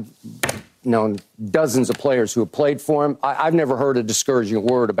 I've known dozens of players who have played for him. I've never heard a discouraging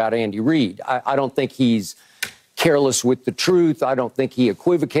word about Andy Reid. I don't think he's careless with the truth. I don't think he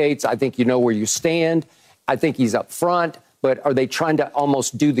equivocates. I think you know where you stand. I think he's up front. But are they trying to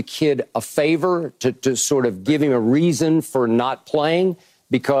almost do the kid a favor to sort of give him a reason for not playing?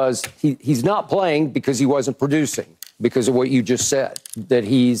 Because he's not playing because he wasn't producing, because of what you just said, that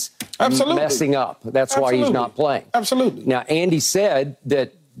he's messing up. That's why he's not playing. Absolutely. Now, Andy said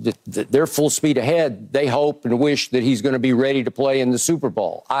that they're full speed ahead. They hope and wish that he's going to be ready to play in the Super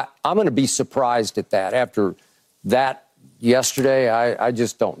Bowl. I'm going to be surprised at that after that yesterday. I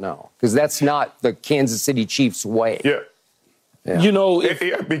just don't know, because that's not the Kansas City Chiefs way. Yeah. Yeah. You know,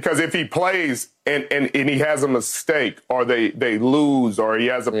 because if he plays and he has a mistake, or they lose, or he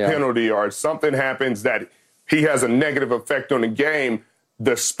has a penalty, or something happens that he has a negative effect on the game,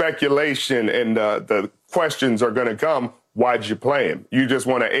 the speculation and the questions are going to come. Why'd you play him? You just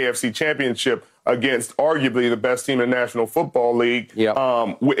won an AFC championship against arguably the best team in the National Football League,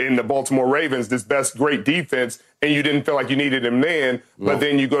 in the Baltimore Ravens, this great defense, and you didn't feel like you needed him then. But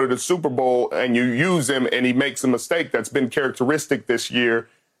then you go to the Super Bowl and you use him and he makes a mistake that's been characteristic this year.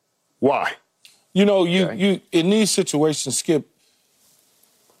 Why? You know, you in these situations, Skip,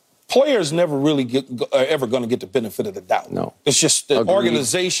 players never really are ever going to get the benefit of the doubt. No. It's just that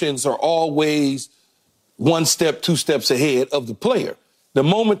organizations are always one step, two steps ahead of the player. The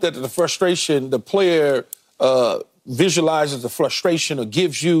moment that the player visualizes the frustration or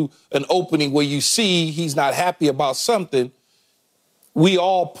gives you an opening where you see he's not happy about something, we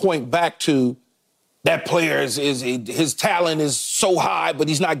all point back to that player his talent is so high, but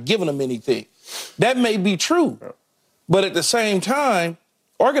he's not giving them anything. That may be true. But at the same time,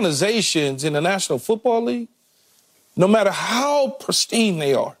 organizations in the National Football League, no matter how pristine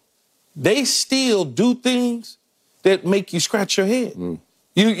they are, they still do things that make you scratch your head.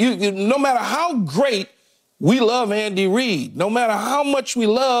 You no matter how great we love Andy Reid, no matter how much we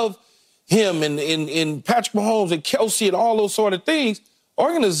love him and Patrick Mahomes and Kelsey and all those sort of things,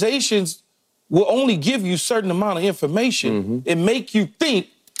 organizations will only give you a certain amount of information and make you think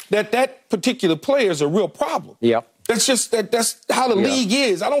that particular player is a real problem. Yep. That's just that's how the league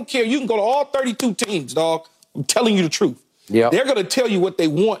is. I don't care. You can go to all 32 teams, dog. I'm telling you the truth. Yep. They're going to tell you what they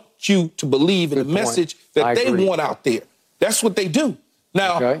want you to believe in the message that they want out there. That's what they do.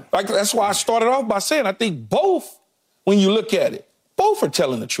 Now, that's why I started off by saying I think both, when you look at it, both are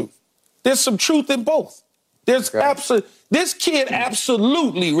telling the truth. There's some truth in both. There's this kid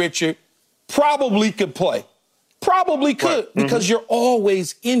absolutely, Richard, probably could play. Probably could, because you're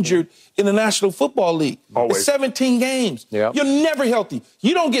always injured in the National Football League. Always. It's 17 games. Yep. You're never healthy.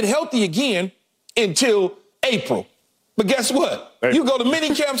 You don't get healthy again until April. But guess what? You go to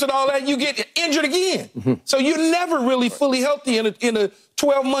mini camps and all that, you get injured again. So you're never really fully healthy in a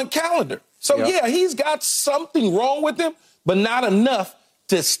 12-month calendar. So, yeah, he's got something wrong with him, but not enough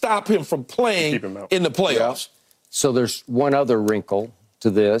to stop him from playing in the playoffs. So there's one other wrinkle to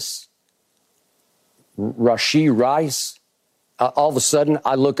this. Rashee Rice, all of a sudden,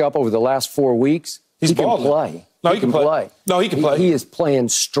 I look up over the last 4 weeks, he can play. No, he can play. No, he can play. He is playing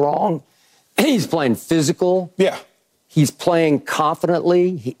strong. He's playing physical. Yeah. He's playing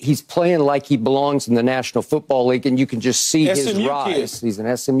confidently. He's playing like he belongs in the National Football League, and you can just see his rise. He's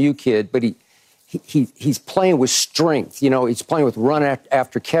an SMU kid, but he's playing with strength. You know, he's playing with run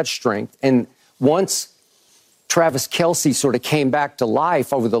after catch strength. And once Travis Kelce sort of came back to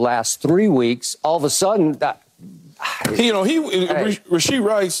life over the last 3 weeks, all of a sudden Rashee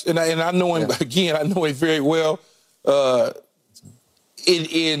Rice, and I know him again. I know him very well.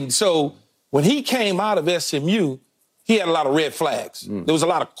 So when he came out of SMU, he had a lot of red flags. There was a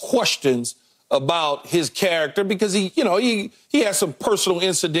lot of questions about his character because he had some personal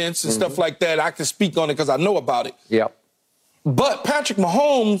incidents and stuff like that. I can speak on it because I know about it. Yep. But Patrick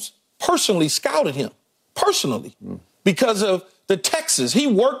Mahomes personally scouted him, because of the Texans. He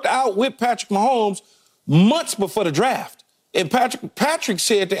worked out with Patrick Mahomes months before the draft. And Patrick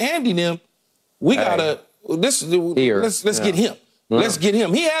said to Andy and them, let's get him. Let's get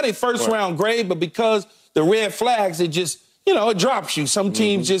him. He had a first-round grade, but because the red flags, it just, it drops you. Some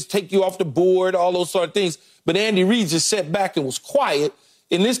teams just take you off the board, all those sort of things. But Andy Reid just sat back and was quiet.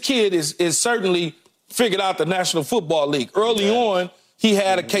 And this kid is certainly figured out the National Football League. Early on, he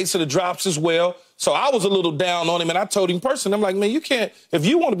had a case of the drops as well. So I was a little down on him, and I told him personally, I'm like, man, you can't, if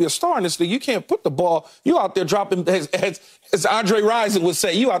you want to be a star in this league, you can't put the ball, you out there dropping, as Andre Rison would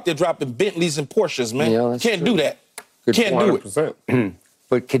say, you out there dropping Bentleys and Porsches, man. Yeah, can't true. do that. Good Can't 100%. do it.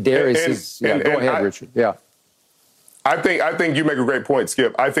 But Kadarius is, go ahead, Richard. Yeah. I think you make a great point,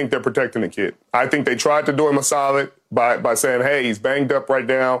 Skip. I think they're protecting the kid. I think they tried to do him a solid by saying, hey, he's banged up right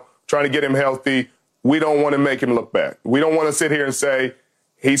now, trying to get him healthy. We don't want to make him look bad. We don't want to sit here and say,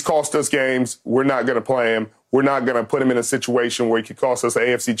 he's cost us games. We're not going to play him. We're not going to put him in a situation where he could cost us an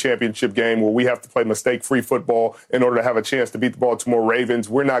AFC championship game where we have to play mistake-free football in order to have a chance to beat the Baltimore Ravens.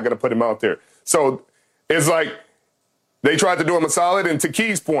 We're not going to put him out there. So it's like they tried to do him a solid. And to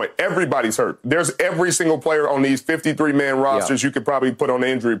Key's point, everybody's hurt. There's every single player on these 53-man rosters you could probably put on the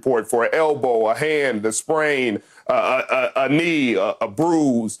injury report for an elbow, a hand, a sprain, a knee, a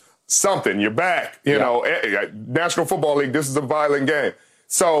bruise, something, your back. You know, National Football League, this is a violent game.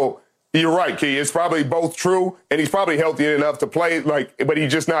 So you're right, Key. It's probably both true, and he's probably healthy enough to play, but he's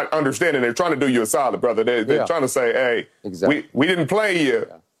just not understanding. They're trying to do you a solid, brother. They're trying to say, hey, we didn't play you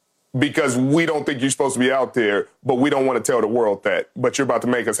because we don't think you're supposed to be out there, but we don't want to tell the world that. But you're about to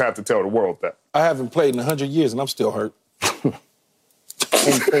make us have to tell the world that. I haven't played in 100 years, and I'm still hurt.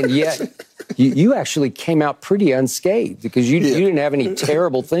 and yet, you actually came out pretty unscathed because you didn't have any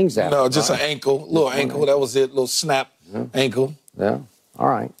terrible things happen. No, just an ankle, little ankle. That was it, little snap ankle. Yeah. All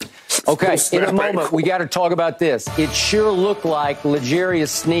right. Okay, in a moment, we got to talk about this. It sure looked like L'Jarius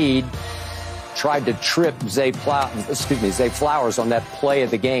Sneed tried to trip Zay Flowers on that play of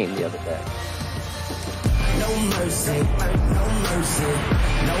the game the other day. No mercy, no mercy,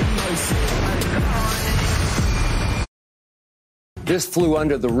 no mercy. This flew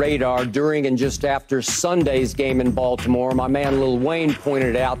under the radar during and just after Sunday's game in Baltimore. My man Lil Wayne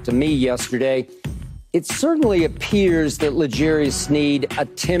pointed it out to me yesterday. It certainly appears that L'Jarius Sneed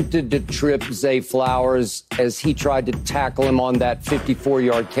attempted to trip Zay Flowers as he tried to tackle him on that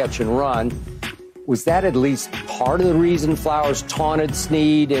 54-yard catch and run. Was that at least part of the reason Flowers taunted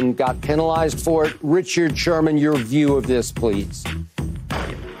Sneed and got penalized for it? Richard Sherman, your view of this, please.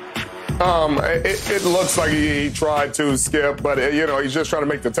 It looks like he tried to, Skip, but, he's just trying to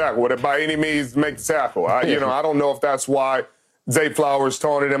make the tackle. Would it by any means make the tackle? I don't know if that's why Zay Flowers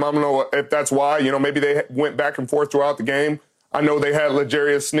taunted him. I don't know if that's why. Maybe they went back and forth throughout the game. I know they had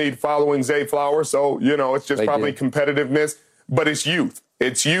L'Jarius Sneed following Zay Flowers, so, it's just probably competitiveness. But it's youth.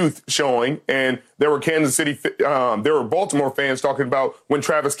 It's youth showing. And there were there were Baltimore fans talking about when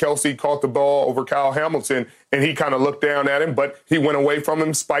Travis Kelce caught the ball over Kyle Hamilton, and he kind of looked down at him, but he went away from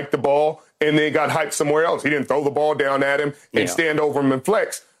him, spiked the ball, and then got hyped somewhere else. He didn't throw the ball down at him and stand over him and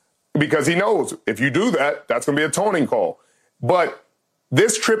flex because he knows if you do that, that's going to be a taunting call. But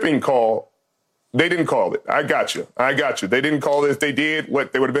this tripping call, they didn't call it. I got you. They didn't call it. If they did,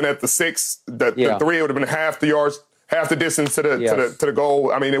 they would have been at the 6, the 3, it would have been half the yards, half the distance to the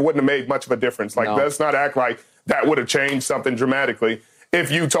goal. I mean, it wouldn't have made much of a difference. Let's not act like that would have changed something dramatically. If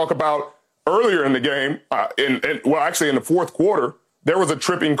you talk about earlier in the game, actually in the fourth quarter, there was a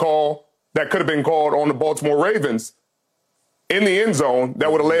tripping call that could have been called on the Baltimore Ravens in the end zone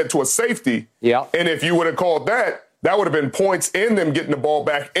that would have led to a safety. Yeah. And if you would have called that would have been points in them getting the ball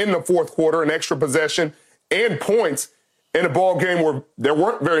back in the fourth quarter, an extra possession, and points in a ball game where there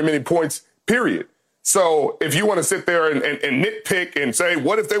weren't very many points, period. So if you want to sit there and nitpick and say,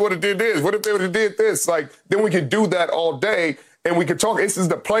 what if they would have did this? What if they would have did this? Then we could do that all day, and we could talk. This is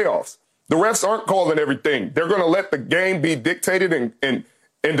the playoffs. The refs aren't calling everything. They're going to let the game be dictated and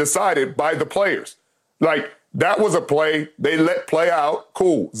decided by the players. That was a play. They let play out.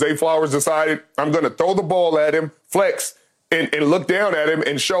 Cool. Zay Flowers decided, I'm going to throw the ball at him, flex, and look down at him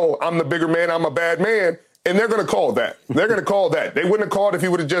and show I'm the bigger man, I'm a bad man. And they're going to call that. They're going to call that. They wouldn't have called if he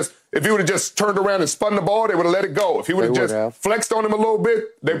would have just turned around and spun the ball, they would have let it go. If he would have just flexed on him a little bit,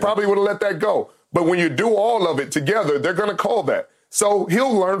 they probably would have let that go. But when you do all of it together, they're going to call that. So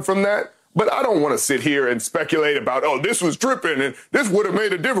he'll learn from that. But I don't want to sit here and speculate about, this was tripping and this would have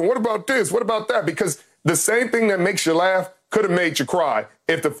made a difference. What about this? What about that? Because the same thing that makes you laugh could have made you cry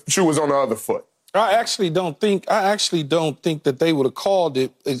if the shoe was on the other foot. I actually don't think that they would have called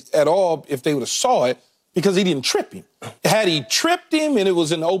it at all if they would have saw it because he didn't trip him. Had he tripped him and it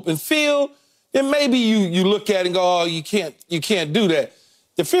was in the open field, then maybe you look at it and go, you can't do that.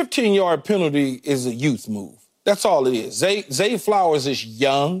 The 15-yard penalty is a youth move. That's all it is. Zay Flowers is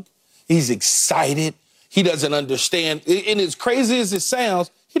young. He's excited. He doesn't understand. And as crazy as it sounds,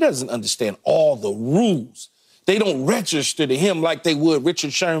 he doesn't understand all the rules. They don't register to him like they would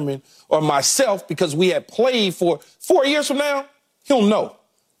Richard Sherman or myself because we had played for 4 years from now. He'll know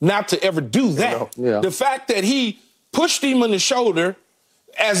not to ever do that. Yeah. The fact that he pushed him on the shoulder,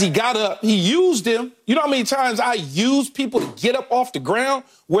 as he got up, he used him. You know how many times I used people to get up off the ground,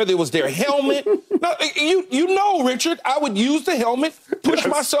 whether it was their helmet? No, you know, Richard, I would use the helmet, push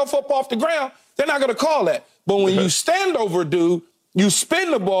myself up off the ground. They're not going to call that. But when you stand over a dude, you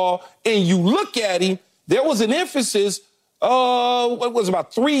spin the ball, and you look at him, there was an emphasis, what was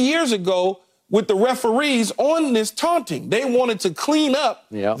about 3 years ago, with the referees on this taunting. They wanted to clean up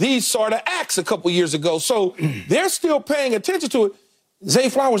these sort of acts a couple years ago. So they're still paying attention to it. Zay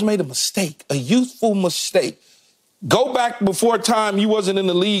Flowers made a mistake, a youthful mistake. Go back before time, you wasn't in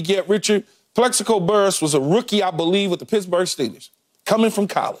the league yet, Richard. Plexico Burress was a rookie, I believe, with the Pittsburgh Steelers, coming from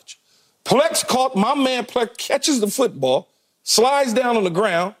college. My man Plex catches the football, slides down on the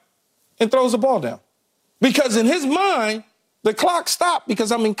ground, and throws the ball down. Because in his mind, the clock stopped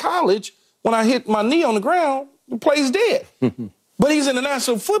because I'm in college. When I hit my knee on the ground, the play's dead. But he's in the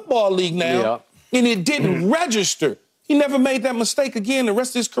National Football League now, and it didn't register. He never made that mistake again the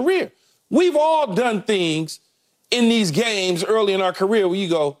rest of his career. We've all done things in these games early in our career where you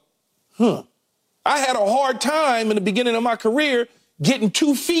go, I had a hard time in the beginning of my career getting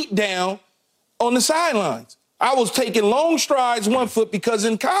 2 feet down on the sidelines. I was taking long strides 1 foot because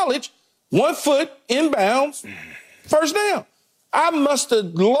in college, 1 foot inbounds, first down. I must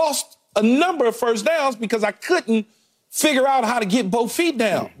have lost a number of first downs because I couldn't figure out how to get both feet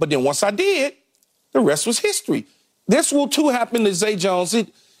down. But then once I did, the rest was history. This will, too, happen to Zay Jones.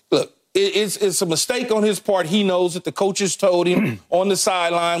 It's a mistake on his part. He knows that the coaches told him on the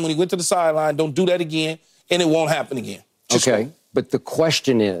sideline, when he went to the sideline, don't do that again, and it won't happen again. But the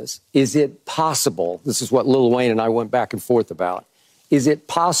question is it possible, this is what Lil Wayne and I went back and forth about, is it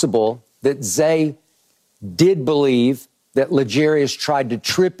possible that Zay did believe that L'Jarius tried to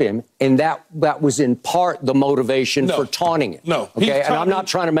trip him, and that was in part the motivation for taunting him? No. Okay, and I'm not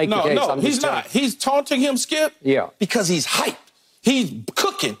trying to make the case. No, he's not. He's taunting him, Skip, because he's hyped. He's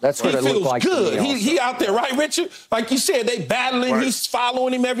cooking. That's what it looked like. He feels good. He out there, right, Richard? Like you said, they battling. Right. He's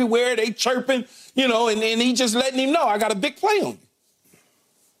following him everywhere. They chirping, and he just letting him know, I got a big play on you.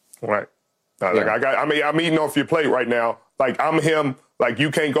 Right. I'm eating off your plate right now. Like, I'm him. Like,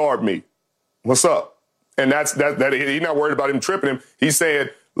 you can't guard me. What's up? And that's he's not worried about him tripping him. He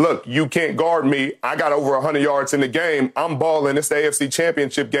said, look, you can't guard me. I got over 100 yards in the game. I'm balling. It's the AFC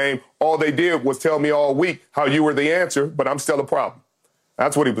Championship game. All they did was tell me all week how you were the answer, but I'm still a problem.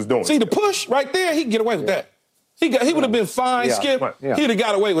 That's what he was doing. See, the push right there, he can get away with that. He would have been fine, Skip. He'd have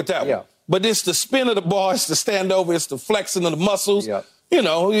got away with that one. But it's the spin of the ball, it's the stand over, it's the flexing of the muscles.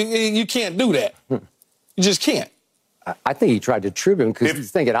 You can't do that. You just can't. I think he tried to trip him because he's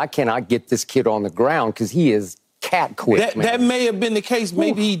thinking, I cannot get this kid on the ground because he is cat quick. That may have been the case.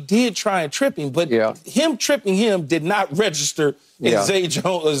 Maybe he did try and trip him, but him tripping him did not register in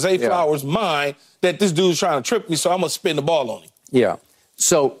Zay Flowers' mind that this dude's trying to trip me, so I'm going to spin the ball on him. Yeah.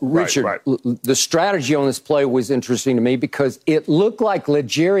 So, Richard, the strategy on this play was interesting to me because it looked like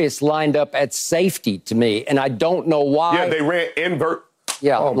L'Jarius lined up at safety to me, and I don't know why. Yeah, they ran invert.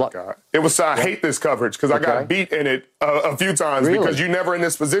 Yeah. Oh, my God. It was, I hate this coverage because I got beat in it a few times because you're never in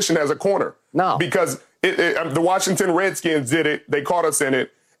this position as a corner. No. Because the Washington Redskins did it. They caught us in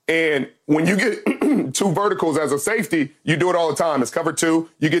it. And when you get 2 verticals as a safety, you do it all the time. It's cover 2.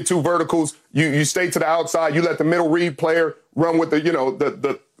 You get 2 verticals. You stay to the outside. You let the middle read player run with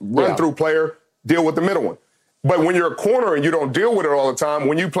the run-through player deal with the middle one. But when you're a corner and you don't deal with it all the time,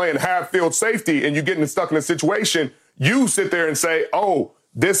 when you play in half-field safety and you're getting stuck in a situation, you sit there and say, oh,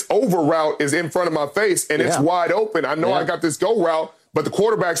 this over route is in front of my face and it's wide open. I know I got this go route, but the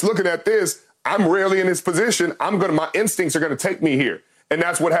quarterback's looking at this. I'm rarely in this position. My instincts are going to take me here. And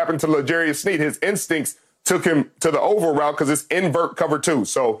that's what happened to L'Jarius Sneed. His instincts took him to the over route because it's invert cover 2.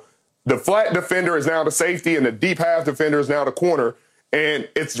 So the flat defender is now the safety and the deep half defender is now the corner. And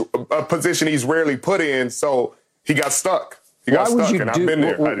it's a position he's rarely put in. So he got stuck. And I've been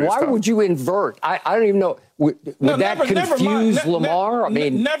there. Why would you invert? I don't even know. Would that confuse Lamar?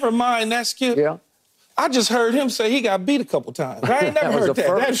 Never mind that, Skip. Yeah. I just heard him say he got beat a couple times. I ain't never heard that.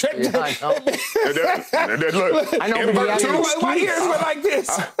 I know, but he had an excuse. My ears went like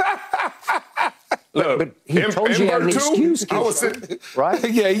this. Look, but he told you he had an excuse.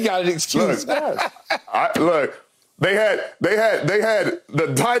 Right? Yeah, he got an excuse. Look. They had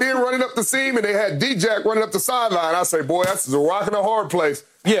the tight end running up the seam, and they had D-Jack running up the sideline. I say, boy, that's a rock and a hard place.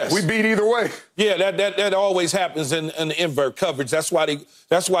 Yes, we beat either way. Yeah, that always happens in the invert coverage. That's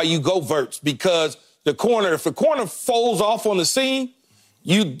why you go verts, because if the corner folds off on the seam,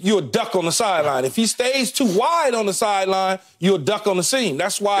 you'll duck on the sideline. If he stays too wide on the sideline, you'll duck on the seam.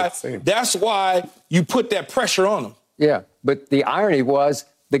 That's why you put that pressure on him. Yeah, but the irony was,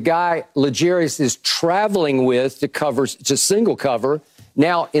 the guy L'Jarius is traveling with to single cover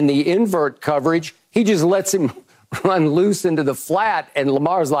Now, in the invert coverage, he just lets him run loose into the flat, and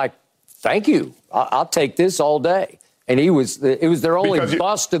Lamar's like, thank you. I'll take this all day. And it was their only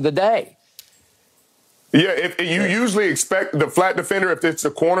bust of the day. Yeah, if you usually expect the flat defender, if it's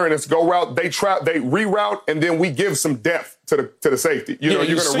a corner and it's go route, they reroute, and then we give some depth to the safety. You're going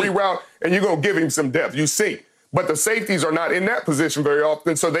to reroute, and you're going to give him some depth. You sink. But the safeties are not in that position very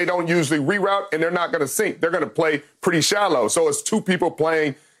often, so they don't usually reroute, and they're not going to sink. They're going to play pretty shallow. So it's two people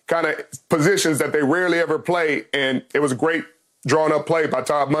playing kind of positions that they rarely ever play, and it was a great drawn-up play by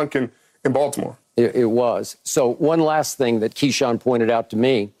Todd Monken in Baltimore. It was. So one last thing that Keyshawn pointed out to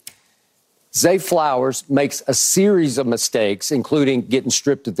me. Zay Flowers makes a series of mistakes, including getting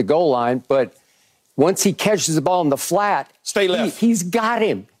stripped at the goal line. But once he catches the ball in the flat, stay left. He's got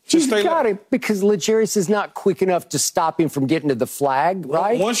him. He's got him because Legarius is not quick enough to stop him from getting to the flag,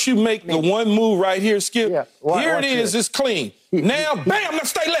 right? Once you make the one move right here, Skip, here it is. It's clean. Now, bam, now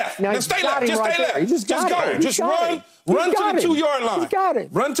stay left. Now stay left. Just stay left. Just go. Just run. Run to the 2-yard line. He got it.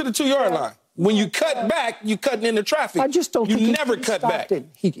 Run to the 2-yard line. When you cut back, you're cutting into traffic. I just don't think you never cut back.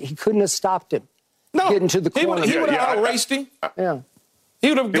 He couldn't have stopped him. No, getting to the corner. He would have outraced him. Yeah, he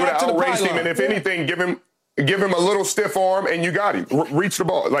would have got to the outraced him, and if anything, give him a little stiff arm, and you got him. Reach the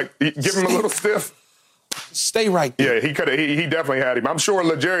ball, give him a little stiff. Stay right there. Yeah, he could have. He definitely had him. I'm sure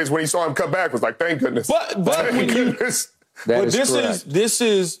Legarius, when he saw him cut back, was like, "Thank goodness." But thank goodness. This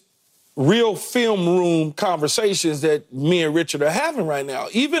is real film room conversations that me and Richard are having right now.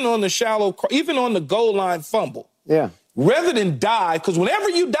 Even on the goal line fumble. Yeah. Rather than dive, because whenever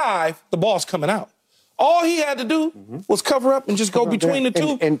you dive, the ball's coming out. All he had to do was cover up and just go between the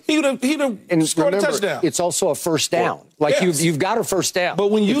two. And he'd have scored a touchdown. It's also a first down. You've got a first down.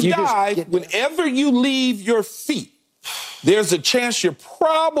 But when you dive, whenever you leave your feet, there's a chance you're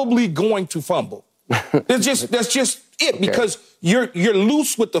probably going to fumble. That's just it, because you're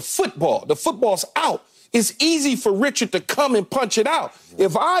loose with the football. The football's out. It's easy for Richard to come and punch it out.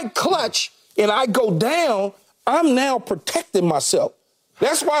 If I clutch and I go down, I'm now protecting myself.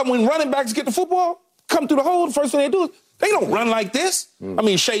 That's why when running backs get the football, come through the hole, the first thing they do is they don't run like this. I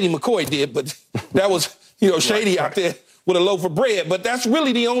mean, Shady McCoy did, but that was, Shady out there with a loaf of bread. But that's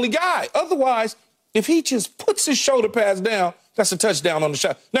really the only guy. Otherwise, if he just puts his shoulder pads down, that's a touchdown on the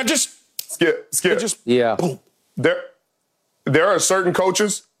shot. Now just Skip. Boom. There are certain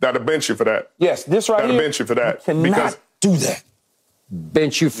coaches that'll bench you for that. Yes, this right that'll here. bench you for that. You cannot do that.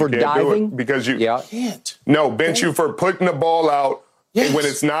 Bench you for diving? Because you can't. No, bench you for putting the ball out when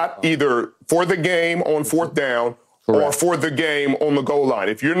it's not either for the game on fourth down or for the game on the goal line.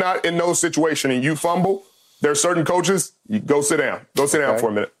 If you're not in those situations and you fumble, there are certain coaches, you go sit down. Go sit down for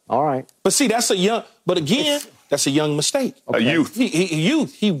a minute. All right. But see, that's a young mistake. A youth.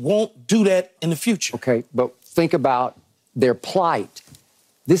 He won't do that in the future. Okay, but think about their plight.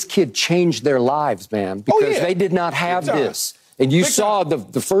 This kid changed their lives, man, because they did not have this. And you saw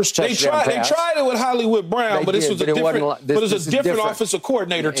the first touchdown pass. They tried it with Hollywood Brown, but this was a different offensive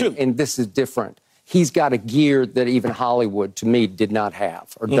coordinator, too. And this is different. He's got a gear that even Hollywood, to me, did not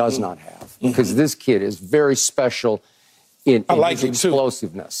have or does not have. Because this kid is very special in his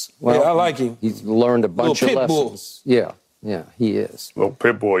explosiveness. Well, I like him. He's learned a bunch of lessons. Yeah, he is. Little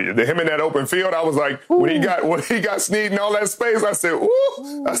pit bull. Him in that open field, I was like, when he got Snead in all that space, I said,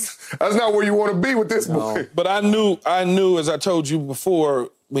 ooh, that's not where you want to be with this boy. But I knew, as I told you before,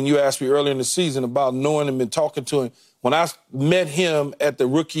 when you asked me earlier in the season about knowing him and talking to him, when I met him at the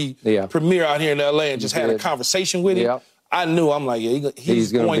rookie premiere out here in L.A. and just had a conversation with him, I knew, I'm like,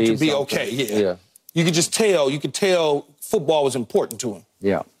 he's going to be okay. Yeah. You could just tell. You could tell football was important to him.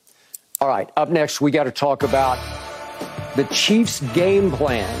 Yeah. All right, up next, we got to talk about the Chiefs' game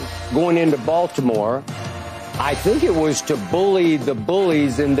plan going into Baltimore. I think it was to bully the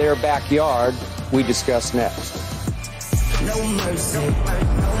bullies in their backyard. We discuss next. No mercy, no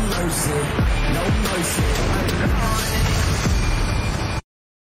mercy, no mercy.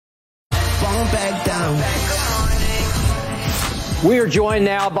 Fall back down. We are joined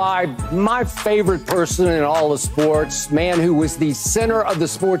now by my favorite person in all of sports, man who was the center of the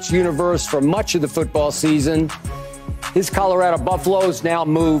sports universe for much of the football season. His Colorado Buffaloes now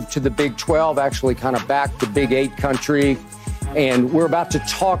moved to the Big 12, actually kind of back to Big 8 country. And we're about to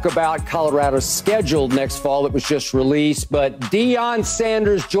talk about Colorado's schedule next fall. It was just released. But Deion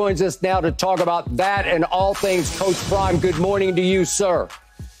Sanders joins us now to talk about that and all things Coach Prime. Good morning to you, sir.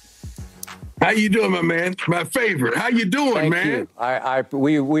 How you doing, my man? My favorite. How you doing, man?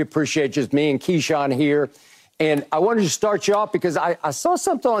 We appreciate just me and Keyshawn here. And I wanted to start you off because I saw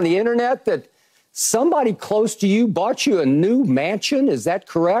something on the internet that somebody close to you bought you a new mansion. Is that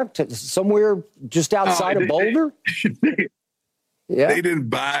correct? Somewhere just outside of Boulder? They didn't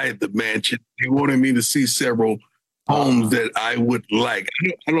buy the mansion. They wanted me to see several homes that I would like.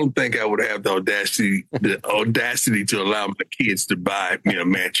 I don't think I would have the audacity to allow my kids to buy me a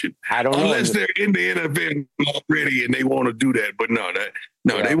mansion. I don't know. Unless they're in the NFL already and they want to do that. But no,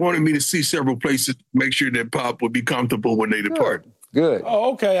 they wanted me to see several places, make sure that Pop would be comfortable when they depart. Good.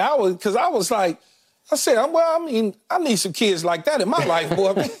 Oh, okay. I was like, I said, well, I mean, I need some kids like that in my life,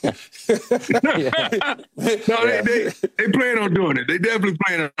 boy. No, they plan on doing it. They definitely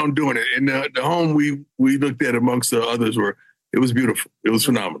plan on doing it. And the home we looked at amongst the others it was beautiful. It was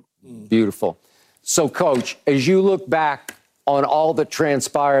phenomenal. Beautiful. So, Coach, as you look back on all that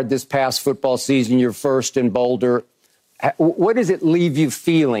transpired this past football season, your first in Boulder, what does it leave you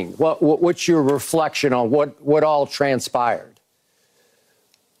feeling? What's your reflection on what all transpired?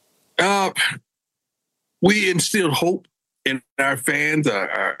 We instilled hope in our fans,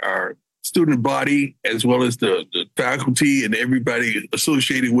 our student body, as well as the faculty and everybody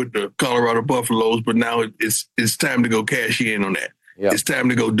associated with the Colorado Buffaloes. But now it's time to go cash in on that. Yep. It's time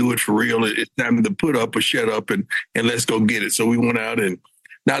to go do it for real. It's time to put up or shut up and let's go get it. So we went out and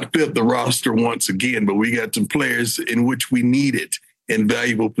not filled the roster once again, but we got some players in which we needed in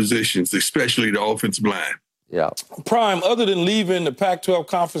valuable positions, especially the offensive line. Yeah. Prime, other than leaving the Pac-12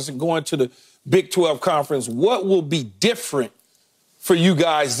 conference and going to the Big 12 conference, what will be different for you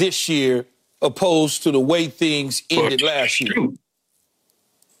guys this year opposed to the way things ended last year?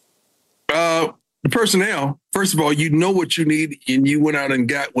 The personnel, first of all, you know what you need, and you went out and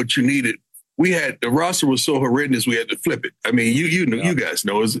got what you needed. The roster was so horrendous, we had to flip it. I mean, you know, you guys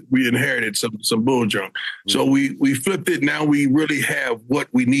know, we inherited some bull junk. So we flipped it. Now we really have what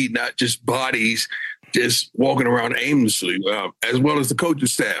we need, not just bodies just walking around aimlessly, as well as the coaching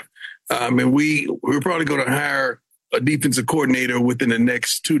staff. And we're probably going to hire a defensive coordinator within the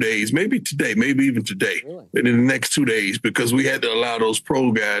next 2 days, maybe today, maybe even today, in the next 2 days, because we had to allow those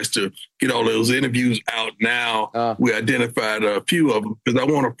pro guys to get all those interviews out now. We identified a few of them because I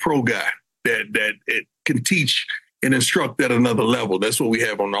want a pro guy that it can teach and instruct at another level. That's what we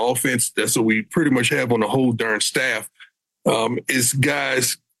have on the offense. That's what we pretty much have on the whole darn staff, is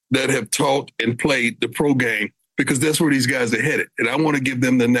guys that have taught and played the pro game, because that's where these guys are headed. And I want to give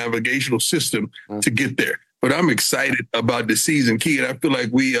them the navigational system to get there. But I'm excited about the season, Key, and I feel like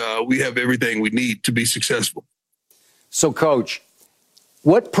we have everything we need to be successful. So, Coach,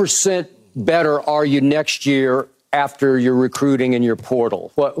 what % better are you next year after your recruiting and your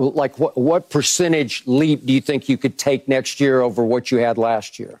portal? What percentage leap do you think you could take next year over what you had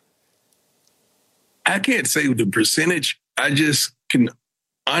last year? I can't say the percentage. I just can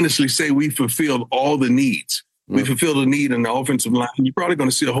honestly say we fulfilled all the needs. We fulfilled the need in the offensive line. You're probably going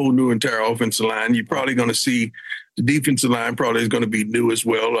to see a whole new entire offensive line. You're probably going to see the defensive line probably is going to be new as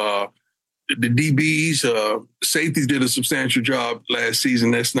well. The DBs, safeties did a substantial job last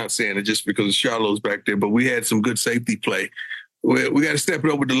season. That's not saying it just because Shiloh's back there, but we had some good safety play. We got to step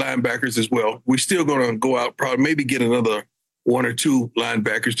it up with the linebackers as well. We're still going to go out, probably maybe get another 1 or 2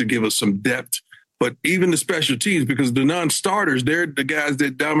 linebackers to give us some depth. But even the special teams, because the non-starters, they're the guys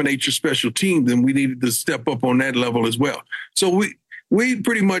that dominate your special teams, and we needed to step up on that level as well. So we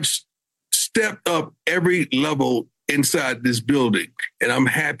pretty much stepped up every level inside this building, and I'm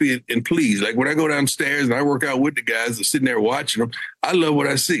happy and pleased. Like when I go downstairs and I work out with the guys and sitting there watching them, I love what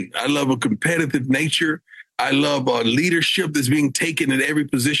I see. I love a competitive nature. I love leadership that's being taken at every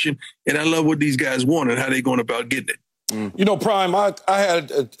position, and I love what these guys want and how they're going about getting it. You know, Prime, I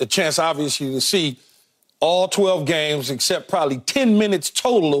had a chance, obviously, to see all 12 games except probably 10 minutes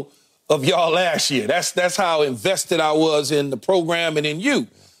total of y'all last year. That's how invested I was in the program and in you.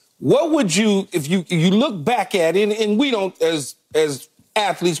 What would you, if you look back at it, and we don't, as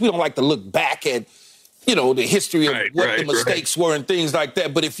athletes, we don't like to look back at, you know, the history of what the mistakes were and things like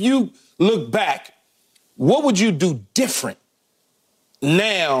that. But if you look back, what would you do different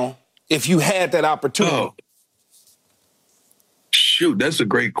now if you had that opportunity? Oh. Shoot, that's a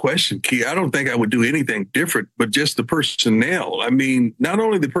great question, Key. I don't think I would do anything different, but just the personnel. I mean, not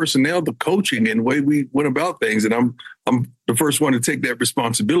only the personnel, the coaching and the way we went about things, and I'm the first one to take that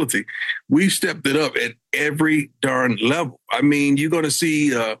responsibility. We stepped it up at every darn level. I mean, you're going to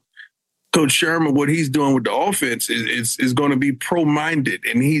see Coach Sherman, what he's doing with the offense is going to be pro-minded,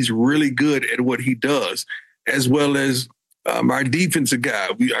 and he's really good at what he does, as well as our defensive guy.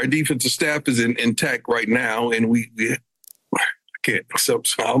 Our defensive staff is intact right now, and we can't. So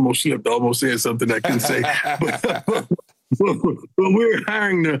I almost slipped. I almost said something I couldn't say. But we're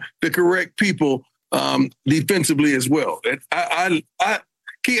hiring the correct people defensively as well. And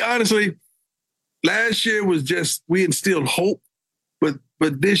Key, honestly, last year was just we instilled hope, but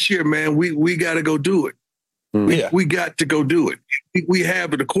this year, man, we got to go do it. We got to go do it. We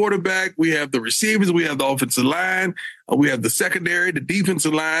have the quarterback, we have the receivers, we have the offensive line, we have the secondary, the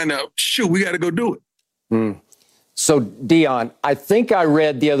defensive line. We got to go do it. So, Deion, I think I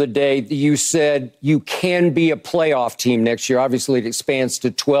read the other day that you said you can be a playoff team next year. Obviously, it expands to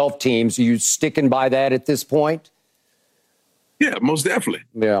 12 teams. Are you sticking by that at this point? Yeah, most definitely.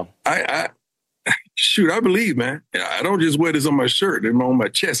 Yeah. I believe, man. I don't just wear this on my shirt and on my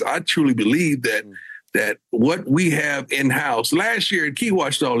chest. I truly believe that what we have in-house. Last year, and Key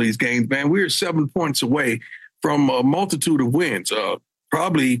watched all these games, man, we were 7 points away from a multitude of wins,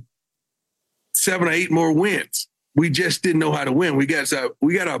 probably 7 or 8 more wins. We just didn't know how to win. We got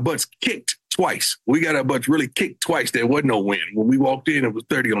our butts kicked twice. We got our butts really kicked twice. There was no win. When we walked in, it was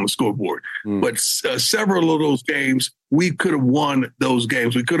 30 on the scoreboard. But several of those games, we could have won those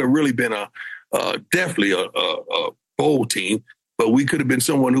games. We could have really been definitely a bowl team, but we could have been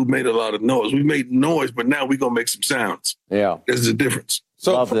someone who made a lot of noise. We made noise, but now we're going to make some sounds. Yeah. There's a difference.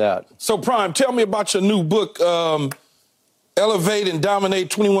 Love that. So, Prime, tell me about your new book, Elevate and Dominate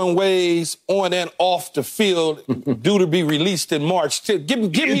 21 Ways on and off the field, due to be released in March. Give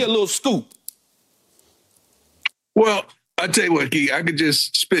me a little scoop. Well, I tell you what, Key, I could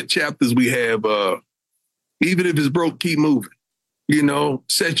just spit chapters we have. Even if it's broke, keep moving. You know,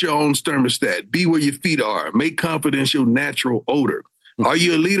 set your own thermostat. Be where your feet are. Make confidence your natural odor. Are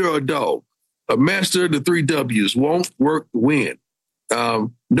you a leader or a dog? A master of the 3 W's. Won't work, win.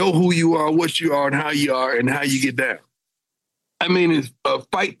 Know who you are, what you are, and how you get down. I mean, it's a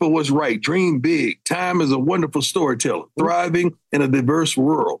fight for what's right. Dream big. Time is a wonderful storyteller. Thriving in a diverse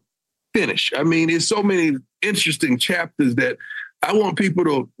world. Finish. I mean, it's so many interesting chapters that I want people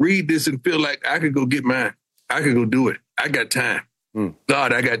to read this and feel like I could go get mine. I could go do it. I got time.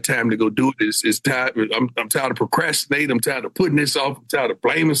 God, I got time to go do it. It's time. I'm tired of procrastinating. I'm tired of putting this off. I'm tired of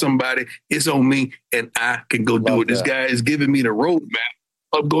blaming somebody. It's on me, and I can go do it. This guy is giving me the roadmap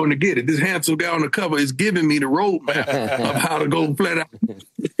of going to get it. This handsome guy on the cover is giving me the roadmap of how to go flat out.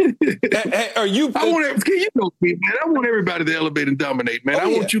 Hey, are you? I want everybody to elevate and dominate, man. I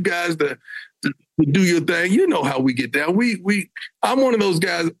want you guys to do your thing. You know how we get down. I'm one of those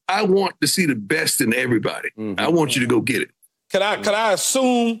guys. I want to see the best in everybody. I want you to go get it. Could I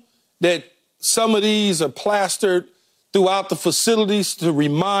assume that some of these are plastered throughout the facilities to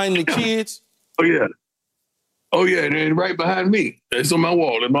remind the kids? Oh, yeah, and right behind me. It's on my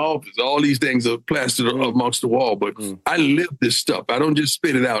wall in my office. All these things are plastered amongst the wall, but I live this stuff. I don't just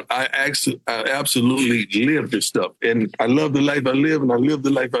spit it out. I absolutely live this stuff. And I love the life I live, and I live the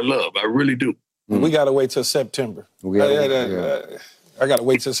life I love. I really do. We got to wait till September. I got to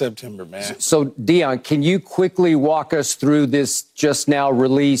wait till September, man. So, Deion, can you quickly walk us through this just now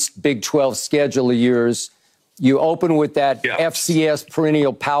released Big 12 schedule of yours? You open with that FCS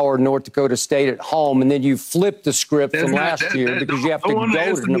perennial power, North Dakota State at home, and then you flip the script from last year because you have to go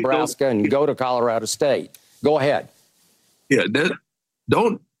to Nebraska and go to Colorado State. Go ahead. Yeah,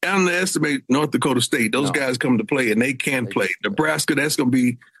 don't underestimate North Dakota State. Those guys come to play, and they can play. Nebraska, that's going to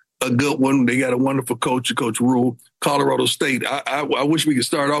be a good one. They got a wonderful coach, Coach Rule. Colorado State, I wish we could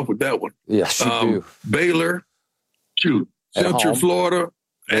start off with that one. Yes, you do. Baylor, Central Florida.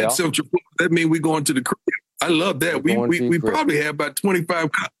 At Central Florida, that means we're going to the crib. I love that. We probably have about 25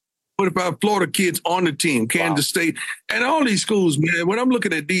 Florida kids on the team, Kansas State, and all these schools, man. When I'm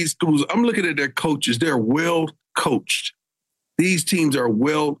looking at these schools, I'm looking at their coaches. They're well coached. These teams are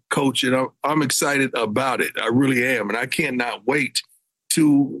well coached, and I'm excited about it. I really am, and I cannot wait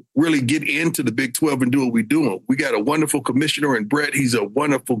to really get into the Big 12 and do what we're doing. We got a wonderful commissioner in Brett. He's a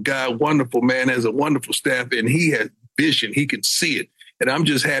wonderful guy, wonderful man, has a wonderful staff, and he has vision. He can see it, and I'm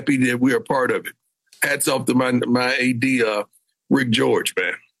just happy that we're a part of it. Hats off to my AD, Rick George,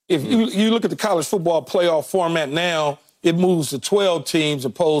 man. If you look at the college football playoff format now, it moves to 12 teams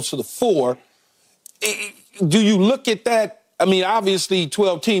opposed to the 4. Do you look at that? I mean, obviously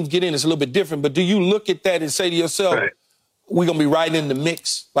 12 teams get in, it's a little bit different, but do you look at that and say to yourself, we're going to be right in the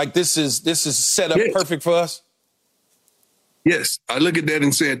mix? Like this is set up perfect for us? Yes, I look at that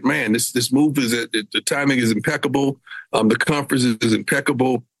and said, man, this move the timing is impeccable. The conference is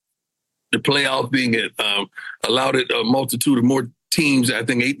impeccable. The playoff being allowed a multitude of more teams, I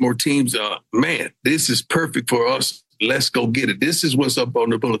think 8 more teams. Man, this is perfect for us. Let's go get it. This is what's up on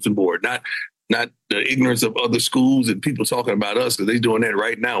the bulletin board, not the ignorance of other schools and people talking about us because they're doing that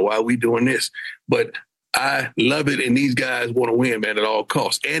right now. Why are we doing this? But I love it, and these guys want to win, man, at all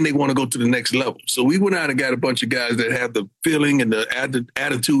costs, and they want to go to the next level. So we went out and got a bunch of guys that have the feeling and the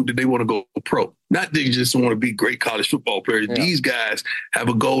attitude that they want to go pro. Not they just want to be great college football players. Yeah. These guys have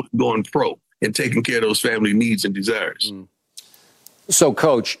a goal of going pro and taking care of those family needs and desires. So,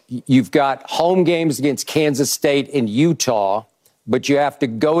 Coach, you've got home games against Kansas State and Utah, but you have to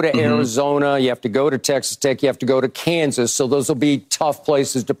go to Arizona, you have to go to Texas Tech, you have to go to Kansas. So those will be tough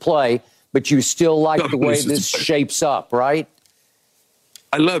places to play, but you still like the way this shapes up, right?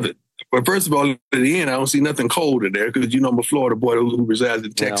 I love it. But first of all, at the end, I don't see nothing cold in there because, I'm a Florida boy who resides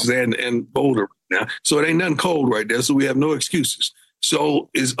in Texas and Boulder now. So it ain't nothing cold right there. So we have no excuses. So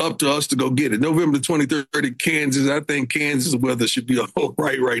it's up to us to go get it. November the 23rd in Kansas. I think Kansas weather should be all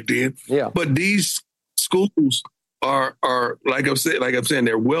right then. Yeah. But these schools are like I'm saying,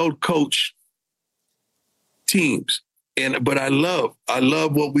 they're well-coached teams. But I love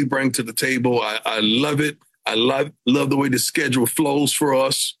what we bring to the table. I love it. I love the way the schedule flows for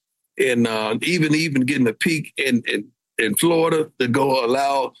us. And even getting a peak in Florida to go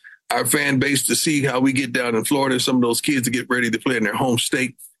allow our fan base to see how we get down in Florida, some of those kids to get ready to play in their home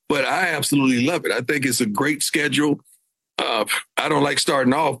state. But I absolutely love it. I think it's a great schedule. I don't like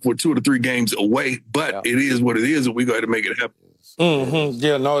starting off with 2 to 3 games away, but it is what it is, and we got to make it happen. Mm-hmm.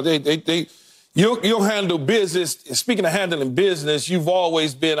 Yeah, no, you'll handle business. Speaking of handling business, you've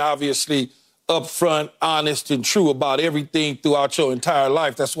always been obviously upfront, honest, and true about everything throughout your entire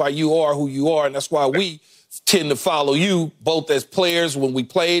life. That's why you are who you are, and that's why we tend to follow you, both as players when we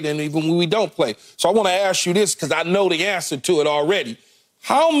played and even when we don't play. So I want to ask you this because I know the answer to it already.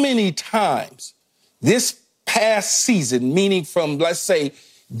 How many times this past season, meaning from, let's say,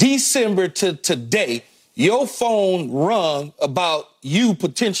 December to today, your phone rung about you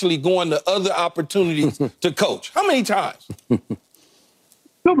potentially going to other opportunities to coach? How many times?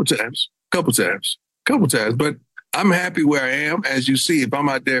 Couple times. But I'm happy where I am. As you see, if I'm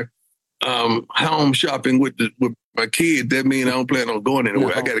out there home shopping with my kid, that means I don't plan on going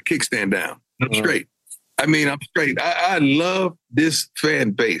anywhere. No. I got a kickstand down. I'm straight. I'm straight. I love this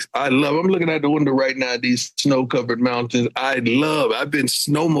fan base. I'm looking out the window right now at these snow-covered mountains. I've been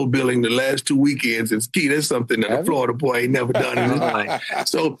snowmobiling the last 2 weekends. It's key. That's something that a Florida boy ain't never done in his life.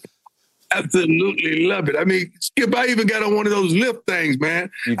 So absolutely love it. Skip, I even got on one of those lift things,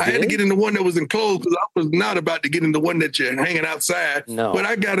 man. I had to get in the one that was enclosed because I was not about to get in the one that you're hanging outside. No. But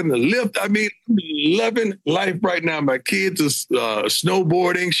I got in the lift. I'm loving life right now. My kids are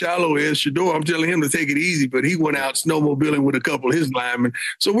snowboarding. Shallow is Shador. I'm telling him to take it easy, but he went out snowmobiling with a couple of his linemen.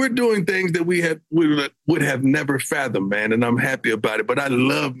 So we're doing things that we would have never fathomed, man, and I'm happy about it. But I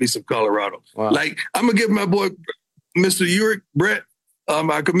love me some Colorado. Wow. Like, I'm going to give my boy, Mr. Urick, Brett,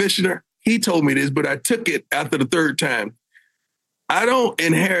 my commissioner, he told me this, but I took it after the 3rd time. I don't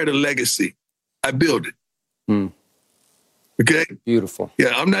inherit a legacy. I build it. Okay? Beautiful. Yeah,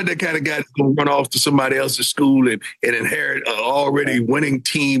 I'm not that kind of guy that's going to run off to somebody else's school and inherit an already winning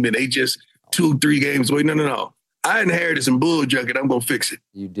team and they just 2-3 games away. No. I inherited some bull junk and I'm going to fix it.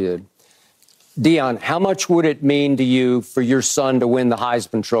 You did. Deion, how much would it mean to you for your son to win the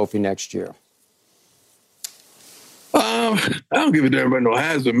Heisman Trophy next year? I don't give a damn about no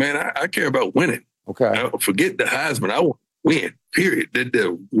Heisman, man. I care about winning. Okay. Forget the Heisman. I want to win, period.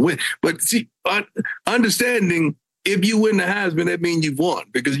 That win. But see, understanding if you win the Heisman, that means you've won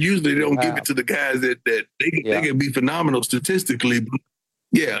because usually they don't give it to the guys that they can be phenomenal statistically. But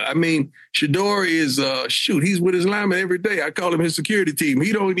yeah, Shador is, he's with his lineman every day. I call him his security team.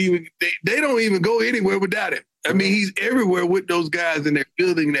 They don't even go anywhere without him. He's everywhere with those guys and they're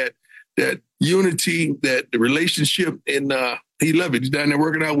building that unity, that the relationship, and he loved it. He's down there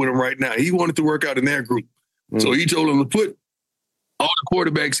working out with them right now. He wanted to work out in their group. So he told them to put all the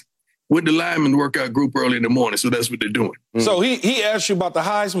quarterbacks with the lineman workout group early in the morning. So that's what they're doing. So he asked you about the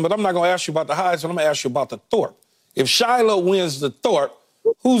Heisman, but I'm not going to ask you about the Heisman. I'm going to ask you about the Thorpe. If Shiloh wins the Thorpe,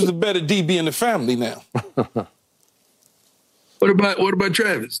 who's the better DB in the family now? What about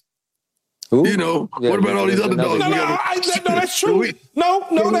Travis? Ooh. What about all these other dogs? No, that's true.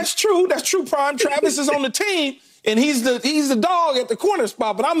 No, that's true. That's true, Prime. Travis is on the team, and he's the dog at the corner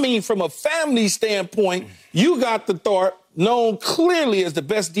spot. But from a family standpoint, you got the Thorpe, known clearly as the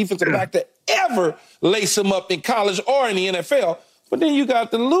best defensive back to ever lace him up in college or in the NFL. But then you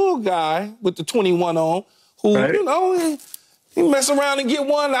got the little guy with the 21 on who, he mess around and get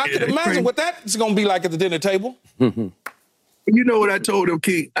one. I can imagine what that's going to be like at the dinner table. You know what I told him,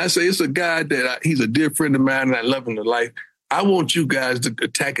 Keith? I say, it's a guy that he's a dear friend of mine and I love him to life. I want you guys to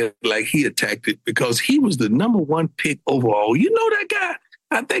attack it like he attacked it because he was the #1 pick overall. You know that guy?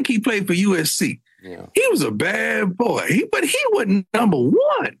 I think he played for USC. Yeah. He was a bad boy, but he wasn't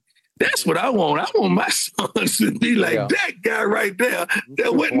 #1. That's what I want. I want my sons to be like that guy right there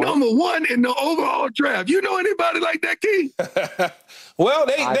that went #1 in the overall draft. You know anybody like that, Keith? Well,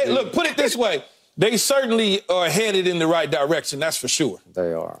 they look, put it this way. They certainly are headed in the right direction, that's for sure.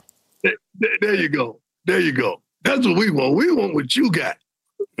 They are. There you go. That's what we want. We want what you got.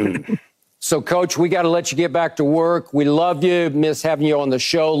 So, Coach, we got to let you get back to work. We love you. Miss having you on the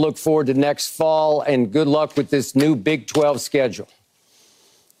show. Look forward to next fall, and good luck with this new Big 12 schedule.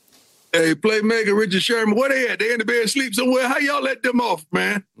 Hey, Playmaker, Richard Sherman, where they at? They in the bed asleep somewhere? How y'all let them off,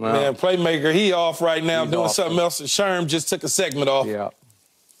 man? Well, man, Playmaker, he off right now doing off. Something else. And Sherm just took a segment off. Yeah.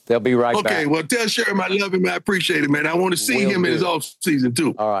 They'll be right back. Okay, well, tell Sherman I love him. I appreciate it, man. I want to see him in his off season,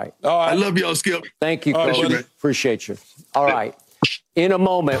 too. All right. I love y'all, Skip. Thank you, All Coach. right, buddy. Appreciate you. All right. In a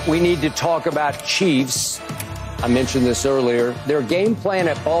moment, we need to talk about Chiefs. I mentioned this earlier. Their game plan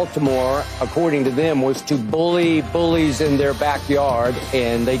at Baltimore, according to them, was to bully bullies in their backyard,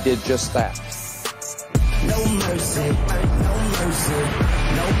 and they did just that. No mercy, no mercy,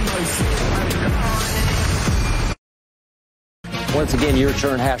 no mercy. Once again, your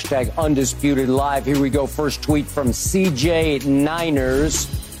turn, hashtag Undisputed Live. Here we go. First tweet from CJ Niners.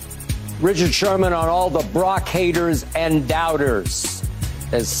 Richard Sherman on all the Brock haters and doubters.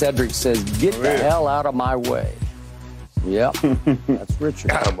 As Cedric says, get the hell out of my way. Yep, that's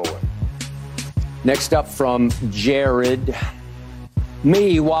Richard. Out of my way. Next up from Jared.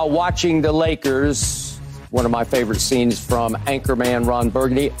 Me, while watching the Lakers, one of my favorite scenes from Anchorman Ron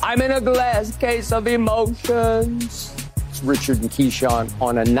Burgundy, I'm in a glass case of emotions. It's Richard and Keyshawn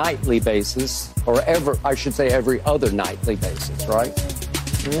on a nightly basis, or every other nightly basis, right?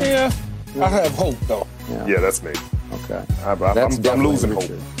 Yeah. I have hope, though. Yeah, that's me. Okay. I'm definitely losing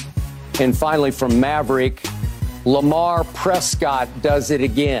Richard. hope. And finally from Maverick, Lamar Prescott does it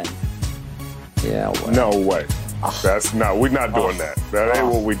again. Yeah, well. No way. We're not doing that. That ain't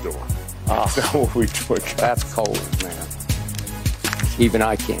what we're doing. That's not what we're doing. That's cold, man. Even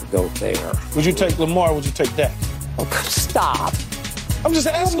I can't go there. Would you take Lamar or would you take Dak? Oh, stop. I'm just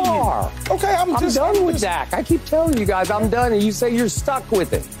asking Lamar. you. Okay, I'm done with Dak. I keep telling you guys I'm done, and you say you're stuck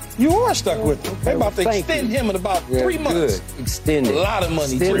with it. You are stuck with him. They're about to Thank extend you. him in about 3 months. Good. Extend it. A lot of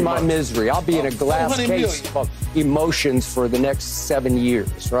money. Extend 3 my months. misery. I'll be in a glass 400 case million. of emotions for the next 7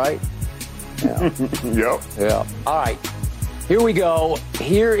 years, right? Yeah. Yep. Yeah. All right. Here we go.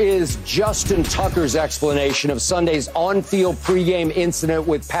 Here is Justin Tucker's explanation of Sunday's on-field pregame incident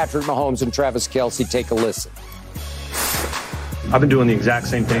with Patrick Mahomes and Travis Kelce. Take a listen. I've been doing the exact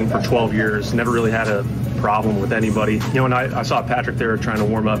same thing for 12 years. Never really had a problem with anybody. You know, and I saw Patrick there trying to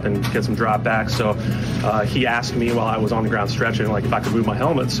warm up and get some drop backs. So he asked me while I was on the ground stretching, like, if I could move my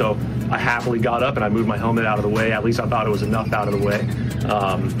helmet. So I happily got up and I moved my helmet out of the way. At least I thought it was enough out of the way.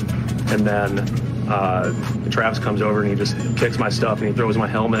 And then Travis comes over and he just kicks my stuff and he throws my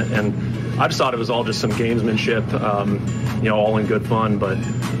helmet. And I just thought it was all just some gamesmanship, you know, all in good fun. But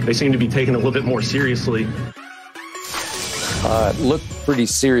they seem to be taking it a little bit more seriously. Looked pretty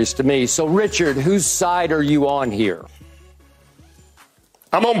serious to me. So, Richard, whose side are you on here?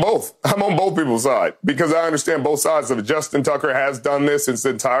 I'm on both. I'm on both people's side because I understand both sides of it. Justin Tucker has done this his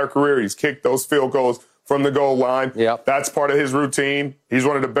entire career. He's kicked those field goals from the goal line. Yep. That's part of his routine. He's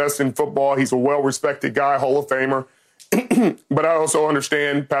one of the best in football. He's a well-respected guy, Hall of Famer. But I also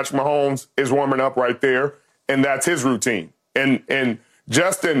understand Patrick Mahomes is warming up right there, and that's his routine. And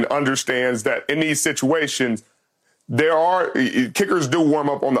Justin understands that in these situations, kickers do warm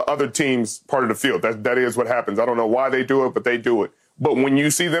up on the other team's part of the field. That is what happens. I don't know why they do it, but they do it. But when you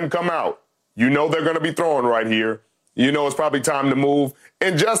see them come out, you know they're going to be throwing right here. You know it's probably time to move.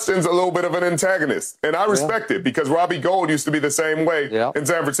 And Justin's a little bit of an antagonist. And I respect it because Robbie Gould used to be the same way in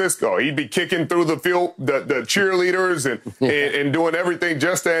San Francisco. He'd be kicking through the field, the cheerleaders and doing everything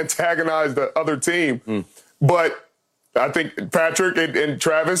just to antagonize the other team. But I think Patrick and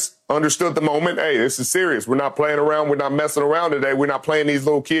Travis understood the moment. Hey, this is serious. We're not playing around. We're not messing around today. We're not playing these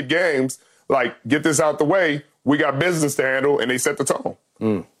little kid games. Like, get this out the way. We got business to handle, and they set the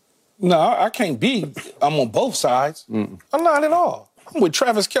tone. No, I can't be. I'm on both sides. I'm not at all. I'm with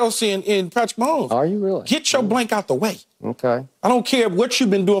Travis Kelce and Patrick Mahomes. Are you really? Get your blank out the way. Okay. I don't care what you've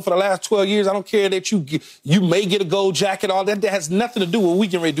been doing for the last 12 years. I don't care that you may get a gold jacket, all that. That has nothing to do with what we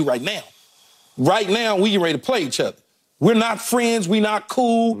getting ready to do right now. Right now, we getting ready to play each other. We're not friends. We're not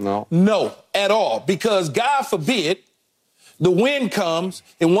cool. No, at all. Because God forbid the wind comes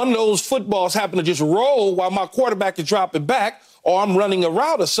and one of those footballs happen to just roll while my quarterback is dropping back or I'm running a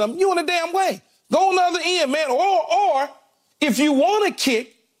route or something. You in a damn way. Go on the other end, man. Or if you want to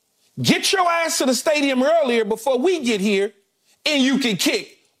kick, get your ass to the stadium earlier before we get here and you can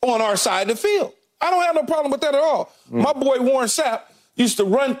kick on our side of the field. I don't have no problem with that at all. My boy Warren Sapp used to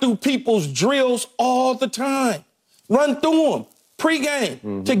run through people's drills all the time. Run through them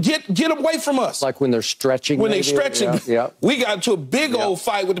pregame to get away from us. Like when they're stretching. When they're stretching. We got into a big old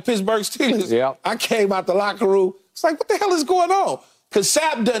fight with the Pittsburgh Steelers. I came out the locker room. It's like, what the hell is going on? because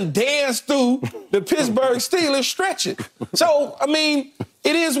Sapp done danced through the Pittsburgh Steelers stretching. So, I mean,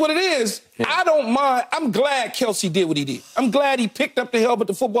 it is what it is. I don't mind. I'm glad Kelsey did what he did. I'm glad he picked up the helmet,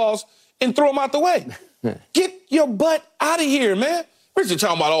 the footballs, and threw them out the way. Get your butt out of here, man. Richard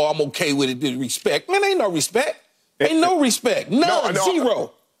talking about, oh, I'm okay with it, respect. Man, ain't no respect. Ain't no respect. None,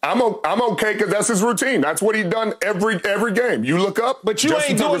 zero. I'm okay because that's his routine. That's what he done every game. You look up, but you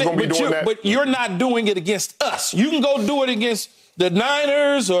ain't doing it. But you're not doing it against us. You can go do it against the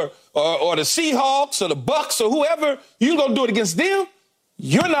Niners or the Seahawks or the Bucks or whoever. You can go do it against them.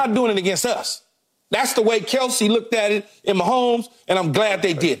 You're not doing it against us. That's the way Kelsey looked at it in Mahomes, and I'm glad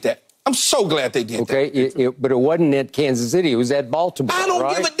they did that. I'm so glad they did that. Okay, but it wasn't at Kansas City. It was at Baltimore. I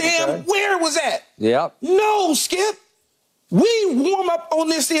don't give a damn where it was at. Yep. No, Skip. We warm up on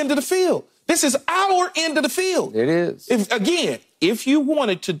this end of the field. This is our end of the field. It is. If you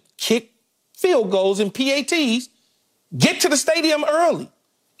wanted to kick field goals and PATs, get to the stadium early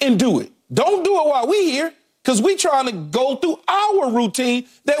and do it. Don't do it while we're here, because we're trying to go through our routine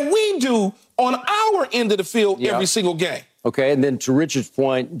that we do on our end of the field every single game. Okay, and then to Richard's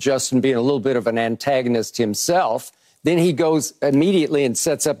point, Justin being a little bit of an antagonist himself, then he goes immediately and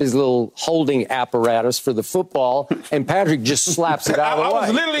sets up his little holding apparatus for the football, and Patrick just slaps it out of the way. I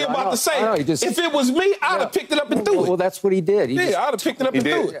was literally about to say, if it was me, I'd have picked it up and threw it. Well, that's what he did. I'd have picked it up and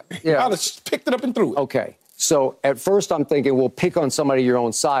threw it. I'd have picked it up and threw it. Okay. So at first I'm thinking, well, pick on somebody your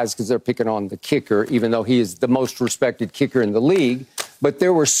own size because they're picking on the kicker, even though he is the most respected kicker in the league. But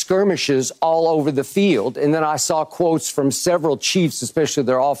there were skirmishes all over the field. And then I saw quotes from several Chiefs, especially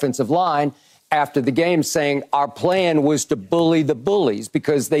their offensive line, after the game saying our plan was to bully the bullies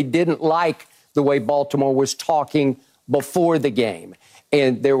because they didn't like the way Baltimore was talking before the game.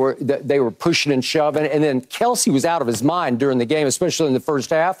 And they were pushing and shoving. And then Kelsey was out of his mind during the game, especially in the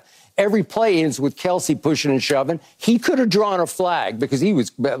first half. Every play ends with Kelsey pushing and shoving. He could have drawn a flag because he was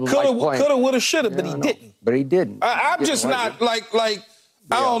could have, would have, should have, but he didn't. But he didn't. I'm just not like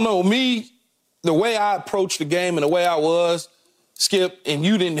I don't know, me, the way I approached the game and the way I was, Skip, and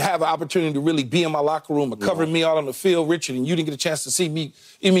you didn't have an opportunity to really be in my locker room or cover me out on the field, Richard, and you didn't get a chance to see me.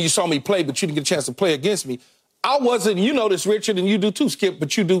 I mean, you saw me play, but you didn't get a chance to play against me. I wasn't, you know this, Richard, and you do too, Skip,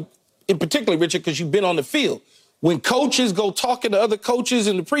 but you do in particular, Richard, because you've been on the field. When coaches go talking to other coaches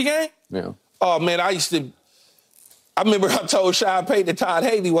in the pregame, oh, man, I remember I told Sean Payton and Todd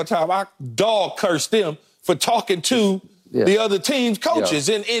Haley one time, I dog cursed them for talking to the other team's coaches.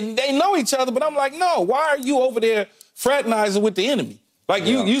 And they know each other, but I'm like, no, why are you over there fraternizing with the enemy? Like,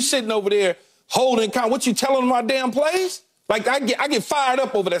 you sitting over there holding count. What, you telling them my damn plays? Like, I get fired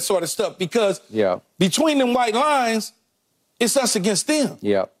up over that sort of stuff because between them white lines, it's us against them.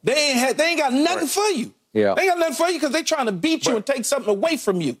 They ain't got nothing for you. They ain't got nothing for you because they're trying to beat you and take something away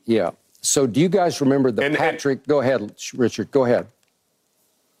from you. So do you guys remember the Patrick? Go ahead, Richard. Go ahead.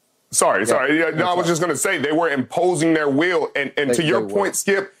 Sorry. No, I was just going to say they were imposing their will. And to your point,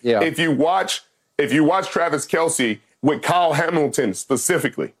 Skip, if you watch Travis Kelsey with Kyle Hamilton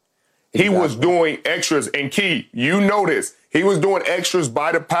specifically, he was doing extras. And Key, you notice he was doing extras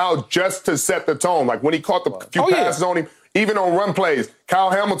by the pound just to set the tone. Like when he caught the few passes on him, even on run plays,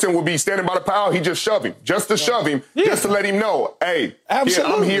 Kyle Hamilton would be standing by the pound. He just shove him, just to shove him, just to let him know, hey, I'm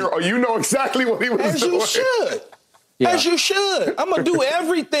here. Or you know exactly what he was doing. As you should. As you should. I'm going to do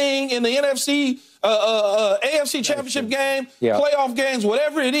everything in the NFC, AFC championship game, playoff games,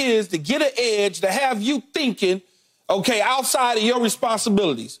 whatever it is, to get an edge, to have you thinking, okay, outside of your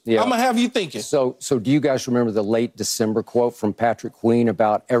responsibilities. I'm going to have you thinking. So do you guys remember the late December quote from Patrick Queen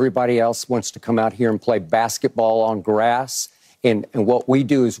about everybody else wants to come out here and play basketball on grass? And what we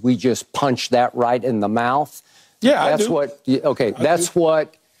do is we just punch that right in the mouth. That's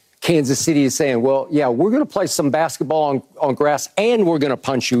what Kansas City is saying. Well, we're going to play some basketball on grass and we're going to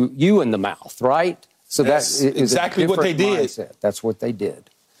punch you in the mouth, right? So that's exactly what they did. Mindset. That's what they did.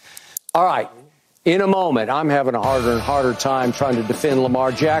 All right. In a moment, I'm having a harder and harder time trying to defend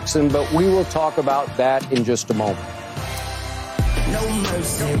Lamar Jackson, but we will talk about that in just a moment. No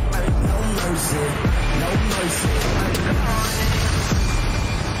mercy, no mercy, no mercy.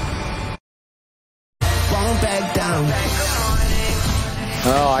 Won't back down.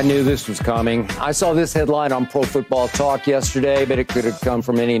 Oh, I knew this was coming. I saw this headline on Pro Football Talk yesterday, but it could have come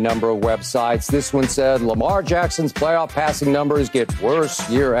from any number of websites. This one said, Lamar Jackson's playoff passing numbers get worse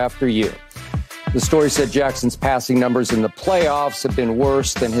year after year. The story said Jackson's passing numbers in the playoffs have been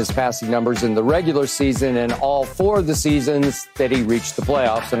worse than his passing numbers in the regular season in all 4 of the seasons that he reached the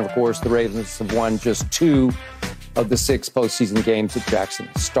playoffs. And, of course, the Ravens have won just 2 of the 6 postseason games that Jackson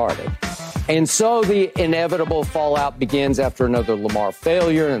started. And so the inevitable fallout begins after another Lamar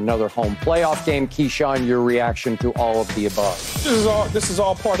failure and another home playoff game. Keyshawn, your reaction to all of the above? This is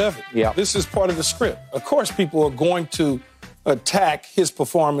all part of it. Yeah. This is part of the script. Of course, people are going to attack his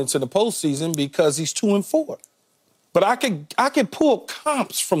performance in the postseason because he's 2-4. But I could pull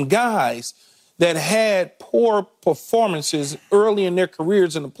comps from guys that had poor performances early in their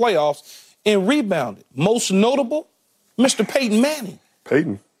careers in the playoffs and rebounded. Most notable, Mr. Peyton Manning.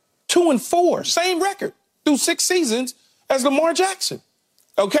 Peyton. 2-4, same record through 6 seasons as Lamar Jackson.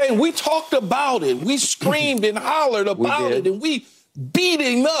 Okay, and we talked about it. We screamed and hollered about it, and we beat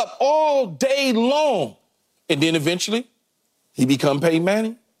him up all day long. And then eventually, he became Peyton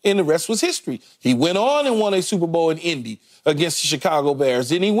Manning, and the rest was history. He went on and won a Super Bowl in Indy against the Chicago Bears.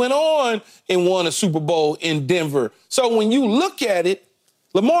 Then he went on and won a Super Bowl in Denver. So when you look at it,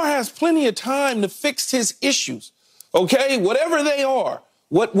 Lamar has plenty of time to fix his issues, okay, whatever they are.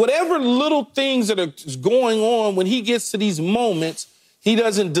 Whatever little things that are going on when he gets to these moments, he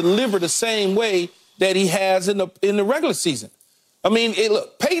doesn't deliver the same way that he has in the regular season. I mean,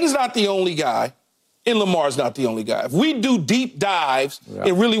 look, Peyton's not the only guy, and Lamar's not the only guy. If we do deep dives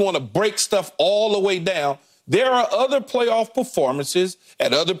and really want to break stuff all the way down, there are other playoff performances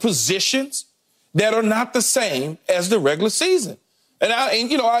at other positions that are not the same as the regular season.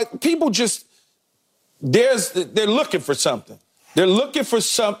 People just they're looking for something. They're looking for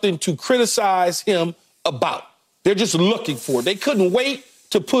something to criticize him about. They're just looking for it. They couldn't wait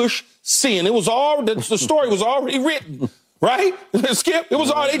to push sin. It was all the story was already written, right? Skip, it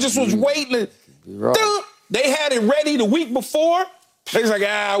was all they just was waiting. Right. They had it ready the week before. They was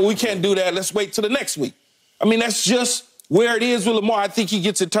like, we can't do that. Let's wait till the next week. I mean, that's just where it is with Lamar. I think he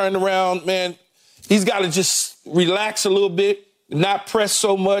gets it turned around, man. He's got to just relax a little bit, not press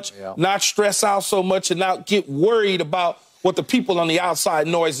so much, not stress out so much, and not get worried about what the people on the outside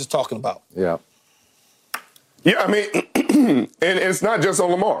noise is talking about. Yeah, I mean, and it's not just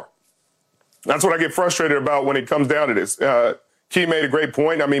on Lamar. That's what I get frustrated about when it comes down to this. Key made a great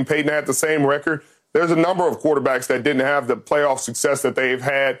point. I mean, Peyton had the same record. There's a number of quarterbacks that didn't have the playoff success that they've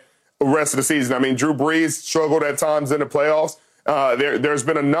had the rest of the season. I mean, Drew Brees struggled at times in the playoffs. There's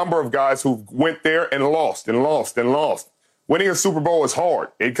been a number of guys who went there and lost and lost and lost. Winning a Super Bowl is hard.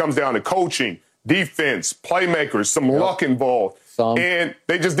 It comes down to coaching, defense, playmakers, some luck involved. And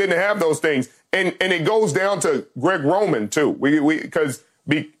they just didn't have those things. And it goes down to Greg Roman, too. Because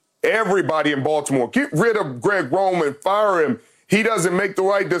everybody in Baltimore, get rid of Greg Roman, fire him. He doesn't make the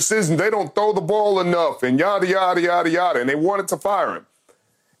right decisions. They don't throw the ball enough and yada, yada, yada, yada. And they wanted to fire him.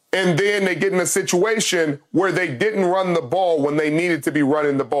 And then they get in a situation where they didn't run the ball when they needed to be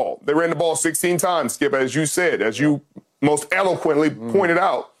running the ball. They ran the ball 16 times, Skip, as you said, as you most eloquently pointed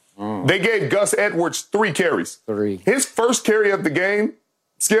out. They gave Gus Edwards 3 carries. His first carry of the game,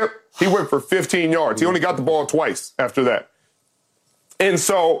 Skip, he went for 15 yards. He only got the ball twice after that. And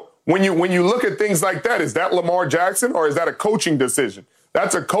so when you look at things like that, is that Lamar Jackson or is that a coaching decision?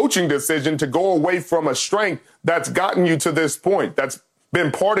 That's a coaching decision to go away from a strength that's gotten you to this point. That's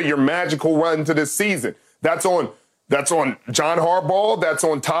been part of your magical run to this season. That's on John Harbaugh. That's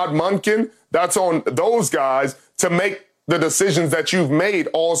on Todd Monken. That's on those guys to make the decisions that you've made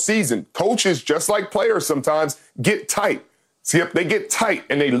all season. Coaches, just like players sometimes, get tight. See, they get tight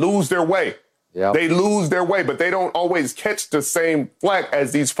and they lose their way. They lose their way, but they don't always catch the same flack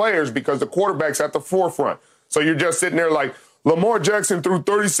as these players because the quarterback's at the forefront. So you're just sitting there like, Lamar Jackson threw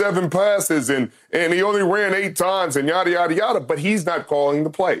 37 passes and he only ran 8 times and yada, yada, yada, but he's not calling the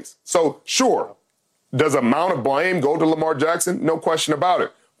plays. So, sure, does amount of blame go to Lamar Jackson? No question about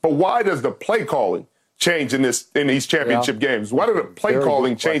it. But why does the play calling change in these championship games? Why did the play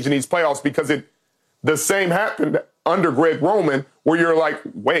calling change in these playoffs? Because the same happened under Greg Roman where you're like,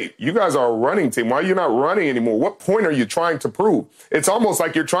 wait, you guys are a running team. Why are you not running anymore? What point are you trying to prove? It's almost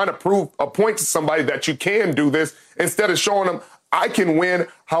like you're trying to prove a point to somebody that you can do this instead of showing them I can win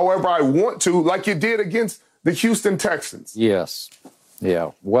however I want to, like you did against the Houston Texans. Yes. Yeah,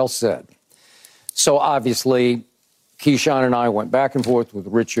 well said. So obviously, Keyshawn and I went back and forth with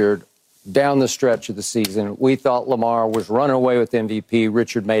Richard down the stretch of the season. We thought Lamar was running away with MVP.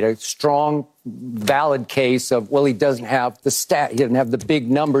 Richard made a strong, valid case of, well, he doesn't have the he doesn't have the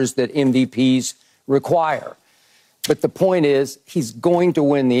big numbers that MVPs require. But the point is, he's going to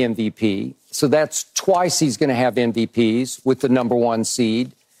win the MVP. So that's twice he's going to have MVPs with the #1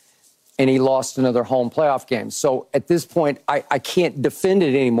 seed. And he lost another home playoff game. So at this point, I can't defend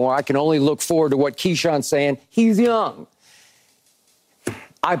it anymore. I can only look forward to what Keyshawn's saying. He's young.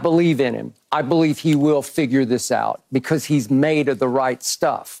 I believe in him. I believe he will figure this out because he's made of the right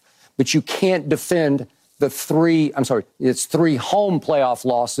stuff. But you can't defend it's 3 home playoff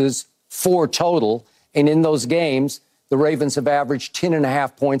losses 4 total. And in those games, the Ravens have averaged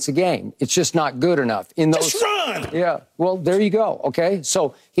 10.5 points a game. It's just not good enough. Just run! Yeah, well, there you go, okay?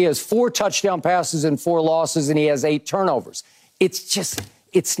 So he has 4 touchdown passes and 4 losses, and he has 8 turnovers.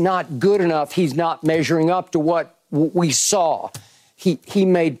 It's not good enough. He's not measuring up to what we saw. He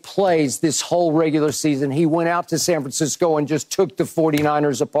made plays this whole regular season. He went out to San Francisco and just took the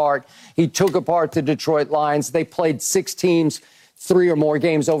 49ers apart. He took apart the Detroit Lions. They played 6 teams, 3 or more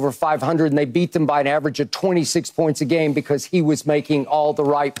games over 500, and they beat them by an average of 26 points a game because he was making all the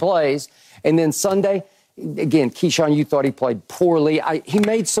right plays. And then Sunday, again, Keyshawn, you thought he played poorly. He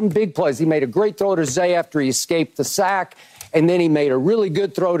made some big plays. He made a great throw to Zay after he escaped the sack. And then he made a really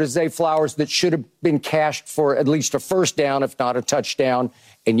good throw to Zay Flowers that should have been cashed for at least a first down, if not a touchdown.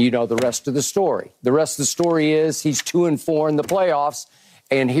 And you know the rest of the story. The rest of the story is he's 2-4 in the playoffs.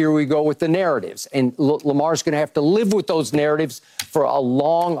 And here we go with the narratives. And Lamar's going to have to live with those narratives for a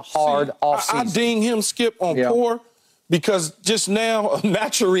long, hard offseason. I ding him, Skip, on poor because just now, a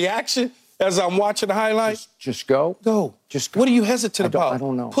natural reaction as I'm watching the highlights. Just go. Go. Just go. What are you hesitant about? I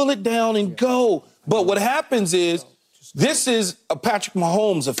don't know. Pull it down and go. But what happens is, this is a Patrick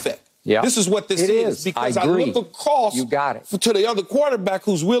Mahomes effect. Yeah. This is what this is. Because I look across you got it. to the other quarterback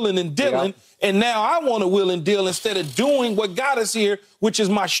who's willing and dealing, and now I want to will and deal instead of doing what got us here, which is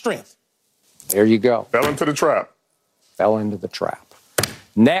my strength. There you go. Fell into the trap. Fell into the trap.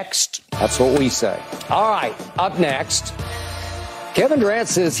 Next, that's what we say. All right, up next, Kevin Durant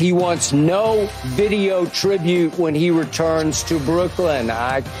says he wants no video tribute when he returns to Brooklyn.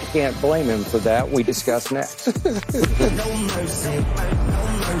 I can't blame him for that. We discuss next. No mercy, no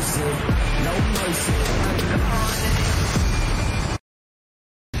mercy, no mercy.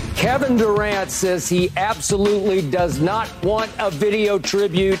 Kevin Durant says he absolutely does not want a video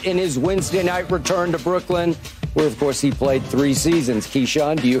tribute in his Wednesday night return to Brooklyn, where, of course, he played 3 seasons.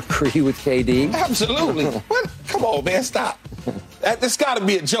 Keyshawn, do you agree with KD? Absolutely. What? Come on, man, stop. That's got to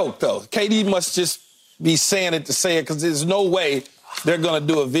be a joke, though. KD must just be saying it to say it because there's no way they're going to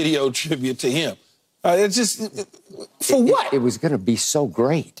do a video tribute to him. It's just, for what? It was going to be so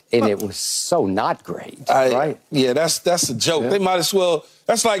great, and it was so not great, right? Yeah, that's a joke. They might as well,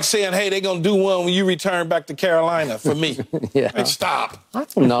 that's like saying, hey, they're going to do one when you return back to Carolina for me. Like, stop. I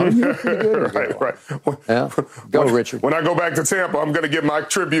don't know. You're pretty good. Right. Go, Richard. When I go back to Tampa, I'm going to get my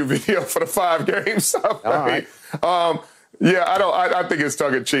tribute video for the 5 games. Yeah, I think it's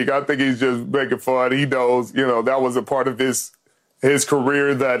tongue-in-cheek. I think he's just making fun. He knows, that was a part of his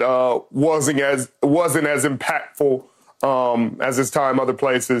career that wasn't as impactful as his time other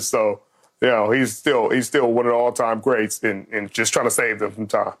places. So, he's still one of the all-time greats in just trying to save them some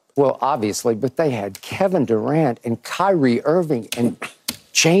time. Well, obviously, but they had Kevin Durant and Kyrie Irving and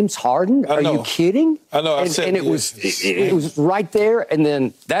James Harden. Are you kidding? I know. And it was right there, and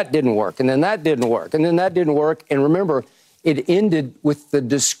then that didn't work, and then that didn't work, and then that didn't work. And remember, it ended with the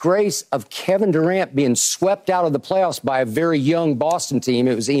disgrace of Kevin Durant being swept out of the playoffs by a very young Boston team.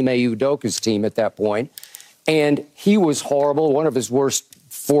 It was Ime Udoka's team at that point. And he was horrible, one of his worst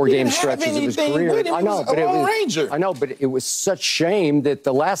 4-game stretches of his career. I know, but it was such shame that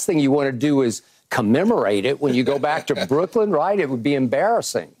the last thing you want to do is commemorate it when you go back to Brooklyn, right? It would be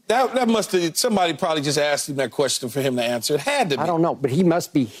embarrassing. That must have, somebody probably just asked him that question for him to answer. It had to be. I don't know, but he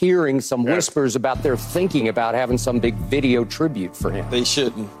must be hearing some whispers about their thinking about having some big video tribute for him. They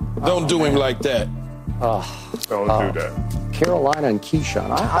shouldn't. Don't do him like that. Don't do that. Carolina and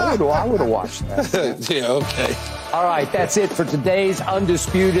Keyshawn. I would have watched that. Yeah, okay. All right, that's it for today's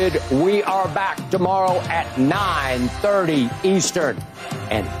Undisputed. We are back tomorrow at 9:30 Eastern,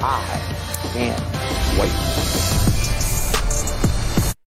 and I can't wait.